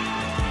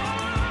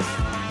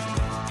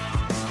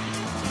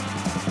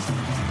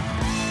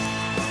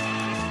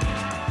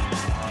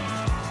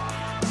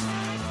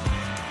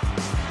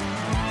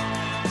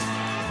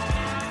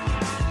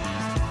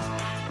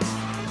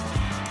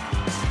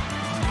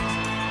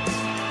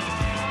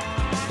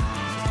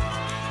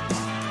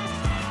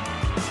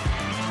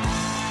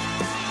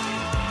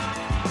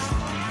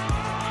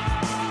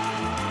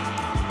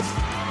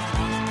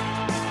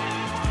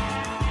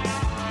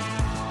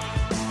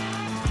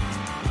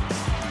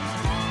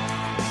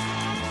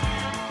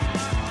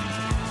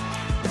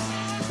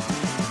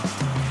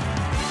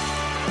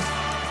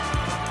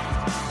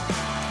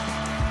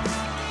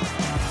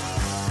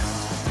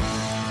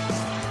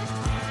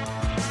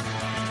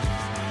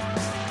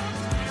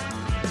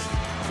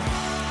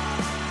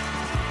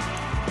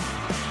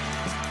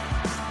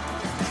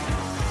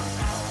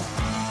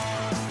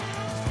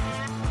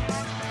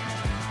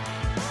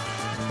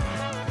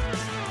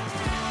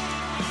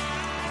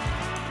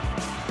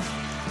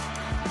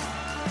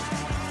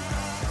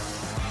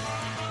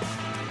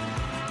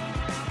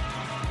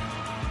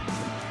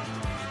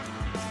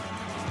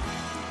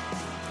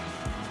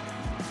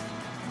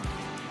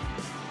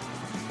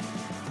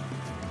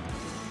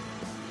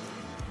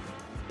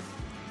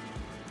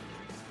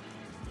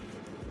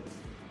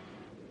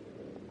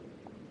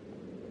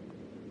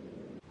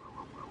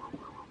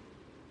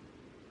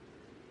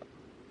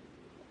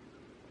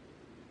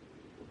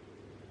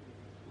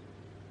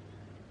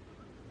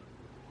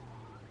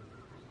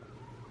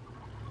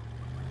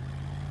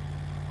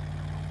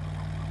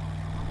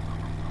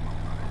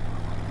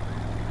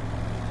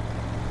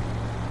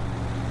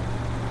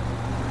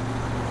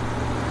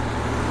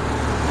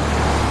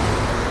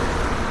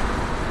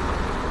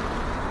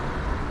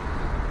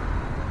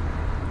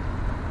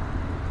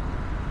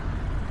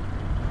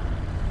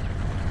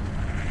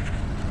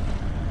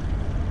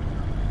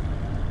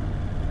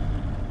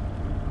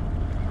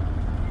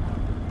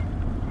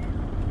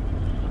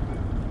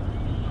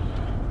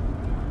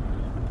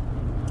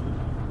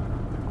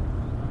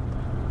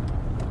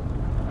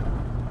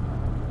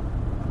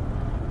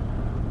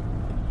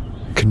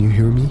 Can you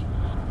hear me?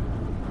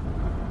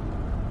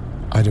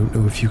 I don't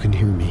know if you can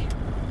hear me.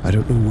 I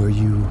don't know where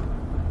you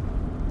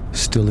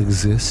still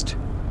exist,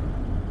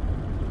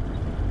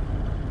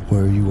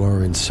 where you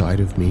are inside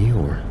of me,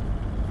 or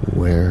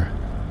where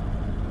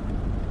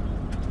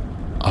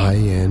I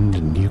end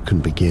and you can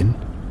begin.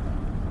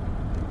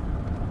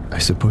 I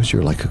suppose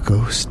you're like a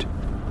ghost.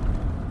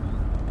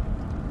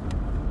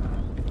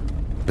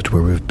 But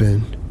where we've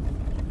been,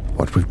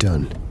 what we've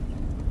done,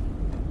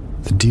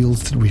 the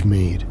deals that we've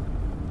made,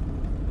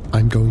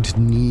 I'm going to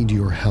need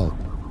your help.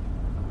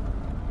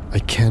 I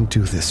can't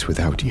do this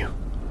without you.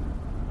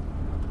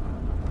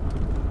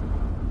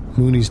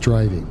 Mooney's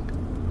driving,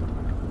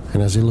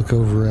 and as I look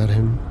over at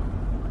him,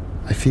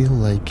 I feel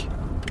like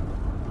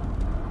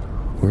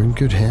we're in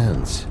good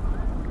hands.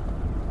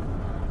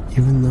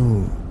 Even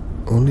though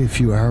only a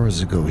few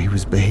hours ago he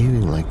was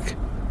behaving like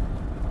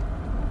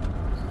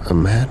a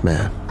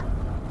madman,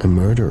 a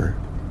murderer.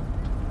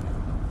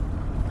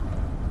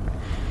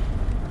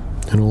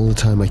 And all the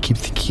time I keep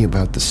thinking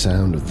about the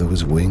sound of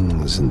those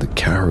wings and the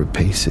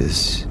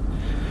carapaces,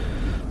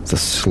 the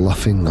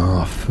sloughing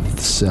off of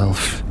the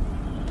self,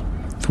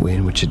 the way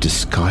in which a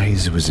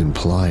disguise was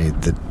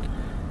implied, that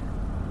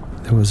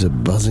there was a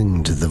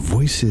buzzing to the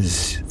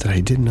voices that I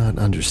did not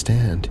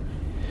understand.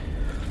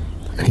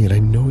 And yet I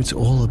know it's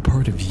all a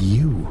part of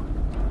you,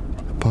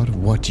 a part of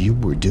what you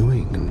were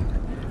doing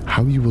and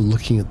how you were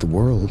looking at the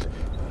world.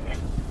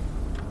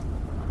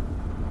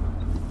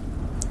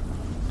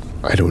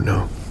 I don't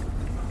know.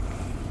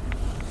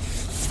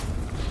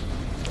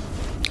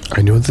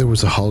 I know there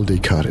was a holiday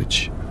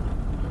cottage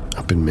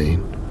up in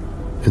Maine,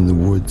 in the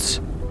woods.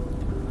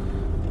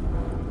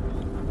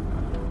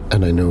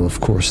 And I know, of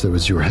course, there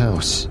was your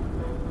house.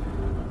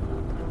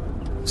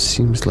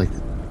 Seems like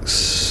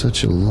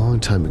such a long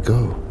time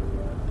ago.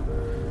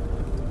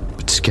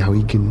 But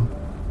Skowhegan,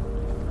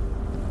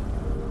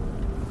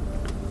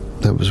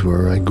 that was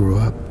where I grew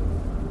up.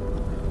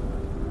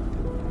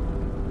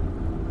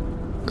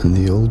 And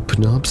the old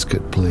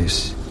Penobscot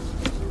place,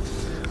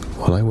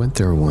 well, I went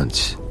there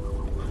once.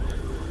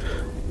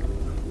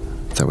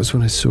 That was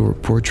when I saw a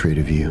portrait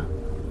of you.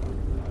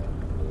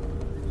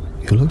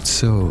 You looked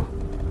so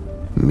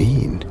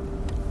mean,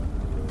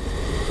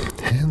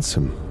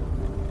 handsome,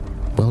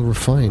 well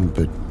refined,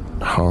 but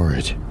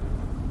hard,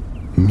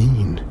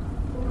 mean.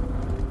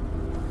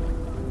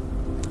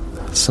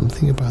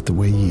 Something about the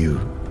way you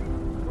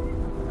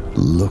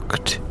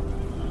looked,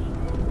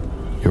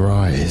 your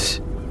eyes,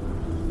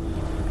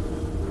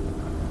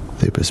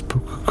 they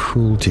bespoke a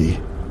cruelty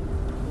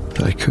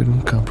that I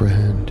couldn't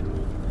comprehend.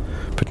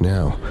 But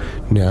now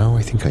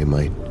I think I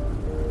might.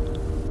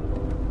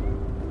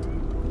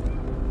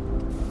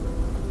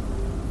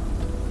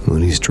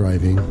 When he's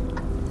driving,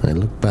 I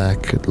look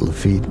back at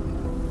Lafitte.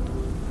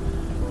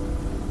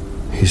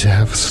 He's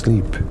half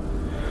asleep,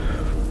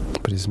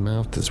 but his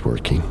mouth is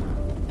working,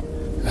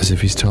 as if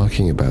he's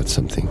talking about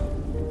something.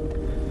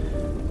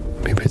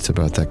 Maybe it's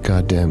about that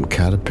goddamn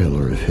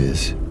caterpillar of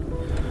his.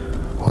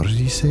 What did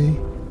he say?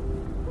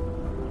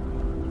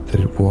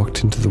 That it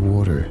walked into the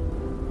water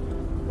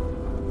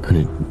and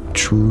it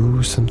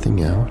drew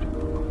something out?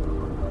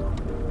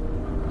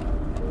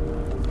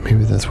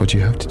 Maybe that's what you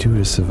have to do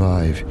to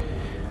survive.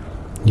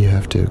 You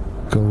have to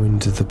go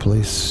into the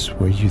place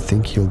where you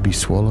think you'll be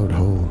swallowed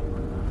whole.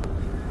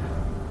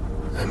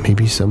 And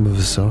maybe some of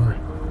us are.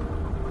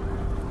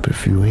 But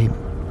if you ain't,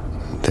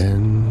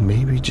 then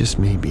maybe, just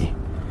maybe,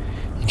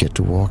 you get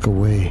to walk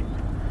away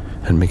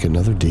and make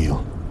another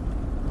deal.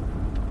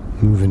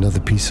 Move another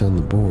piece on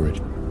the board.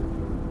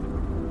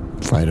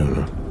 I don't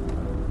know.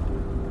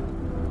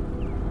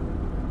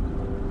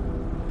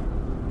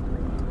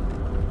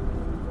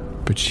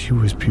 But she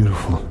was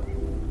beautiful.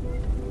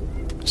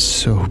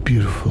 So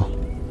beautiful.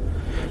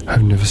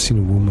 I've never seen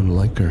a woman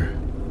like her.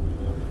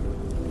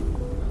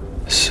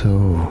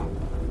 So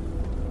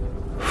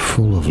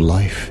full of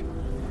life.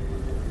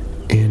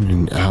 In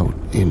and out,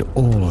 in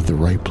all of the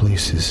right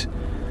places.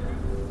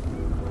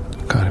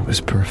 God, it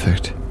was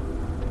perfect.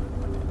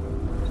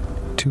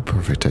 Too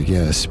perfect, I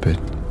guess, but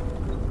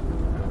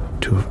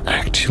to have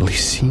actually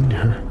seen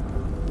her.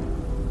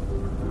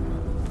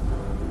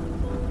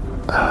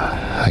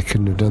 I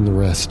couldn't have done the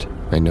rest.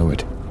 I know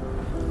it.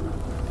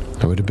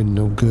 I would have been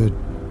no good.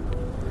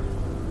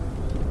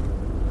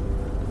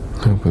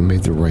 I hope I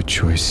made the right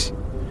choice.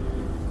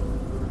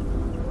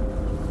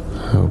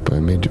 I hope I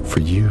made it for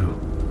you.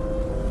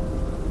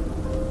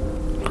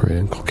 Great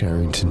Uncle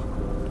Carrington.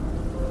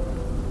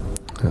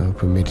 I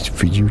hope I made it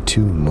for you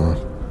too, Mom.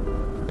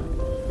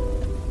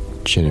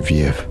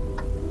 Genevieve.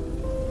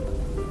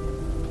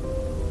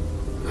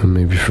 And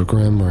maybe for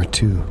Grandma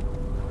too.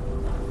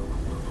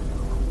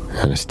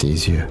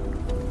 Anastasia.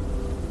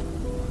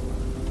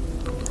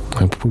 I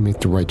hope we make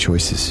the right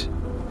choices.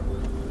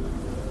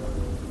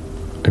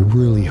 I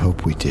really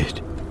hope we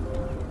did.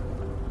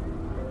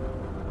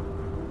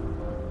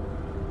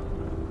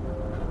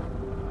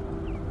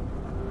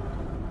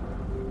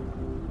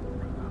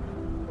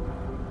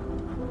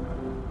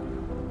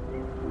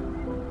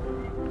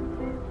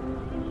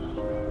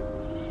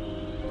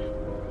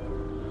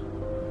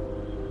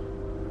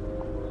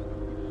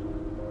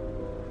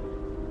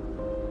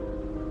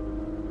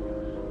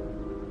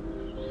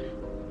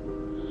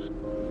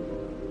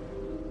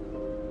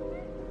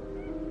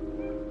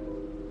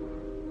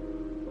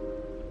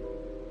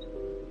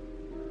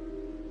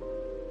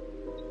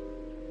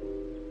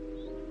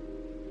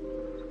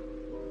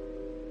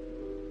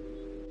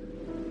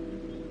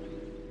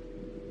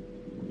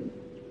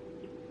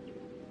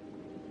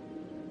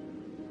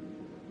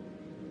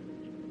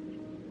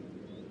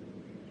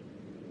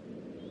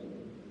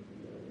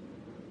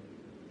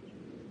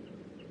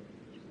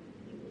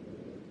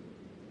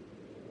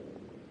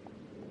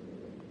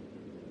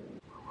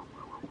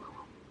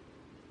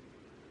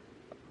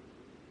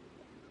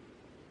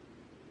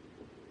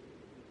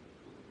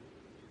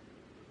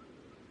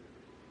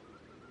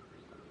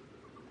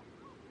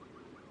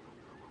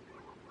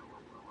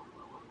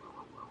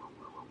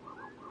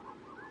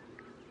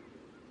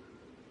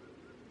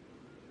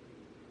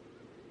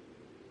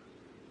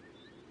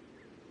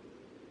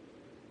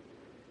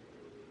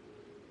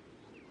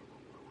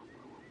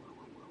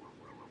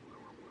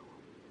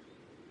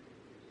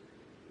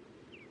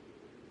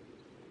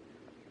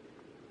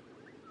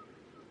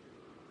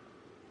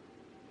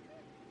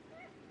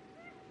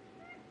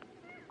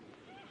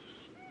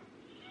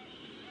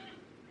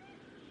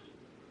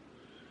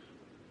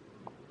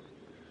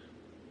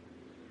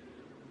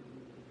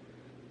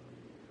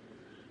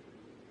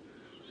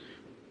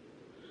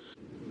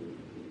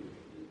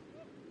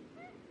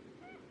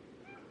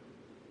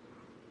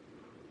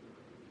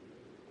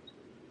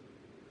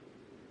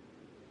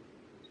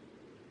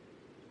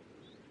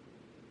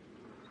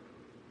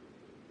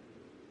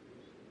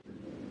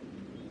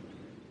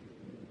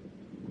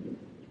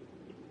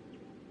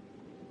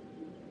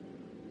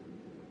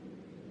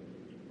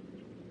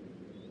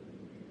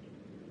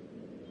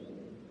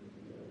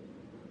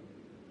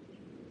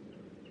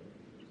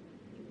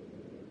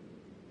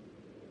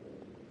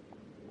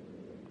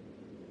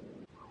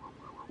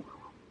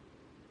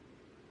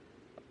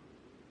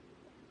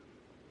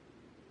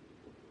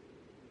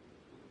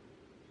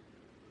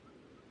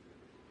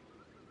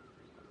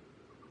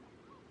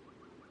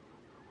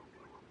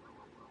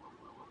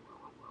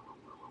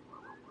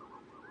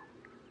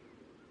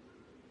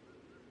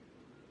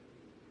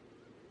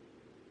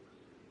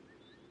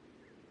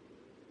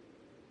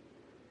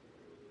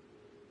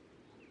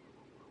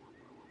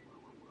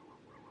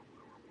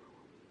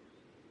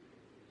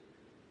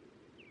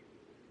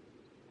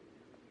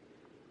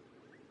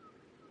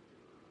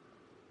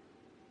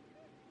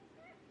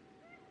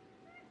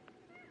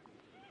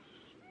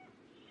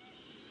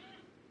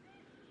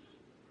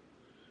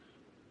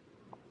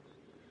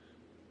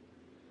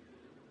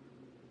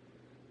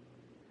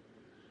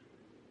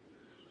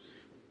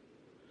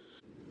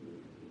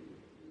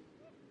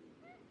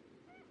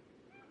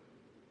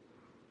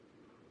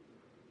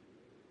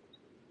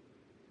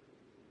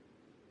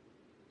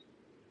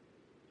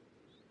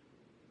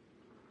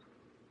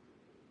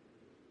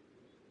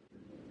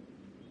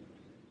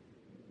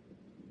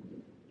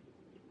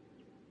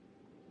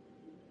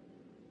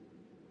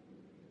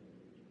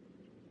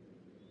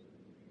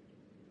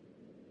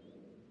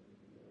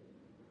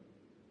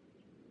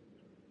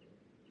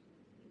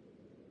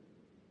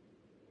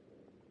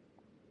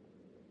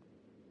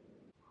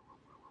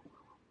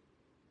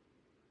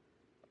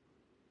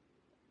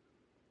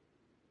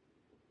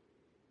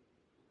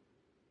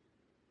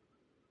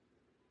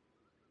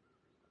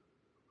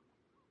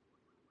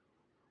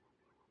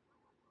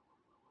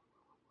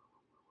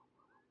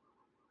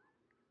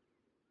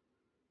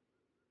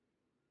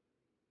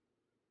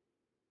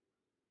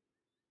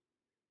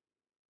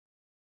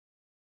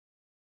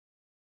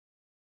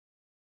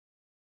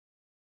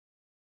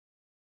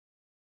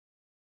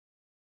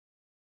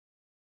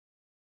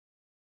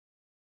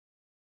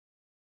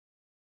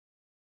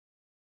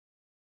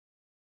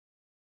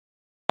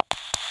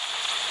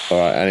 All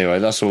right. Anyway,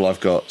 that's all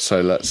I've got.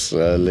 So let's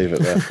leave it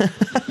there.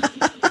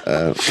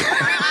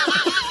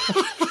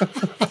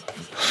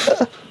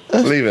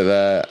 Leave it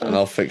there, and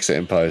I'll fix it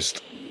in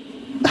post.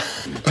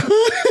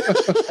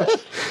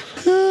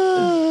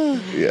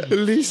 Yeah. At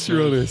least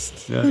you're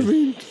honest. Yeah. I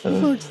mean, for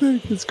fuck's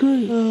sake, it's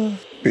great.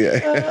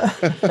 Yeah.